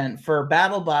content for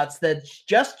BattleBots that's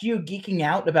just you geeking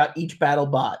out about each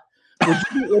BattleBot. Would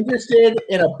you be interested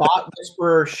in a Bot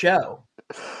Whisperer show?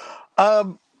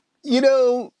 I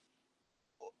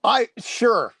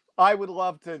would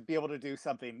love to be able to do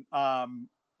something. I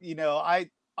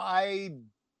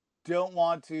don't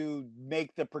want to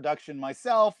make the production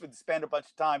myself and spend a bunch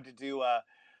of time to do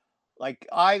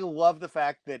I love the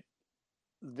fact that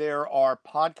there are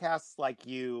podcasts like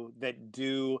you that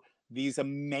do these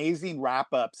amazing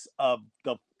wrap-ups of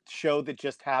the show that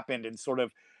just happened and sort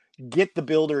of get the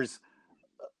builders.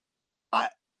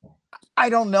 I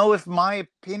don't know if my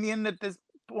opinion at this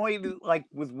point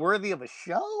was worthy of a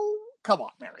show. Come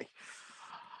on, Mary.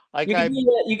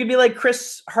 You could be like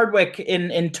Chris Hardwick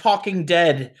in Talking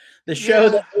Dead, the show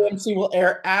that AMC will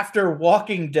air after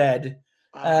Walking Dead,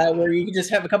 where you can just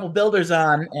have a couple builders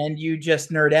on and you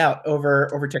just nerd out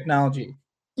over technology.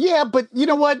 Yeah, but you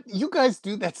know what? You guys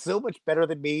do that so much better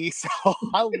than me, so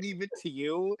I'll leave it to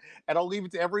you, and I'll leave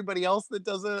it to everybody else that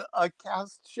does a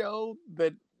cast show.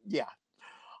 But yeah,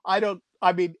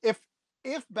 if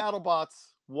BattleBots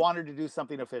wanted to do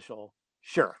something official,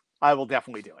 sure, I will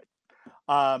definitely do it.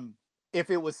 If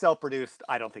it was self-produced,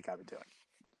 I don't think I would do it.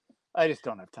 I just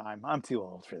don't have time. I'm too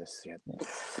old for this shit.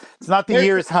 It's not the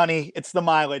years, honey. It's the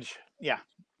mileage. Yeah.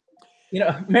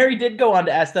 Mary did go on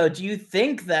to ask, though, do you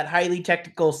think that highly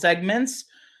technical segments,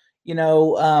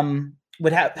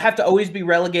 would have to always be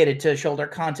relegated to shoulder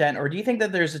content? Or do you think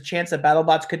that there's a chance that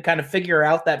BattleBots could kind of figure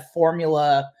out that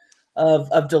formula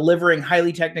of delivering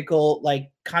highly technical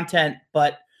content,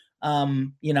 but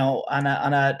on a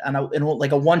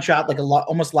one shot,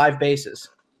 almost live basis?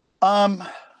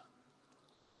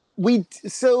 We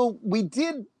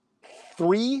did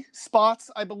 3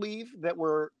 spots, I believe, that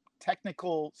were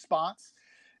technical spots.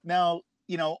 Now,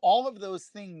 all of those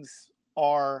things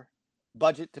are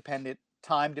budget dependent,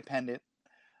 time dependent.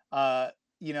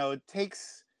 It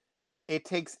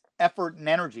takes effort and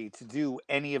energy to do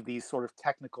any of these sort of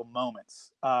technical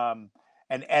moments and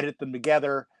edit them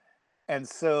together. And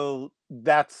so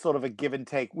that's sort of a give and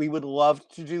take. We would love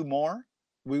to do more.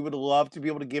 We would love to be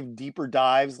able to give deeper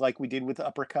dives like we did with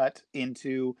Uppercut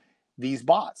into these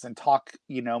bots and talk,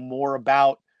 more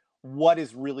about what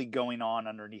is really going on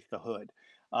underneath the hood.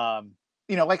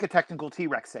 Like a technical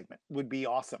T-Rex segment would be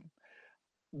awesome.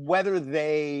 Whether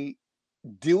they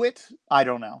do it, I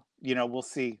don't know. We'll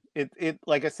see. It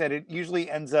like I said, it usually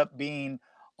ends up being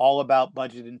all about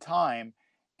budget and time.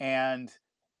 And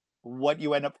what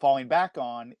you end up falling back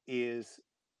on is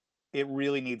it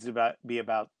really needs to be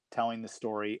about telling the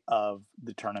story of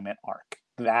the tournament arc.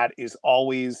 That is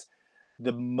always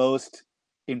the most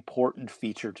important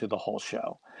feature to the whole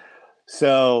show.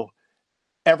 So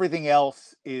everything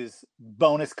else is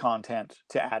bonus content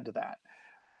to add to that.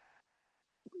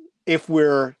 If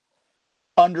we're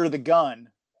under the gun,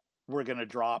 we're going to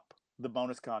drop the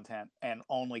bonus content and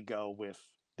only go with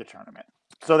the tournament.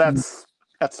 So that's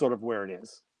sort of where it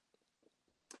is.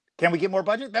 Can we get more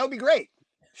budget? That would be great.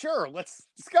 Sure, let's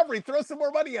Discovery throw some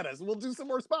more money at us. We'll do some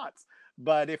more spots.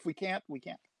 But if we can't, we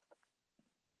can't.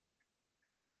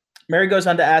 Mary goes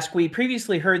on to ask, we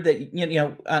previously heard that,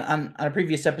 on a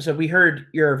previous episode, we heard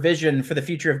your vision for the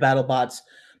future of BattleBots.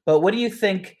 But what do you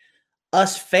think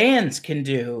us fans can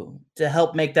do to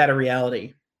help make that a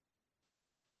reality?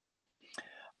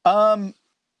 What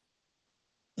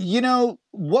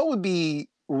would be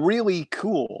really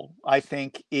cool, I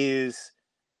think, is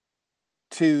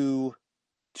to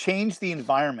change the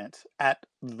environment at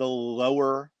the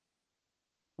lower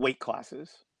weight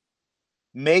classes,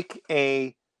 make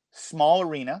a small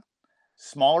arena,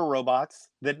 smaller robots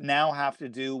that now have to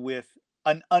do with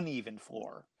an uneven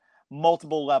floor,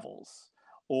 multiple levels,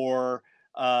 or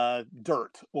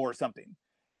dirt or something,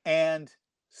 and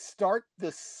start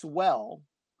the swell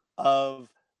of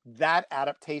that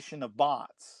adaptation of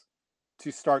bots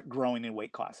to start growing in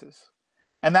weight classes.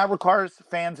 And that requires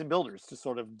fans and builders to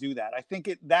sort of do that. I think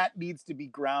that needs to be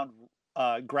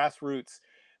grassroots,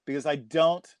 because I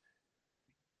don't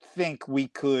think we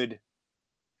could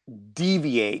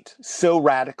deviate so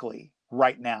radically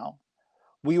right now.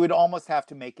 We would almost have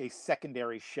to make a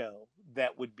secondary show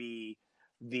that would be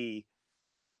the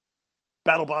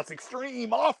BattleBots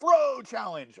Extreme Off-Road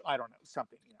Challenge. I don't know,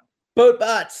 something,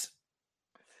 BoatBots.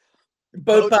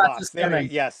 BoatBots is coming.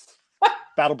 Yes.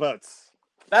 BattleBoats.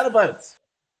 BattleBoats.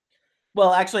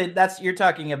 Well, actually, you're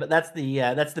talking about that's the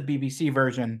BBC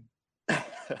version.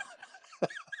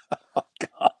 Oh,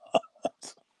 God.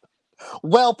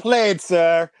 Well played,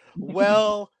 sir.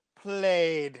 Well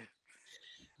played.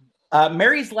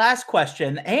 Mary's last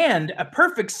question, and a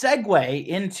perfect segue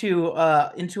into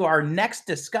our next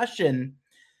discussion.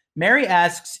 Mary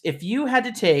asks, if you had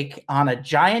to take on a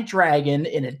giant dragon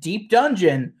in a deep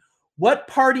dungeon, what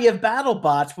party of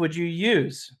BattleBots would you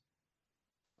use?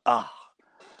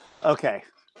 Okay.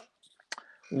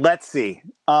 Let's see.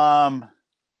 All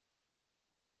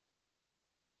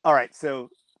right, so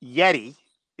Yeti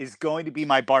is going to be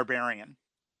my barbarian.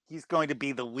 He's going to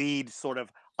be the lead sort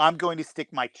of. I'm going to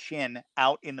stick my chin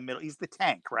out in the middle. He's the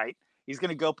tank, right? He's going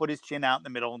to go put his chin out in the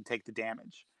middle and take the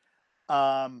damage.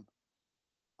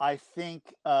 I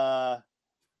think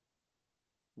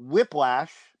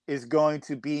Whiplash is going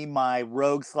to be my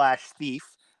rogue/thief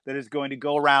that is going to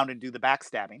go around and do the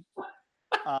backstabbing.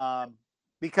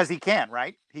 Because he can,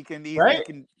 right? He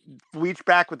can reach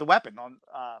back with the weapon.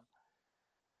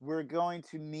 We're going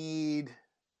to need.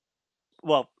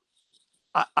 Well,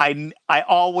 I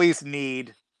always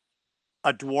need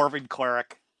a dwarven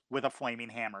cleric with a flaming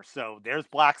hammer. So there's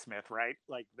blacksmith, right?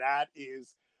 Like that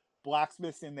is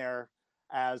blacksmith's in there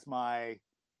as my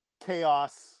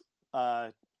chaos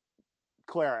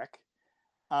cleric.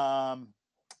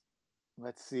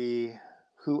 Let's see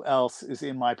who else is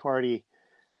in my party.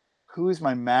 Who is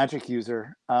my magic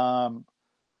user? Well,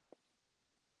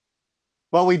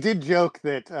 we did joke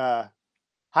that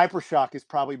Hypershock is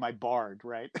probably my bard,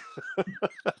 right?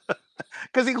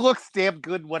 Because he looks damn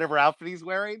good in whatever outfit he's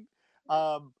wearing.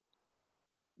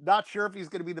 Not sure if he's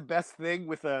going to be the best thing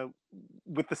with the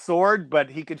sword, but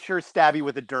he can sure stab you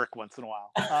with a dirk once in a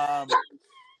while.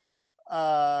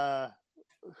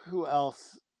 Who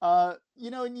else? And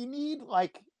you need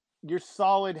like your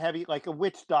solid heavy, like a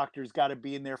witch doctor's got to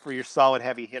be in there for your solid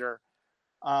heavy hitter.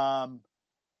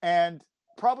 And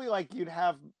probably like you'd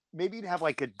have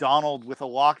like a Donald with a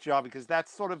lockjaw, because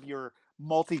that's sort of your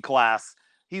multi-class.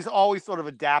 He's always sort of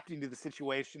adapting to the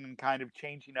situation and kind of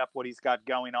changing up what he's got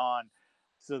going on,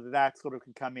 so that sort of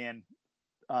can come in.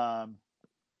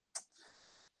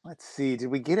 Let's see. Did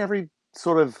we get every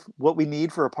sort of what we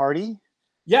need for a party?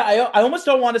 Yeah, I almost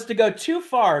don't want us to go too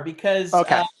far, because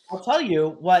okay. I'll tell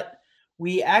you what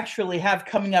we actually have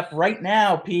coming up right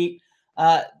now, Pete.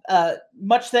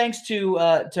 Much thanks to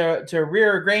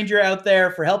Rear Granger out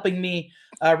there for helping me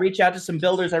reach out to some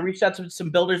builders. I reached out to some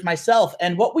builders myself,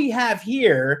 and what we have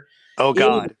here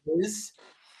is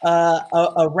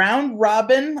a round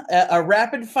robin, a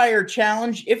rapid fire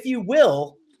challenge, if you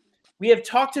will. We have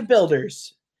talked to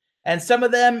builders, and some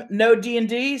of them know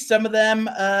D&D. Some of them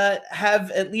have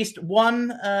at least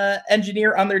one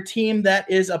engineer on their team that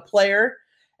is a player,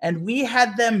 and we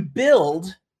had them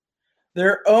build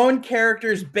their own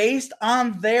characters based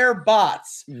on their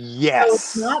bots. Yes. So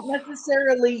it's not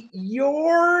necessarily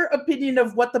your opinion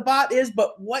of what the bot is,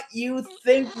 but what you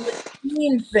think the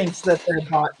team thinks that their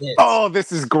bot is. Oh,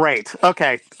 this is great.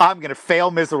 Okay, I'm going to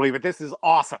fail miserably, but this is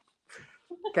awesome.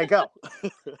 Okay, go.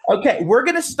 Okay, we're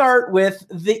going to start with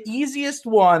the easiest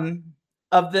one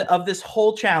of this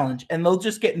whole challenge, and they'll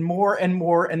just get more and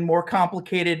more and more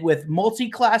complicated with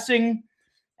multi-classing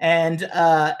and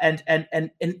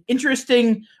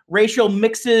interesting racial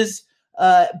mixes.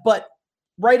 But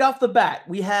right off the bat,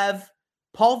 we have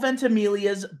Paul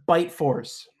Ventimiglia's Bite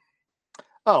Force.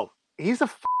 Oh, he's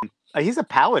a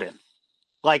paladin.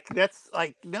 Like that's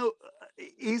like no,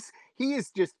 he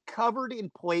is just covered in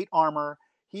plate armor.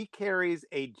 He carries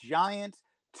a giant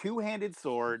two-handed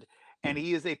sword, and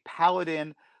he is a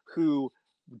paladin who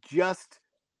just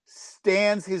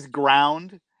stands his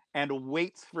ground and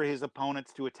waits for his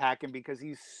opponents to attack him, because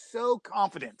he's so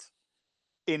confident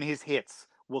in his hits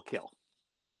will kill.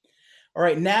 All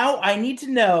right, now I need to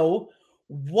know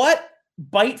what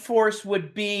Bite Force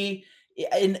would be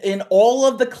in all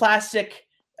of the classic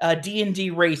D&D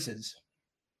races.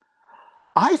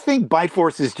 I think Bite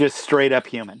Force is just straight up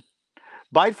human.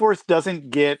 Bite Force isn't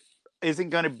going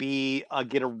to be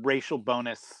get a racial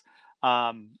bonus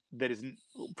that isn't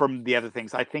from the other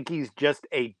things. I think he's just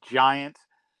a giant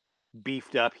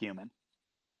beefed up human.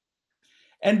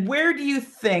 And where do you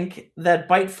think that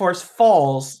Bite Force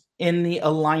falls in the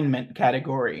alignment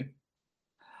category?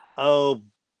 Oh,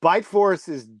 Bite Force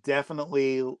is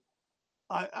definitely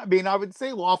I mean, I would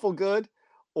say lawful good,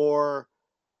 or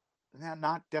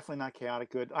definitely not chaotic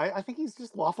good. I think he's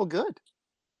just lawful good.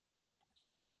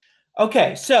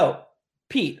 Okay, so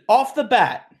Pete, off the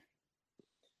bat,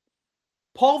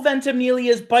 Paul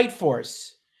Ventimiglia's Bite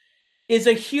Force is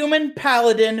a human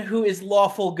paladin who is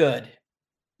lawful good.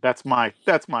 That's my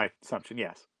assumption.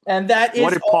 Yes. And that is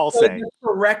what did Paul say? The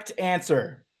correct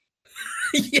answer.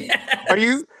 Yes. Are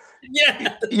you?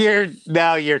 Yeah. You're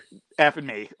effing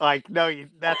me. Like, no,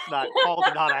 that's not. Paul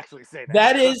did not actually say that.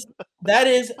 That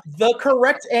is the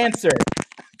correct answer.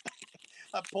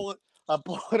 I'm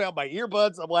pulling out my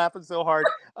earbuds. I'm laughing so hard.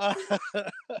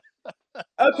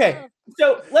 Okay,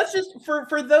 so let's just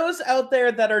for those out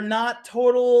there that are not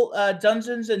total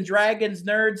Dungeons and Dragons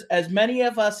nerds, as many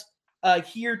of us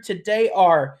here today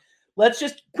are, let's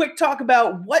just quick talk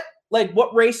about what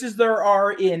races there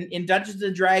are in Dungeons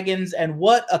and Dragons, and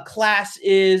what a class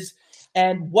is,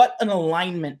 and what an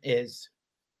alignment is.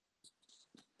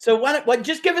 So what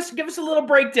just give us a little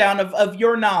breakdown of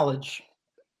your knowledge.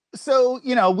 So,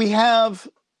 we have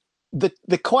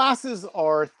the classes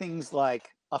are things like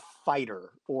a fighter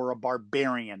or a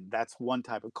barbarian. That's one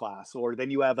type of class. Or then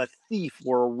you have a thief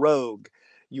or a rogue.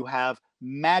 You have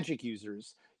magic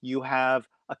users. You have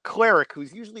a cleric,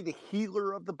 who's usually the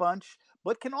healer of the bunch,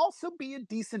 but can also be a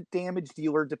decent damage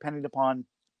dealer depending upon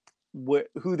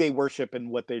who they worship and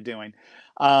what they're doing.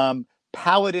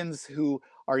 Paladins, who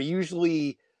are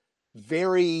usually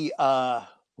very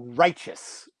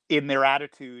righteous in their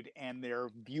attitude and their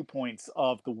viewpoints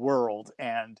of the world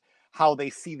and how they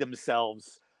see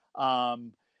themselves.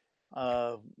 Who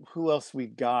else we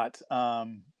got?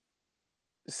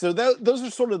 So those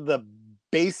are sort of the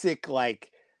basic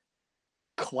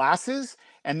classes.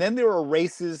 And then there are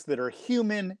races that are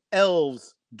human,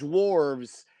 elves,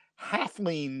 dwarves,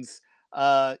 halflings,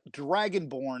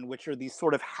 dragonborn, which are these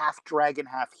sort of half dragon,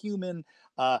 half human,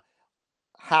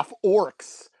 half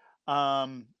orcs,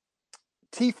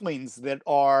 tieflings that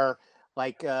are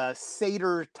like a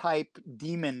satyr type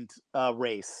demon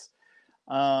race.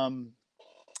 Am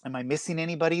I missing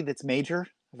anybody that's major?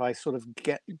 Have I sort of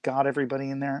got everybody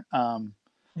in there?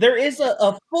 There is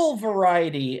a full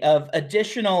variety of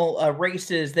additional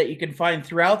races that you can find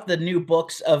throughout the new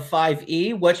books of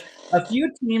 5e, which a few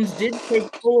teams did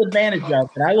take full advantage of.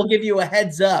 And I will give you a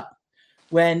heads up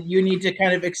when you need to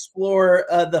kind of explore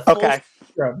the full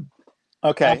spectrum.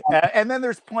 Okay. And then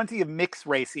there's plenty of mixed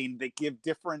racing that give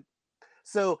different.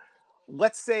 So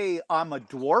let's say I'm a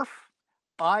dwarf.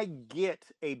 I get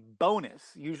a bonus,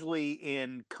 usually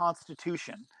in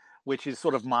Constitution, which is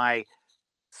sort of my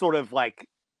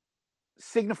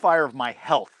signifier of my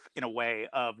health, in a way,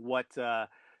 of what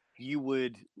you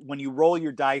would, when you roll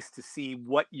your dice to see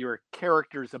what your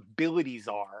character's abilities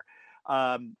are.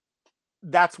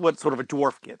 That's what sort of a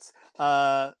dwarf gets.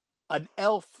 An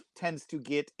elf tends to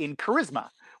get in charisma,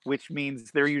 which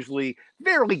means they're usually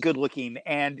fairly good looking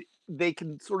and they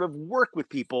can sort of work with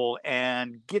people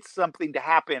and get something to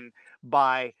happen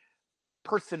by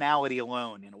personality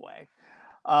alone, in a way.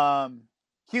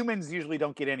 Humans usually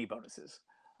don't get any bonuses.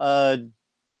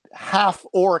 Half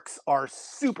orcs are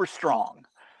super strong.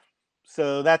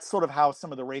 So that's sort of how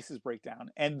some of the races break down.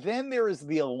 And then there is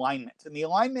the alignment. And the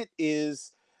alignment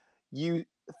is, you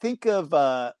think of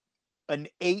an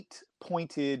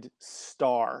 8-pointed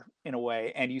star, in a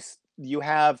way, and you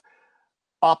have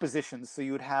oppositions. So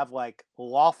you would have like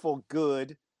lawful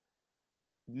good,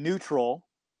 neutral,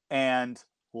 and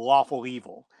lawful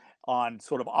evil on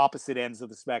sort of opposite ends of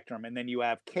the spectrum. And then you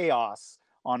have chaos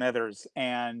on others,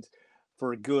 and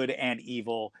for good and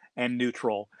evil and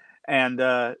neutral, and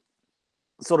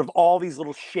sort of all these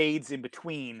little shades in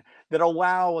between that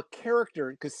allow a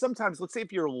character, because sometimes, let's say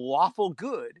if you're lawful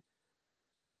good,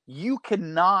 you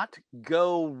cannot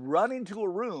go run into a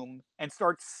room and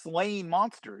start slaying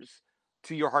monsters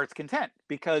to your heart's content,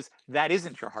 because that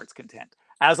isn't your heart's content.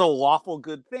 As a lawful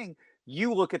good thing,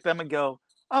 you look at them and go,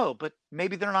 oh, but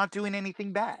maybe they're not doing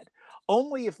anything bad.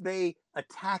 Only if they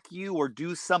attack you or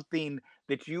do something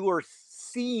that you are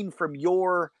seeing from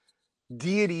your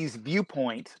deity's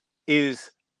viewpoint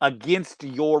is against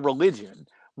your religion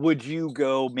would you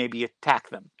go maybe attack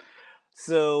them.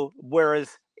 So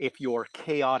whereas if you're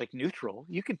chaotic neutral,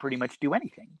 you can pretty much do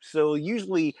anything. So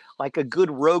usually, like, a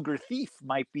good rogue or thief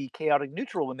might be chaotic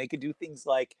neutral, and they could do things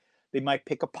like they might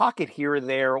pick a pocket here or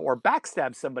there or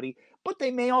backstab somebody, but they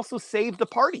may also save the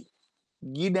party.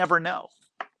 You never know.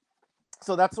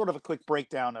 So that's sort of a quick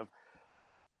breakdown of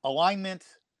alignment,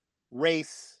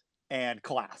 race, and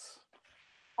class.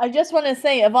 I just want to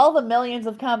say, of all the millions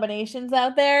of combinations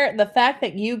out there, the fact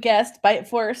that you guessed Bite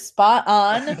Force spot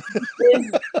on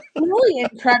is really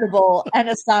incredible and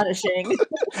astonishing.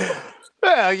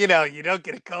 Well, you don't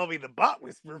get to call me the bot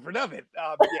whisperer for nothing.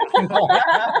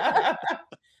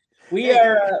 We Hey,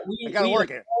 are. I gotta We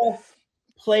work it. all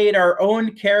played our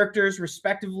own characters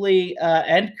respectively,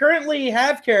 and currently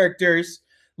have characters.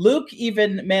 Luke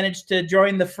even managed to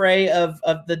join the fray of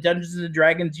the Dungeons and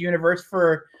Dragons universe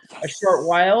for a short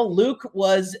while. Luke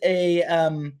was a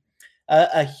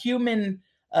human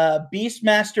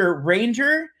Beastmaster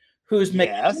Ranger whose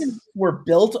mechanics were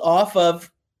built off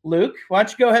of Luke. Why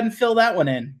don't you go ahead and fill that one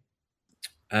in?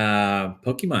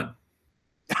 Pokemon.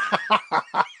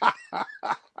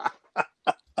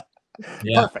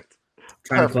 Yeah. Perfect.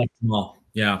 Trying to collect them all.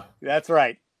 Yeah. That's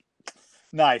right.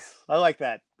 Nice. I like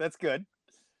that. That's good.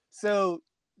 So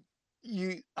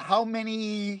how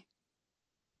many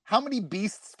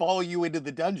beasts follow you into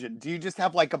the dungeon? Do you just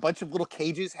have like a bunch of little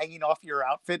cages hanging off your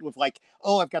outfit with like,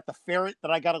 oh, I've got the ferret that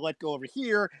I got to let go over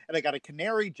here, and I got a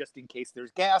canary just in case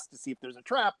there's gas to see if there's a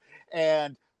trap,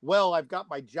 and well, I've got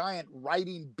my giant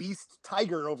riding beast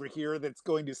tiger over here that's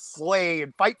going to slay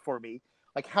and fight for me.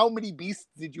 Like, how many beasts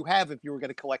did you have if you were going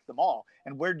to collect them all,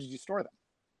 and where did you store them?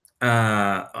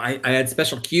 I had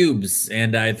special cubes,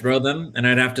 and I'd throw them, and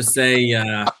I'd have to say,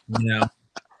 the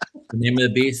name of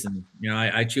the beast, and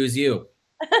I choose you.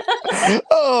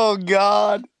 Oh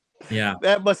God! Yeah,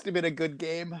 that must have been a good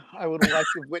game. I would have liked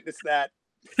to have witnessed that.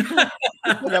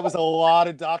 That was a lot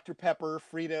of Dr. Pepper,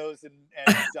 Fritos, and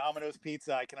Domino's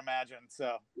pizza, I can imagine.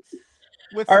 So,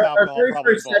 with some our alcohol, very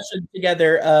probably first session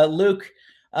together, Luke,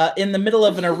 in the middle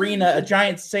of an arena, a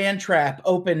giant sand trap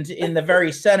opened in the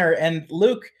very center, and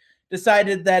Luke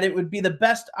decided that it would be the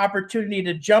best opportunity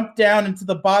to jump down into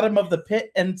the bottom of the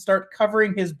pit and start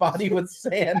covering his body with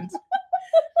sand.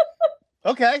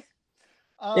 Okay.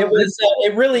 It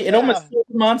almost killed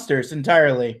the monsters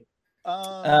entirely.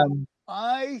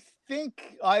 I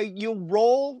think you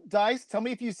roll dice. Tell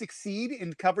me if you succeed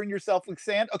in covering yourself with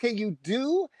sand. Okay, you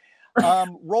do.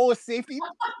 Roll a safety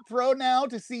throw now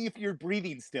to see if you're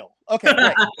breathing still. Okay,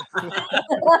 great.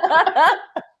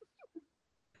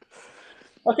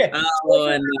 Okay.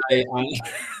 And I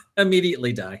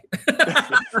immediately die.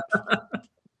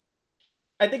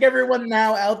 I think everyone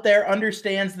now out there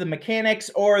understands the mechanics,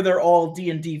 or they're all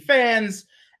D&D fans,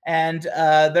 and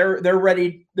they're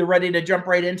ready. They're ready to jump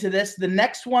right into this. The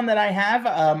next one that I have,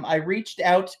 I reached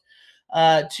out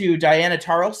to Diana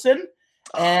Tarleson,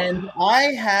 and I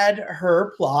had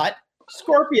her plot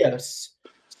Scorpios.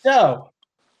 So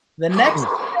the next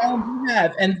round we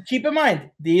have, and keep in mind,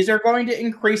 these are going to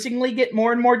increasingly get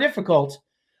more and more difficult.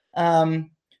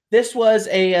 This was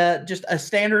just a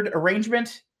standard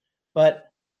arrangement,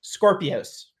 but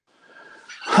Scorpios.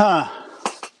 Huh.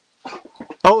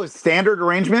 Oh, a standard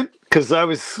arrangement? Because I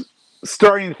was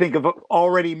starting to think of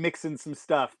already mixing some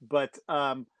stuff, but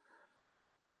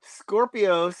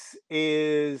Scorpios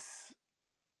is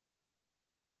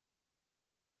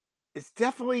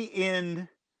definitely in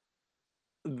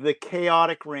the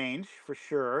chaotic range for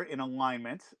sure, in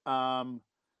alignment.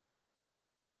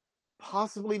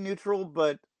 Possibly neutral,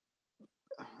 but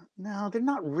no, they're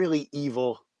not really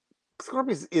evil.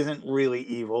 Scorpius isn't really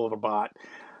evil of a bot,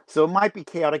 so it might be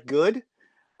chaotic good.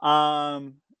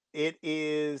 It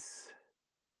is.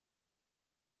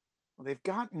 Well, they've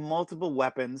got multiple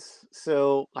weapons,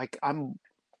 so like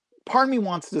part of me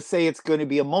wants to say it's going to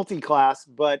be a multi-class,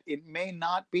 but it may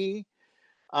not be.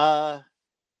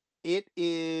 It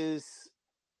is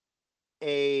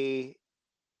a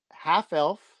half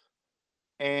elf,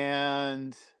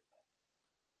 and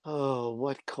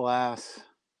what class?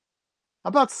 How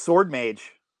about Sword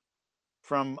Mage?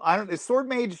 Is Sword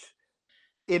Mage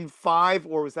in 5,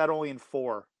 or was that only in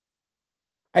 4?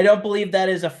 I don't believe that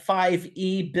is a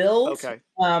 5e build. Okay.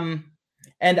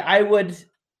 And I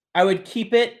would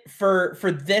keep it for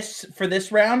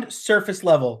this round surface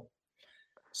level.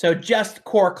 So just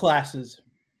core classes.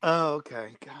 Oh,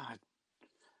 okay. God,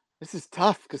 this is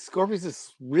tough because Scorpius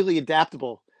is really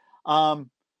adaptable.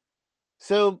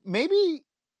 So maybe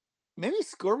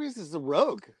Scorpius is a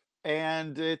rogue,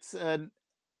 and it's an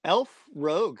elf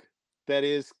rogue that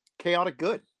is chaotic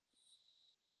good.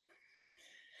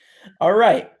 All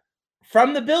right.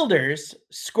 From the builders,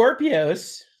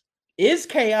 Scorpios is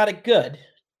chaotic good,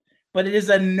 but it is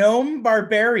a gnome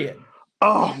barbarian.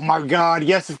 Oh my God!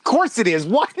 Yes, of course it is.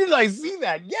 Why did I see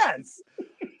that? Yes.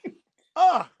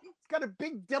 Oh, it's got a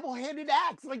big double-handed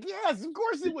axe. Like, yes, of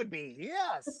course it would be.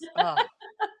 Yes.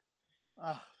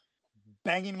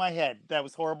 Banging my head. That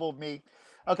was horrible of me.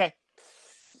 Okay.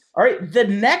 All right. The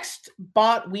next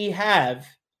bot we have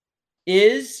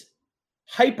is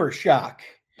Hypershock.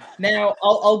 Now,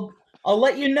 I'll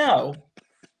let you know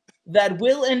that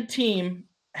Will and team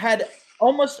had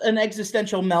almost an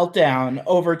existential meltdown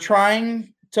over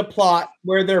trying to plot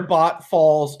where their bot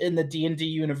falls in the D&D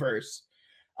universe.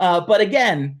 But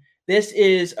again, this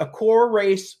is a core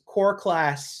race, core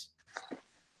class.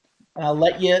 I'll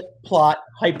let you plot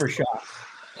Hypershock.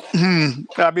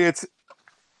 I mean, it's,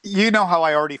 you know how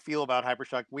I already feel about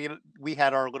Hypershock. We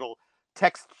had our little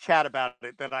text chat about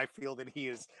it, that I feel that he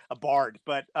is a bard.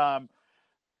 But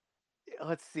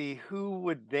let's see, who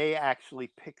would they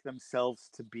actually pick themselves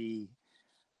to be?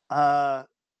 I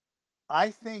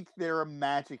think they're a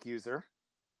magic user.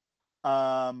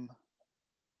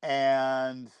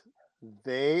 And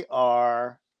they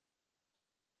are,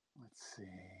 let's see,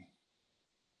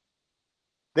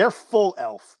 they're full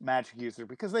elf magic user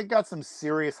because they got some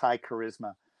serious high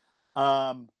charisma.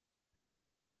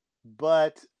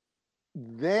 But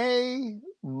they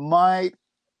might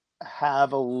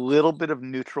have a little bit of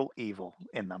neutral evil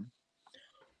in them.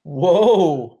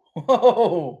 Whoa.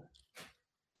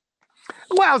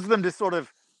 Allows them to sort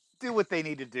of do what they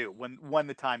need to do when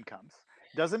the time comes.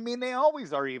 Doesn't mean they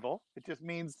always are evil. It just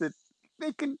means that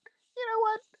they can, you know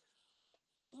what?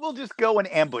 We'll just go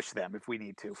and ambush them if we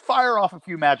need to. Fire off a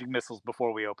few magic missiles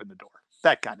before we open the door.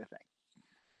 That kind of thing.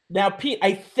 Now, Pete,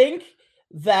 I think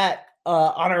that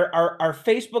on our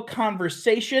Facebook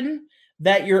conversation,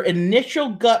 that your initial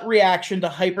gut reaction to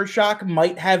Hypershock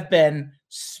might have been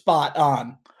spot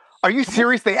on. Are you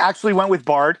serious? They actually went with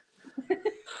Bard?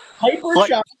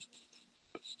 Hypershock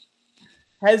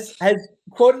has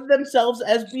quoted themselves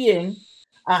as being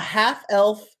a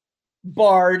half-elf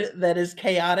bard that is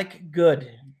chaotic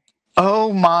good.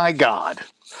 Oh my God.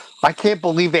 I can't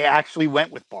believe they actually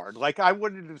went with Bard. Like, I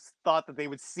wouldn't have thought that they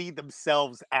would see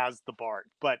themselves as the Bard,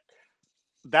 but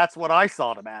that's what I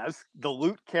saw them as. The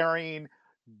loot-carrying,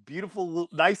 beautiful,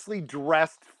 nicely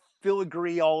dressed,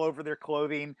 filigree all over their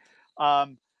clothing.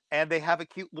 And they have a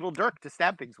cute little dirk to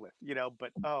stab things with, you know,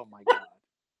 but oh my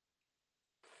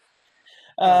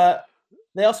God.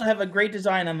 They also have a great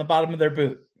design on the bottom of their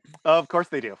boot. Of course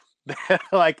they do.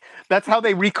 Like, that's how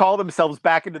they recall themselves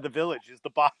back into the village, is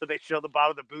the bottom. They show the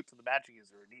bottom of the boot to the magic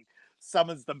user, and he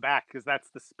summons them back because that's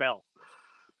the spell.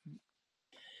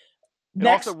 It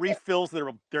also refills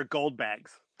their gold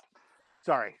bags.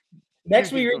 Sorry.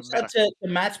 Next, we reached out to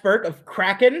Matt Spurt of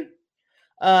Kraken,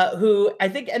 who I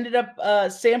think ended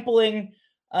up sampling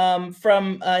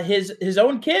from his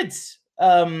own kids.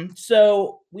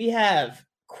 So we have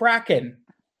Kraken.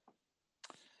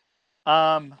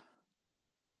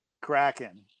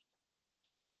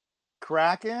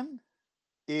 Kraken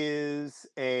is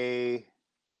a.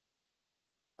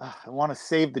 I want to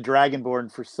save the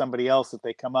Dragonborn for somebody else if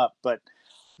they come up, but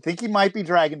I think he might be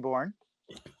Dragonborn.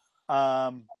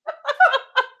 I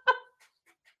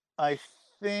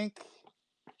think.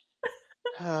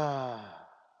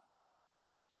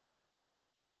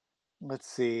 Let's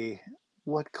see.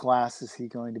 What class is he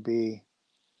going to be?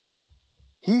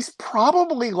 He's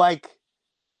probably like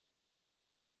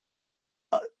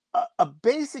a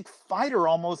basic fighter,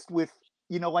 almost, with,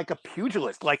 you know, like a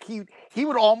pugilist. Like he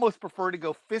would almost prefer to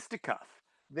go fisticuff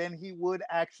than he would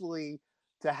actually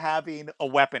to having a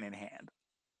weapon in hand.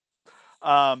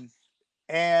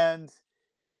 And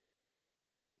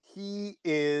he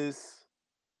is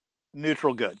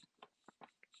neutral good.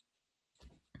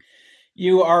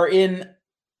 You are in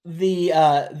the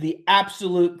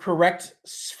absolute correct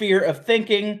sphere of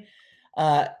thinking.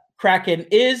 Kraken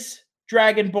is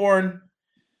Dragonborn.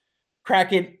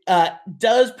 Kraken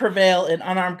does prevail in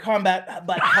unarmed combat,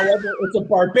 but however, it's a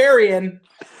barbarian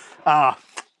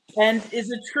and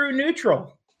is a true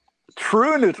neutral.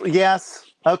 True neutral, yes.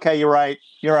 Okay, you're right.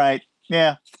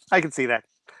 Yeah, I can see that.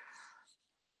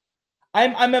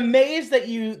 I'm amazed that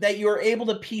you are able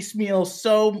to piecemeal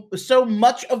so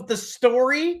much of the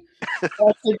story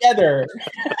together.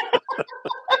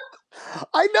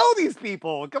 I know these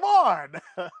people. Come on.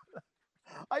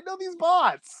 I know these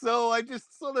bots, so I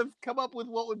just sort of come up with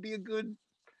what would be a good,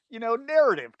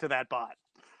 narrative to that bot.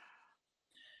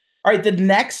 All right, the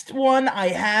next one I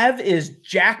have is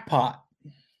Jackpot.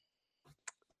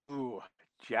 Ooh,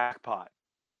 Jackpot.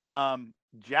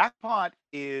 Jackpot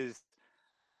is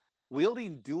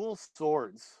wielding dual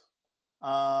swords.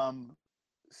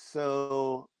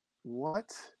 So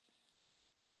what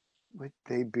would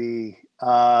they be?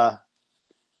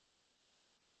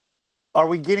 Are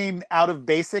we getting out of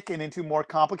basic and into more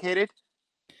complicated?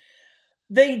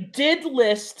 They did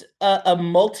list a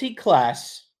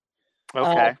multi-class.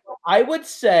 Okay. I would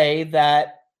say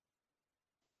that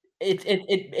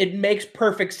it makes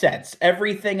perfect sense.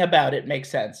 Everything about it makes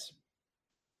sense.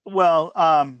 Well,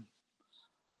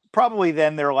 probably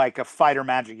then they're like a fighter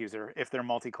magic user if they're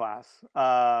multi-class,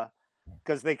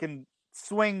 because they can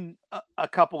swing a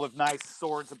couple of nice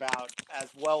swords about, as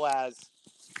well as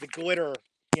the glitter,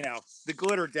 the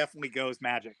glitter definitely goes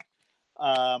magic.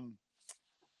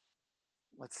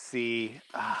 Let's see.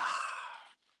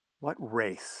 What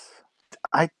race?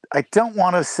 I don't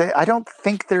want to say. I don't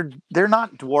think they're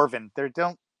not dwarven.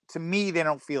 To me they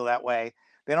don't feel that way.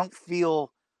 They don't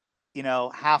feel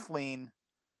halfling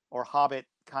or hobbit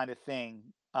kind of thing.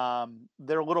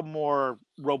 They're a little more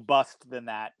robust than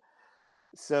that.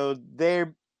 So they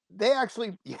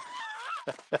actually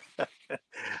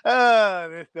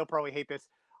they'll probably hate this.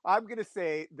 I'm gonna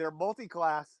say they're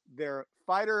multi-class. They're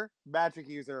fighter, magic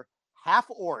user, half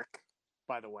orc.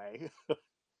 By the way,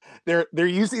 they're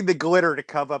using the glitter to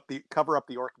cover up the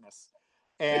orcness,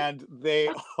 and they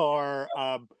are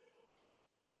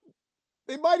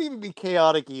they might even be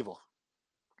chaotic evil.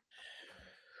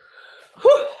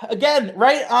 Whew. Again,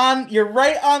 you're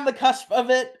right on the cusp of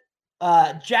it.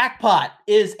 Jackpot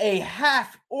is a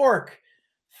half orc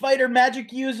fighter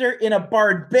magic user in a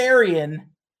barbarian,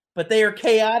 but they are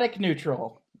chaotic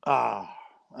neutral.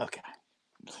 Okay.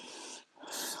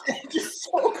 Just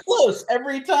so close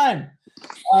every time.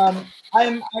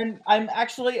 I'm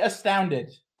actually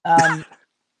astounded.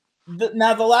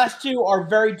 Now the last two are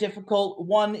very difficult.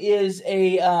 One is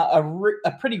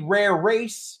a pretty rare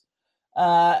race,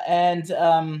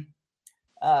 and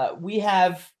we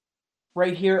have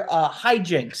right here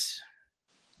hijinks.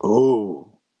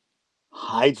 Oh,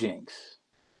 hijinks.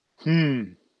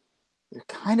 They're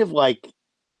kind of like,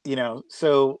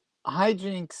 so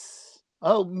hijinks.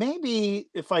 Oh, maybe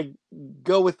if I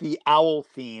go with the owl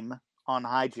theme on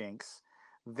hijinks,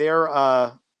 they're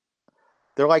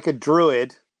like a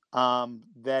druid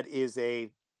that is a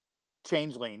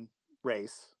changeling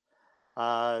race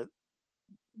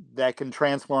that can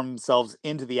transform themselves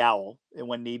into the owl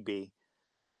when need be.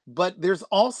 But there's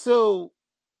also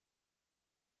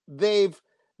they've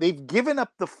given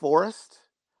up the forest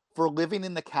for living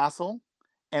in the castle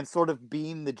and sort of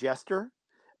being the jester,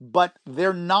 but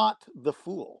they're not the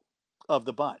fool of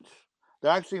the bunch.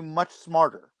 They're actually much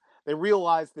smarter. They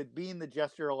realize that being the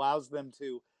jester allows them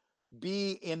to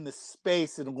be in the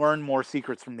space and learn more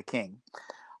secrets from the king.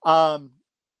 But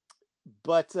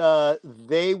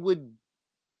they would.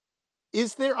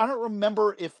 Is there? I don't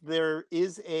remember if there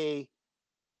is a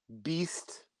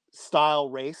beast style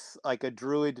race, like a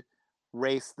druid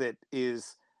race that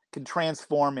can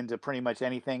transform into pretty much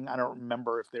anything. I don't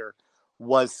remember if there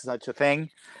was such a thing.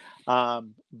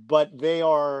 But they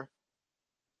are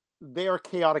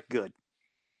chaotic good.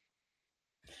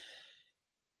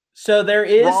 So there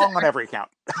is wrong on every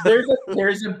count.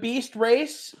 there's a beast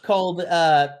race called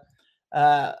I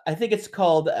think it's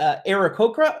called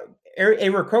Aarakocra,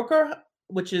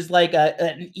 which is like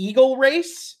an eagle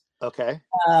race. Okay.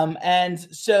 And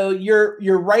so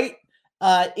you're right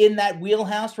in that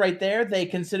wheelhouse right there. They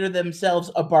consider themselves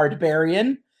a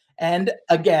barbarian, and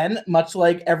again, much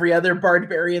like every other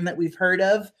barbarian that we've heard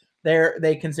of,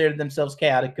 they consider themselves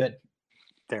chaotic good.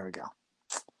 There we go.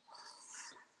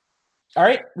 All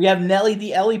right, we have Nelly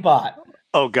the Ellie bot.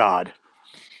 Oh God.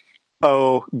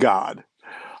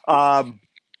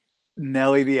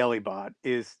 Nelly the Ellie bot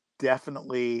is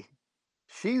definitely,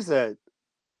 she's a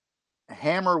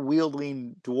hammer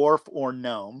wielding dwarf or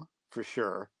gnome for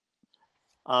sure.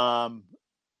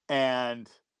 And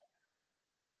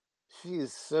she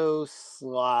is so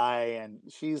sly, and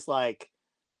she's like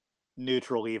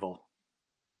neutral evil.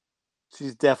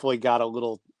 She's definitely got a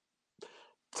little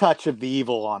touch of the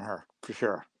evil on her for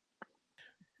sure.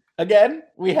 Again,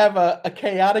 we have a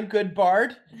chaotic good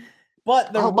bard,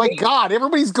 but my God,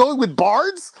 everybody's going with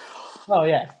bards. Oh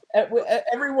yeah,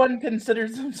 everyone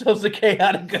considers themselves a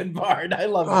chaotic good bard. I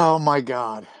love it. Oh my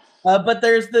God. But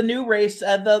there's the new race,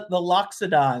 the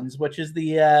Loxodons, which is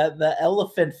the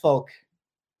elephant folk.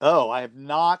 Oh, I have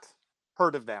not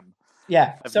heard of them.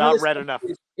 Yeah, I've not read enough.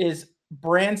 Is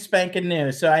brand spanking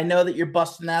new, so I know that you're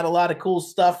busting out a lot of cool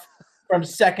stuff from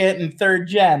second and third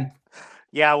gen.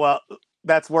 Yeah, well,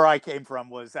 that's where I came from,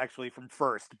 was actually from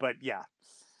first, but yeah.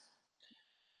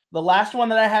 The last one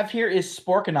that I have here is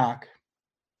Sporkanok.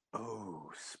 Oh,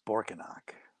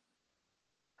 Sporkanok.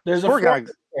 There's Sporkanok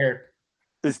there.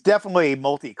 It's definitely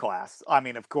multi-class. I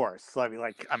mean, of course. I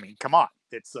mean, come on.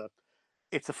 It's a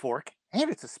fork and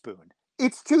it's a spoon.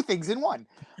 It's two things in one.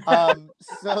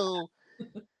 So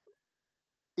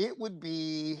it would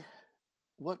be,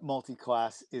 what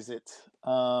multi-class is it?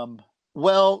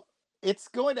 Well, it's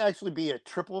going to actually be a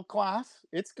triple class.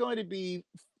 It's going to be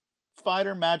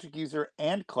fighter, magic user,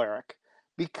 and cleric,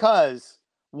 because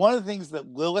one of the things that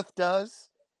Lilith does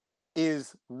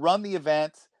is run the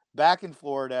event back in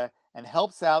Florida and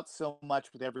helps out so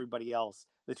much with everybody else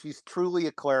that she's truly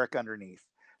a cleric underneath.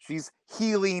 She's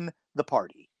healing the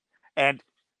party. And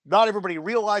Not everybody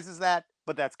realizes that,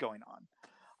 but that's going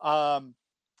on.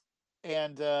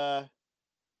 And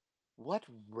what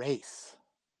race?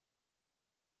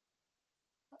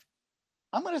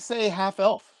 I'm going to say half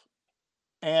elf,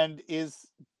 and is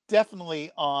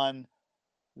definitely on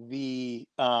the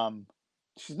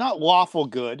she's not lawful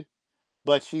good,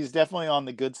 but she's definitely on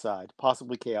the good side,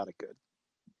 possibly chaotic good.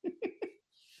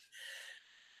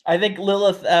 I think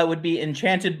Lilith would be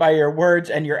enchanted by your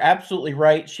words, and you're absolutely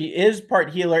right. She is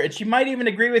part healer, and she might even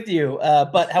agree with you.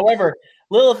 But however,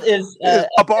 Lilith is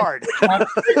a bard. A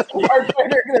bard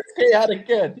fighter that's chaotic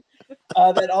good.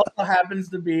 That also happens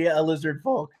to be a lizard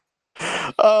folk.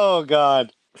 Oh,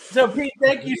 God. So, Pete,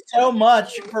 thank you so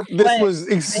much for playing. This was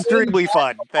extremely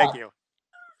fun. Thank you.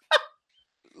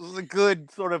 This was a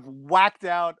good sort of whacked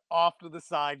out, off to the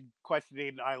side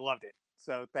questioning. I loved it.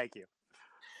 So, thank you.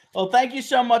 Well, thank you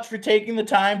so much for taking the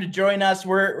time to join us.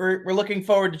 We're looking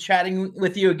forward to chatting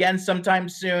with you again sometime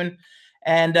soon,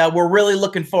 and we're really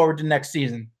looking forward to next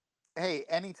season. Hey,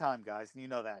 anytime, guys. You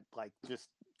know that. Like, just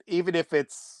even if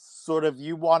it's sort of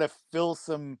you want to fill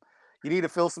some, you need to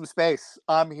fill some space.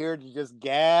 I'm here to just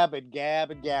gab and gab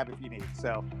and gab if you need.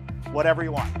 So, whatever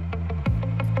you want.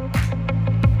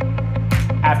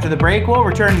 After the break, we'll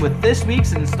return with this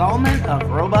week's installment of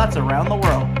Robots Around the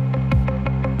World.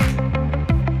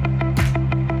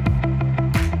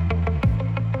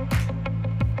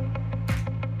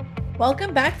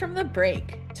 Welcome back from the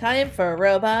break. Time for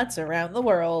Robots Around the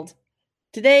World.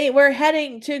 Today, we're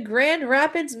heading to Grand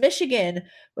Rapids, Michigan,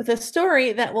 with a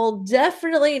story that will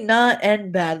definitely not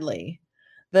end badly.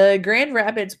 The Grand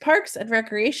Rapids Parks and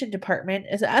Recreation Department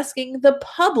is asking the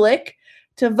public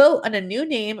to vote on a new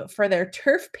name for their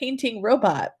turf painting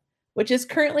robot, which is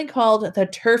currently called the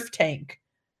Turf Tank.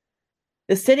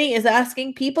 The city is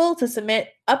asking people to submit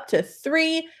up to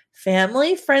 3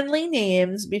 family-friendly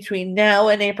names between now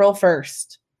and April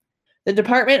 1st. The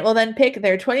department will then pick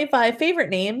their 25 favorite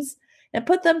names and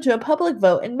put them to a public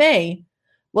vote in May.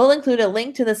 We'll include a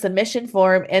link to the submission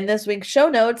form in this week's show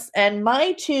notes, and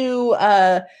my 2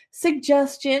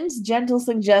 suggestions, gentle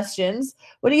suggestions,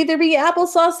 would either be apple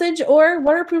sausage or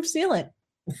waterproof sealant.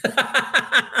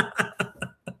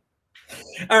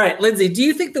 All right, Lindsay, do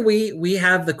you think that we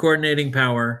have the coordinating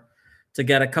power to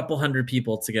get a couple hundred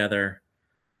people together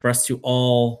for us to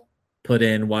all put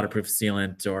in waterproof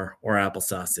sealant or apple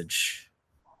sausage?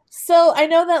 So I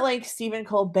know that like Stephen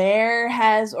Colbert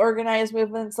has organized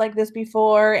movements like this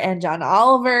before, and John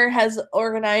Oliver has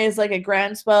organized like a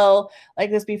groundswell like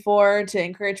this before to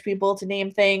encourage people to name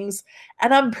things.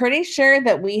 And I'm pretty sure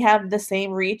that we have the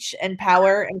same reach and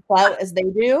power and clout as they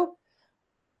do.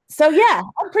 So yeah,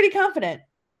 I'm pretty confident.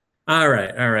 All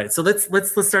right. So let's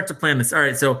start to plan this. All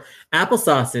right. So apple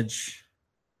sausage,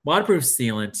 waterproof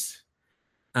sealant.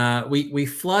 We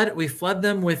flood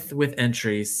them with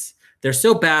entries. They're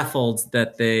so baffled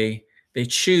that they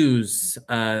choose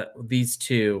these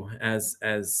 2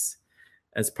 as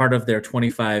part of their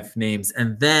 25 names,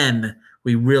 and then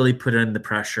we really put in the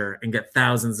pressure and get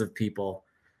thousands of people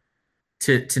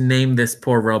to name this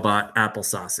poor robot apple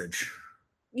sausage.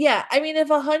 Yeah, I mean, if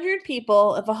 100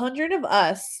 people, if 100 of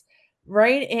us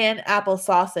write in apple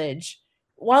sausage,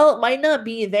 while it might not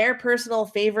be their personal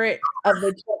favorite of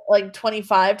the like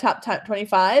 25 top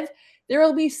 25, there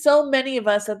will be so many of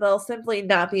us that they'll simply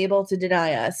not be able to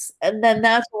deny us. And then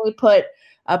that's when we put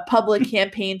a public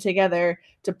campaign together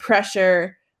to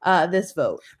pressure this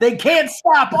vote. They can't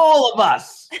stop all of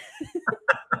us.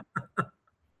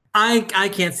 I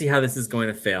can't see how this is going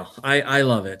to fail. I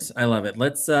love it. I love it.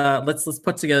 Let's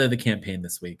put together the campaign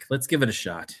this week. Let's give it a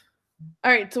shot.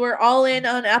 All right, so we're all in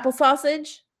on apple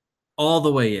sausage? All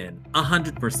the way in,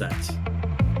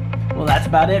 100%. Well, that's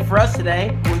about it for us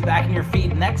today. We'll be back in your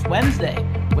feed next Wednesday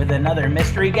with another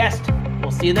mystery guest. We'll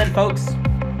see you then, folks.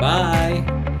 Bye.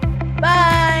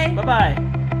 Bye. Bye-bye.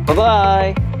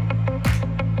 Bye-bye.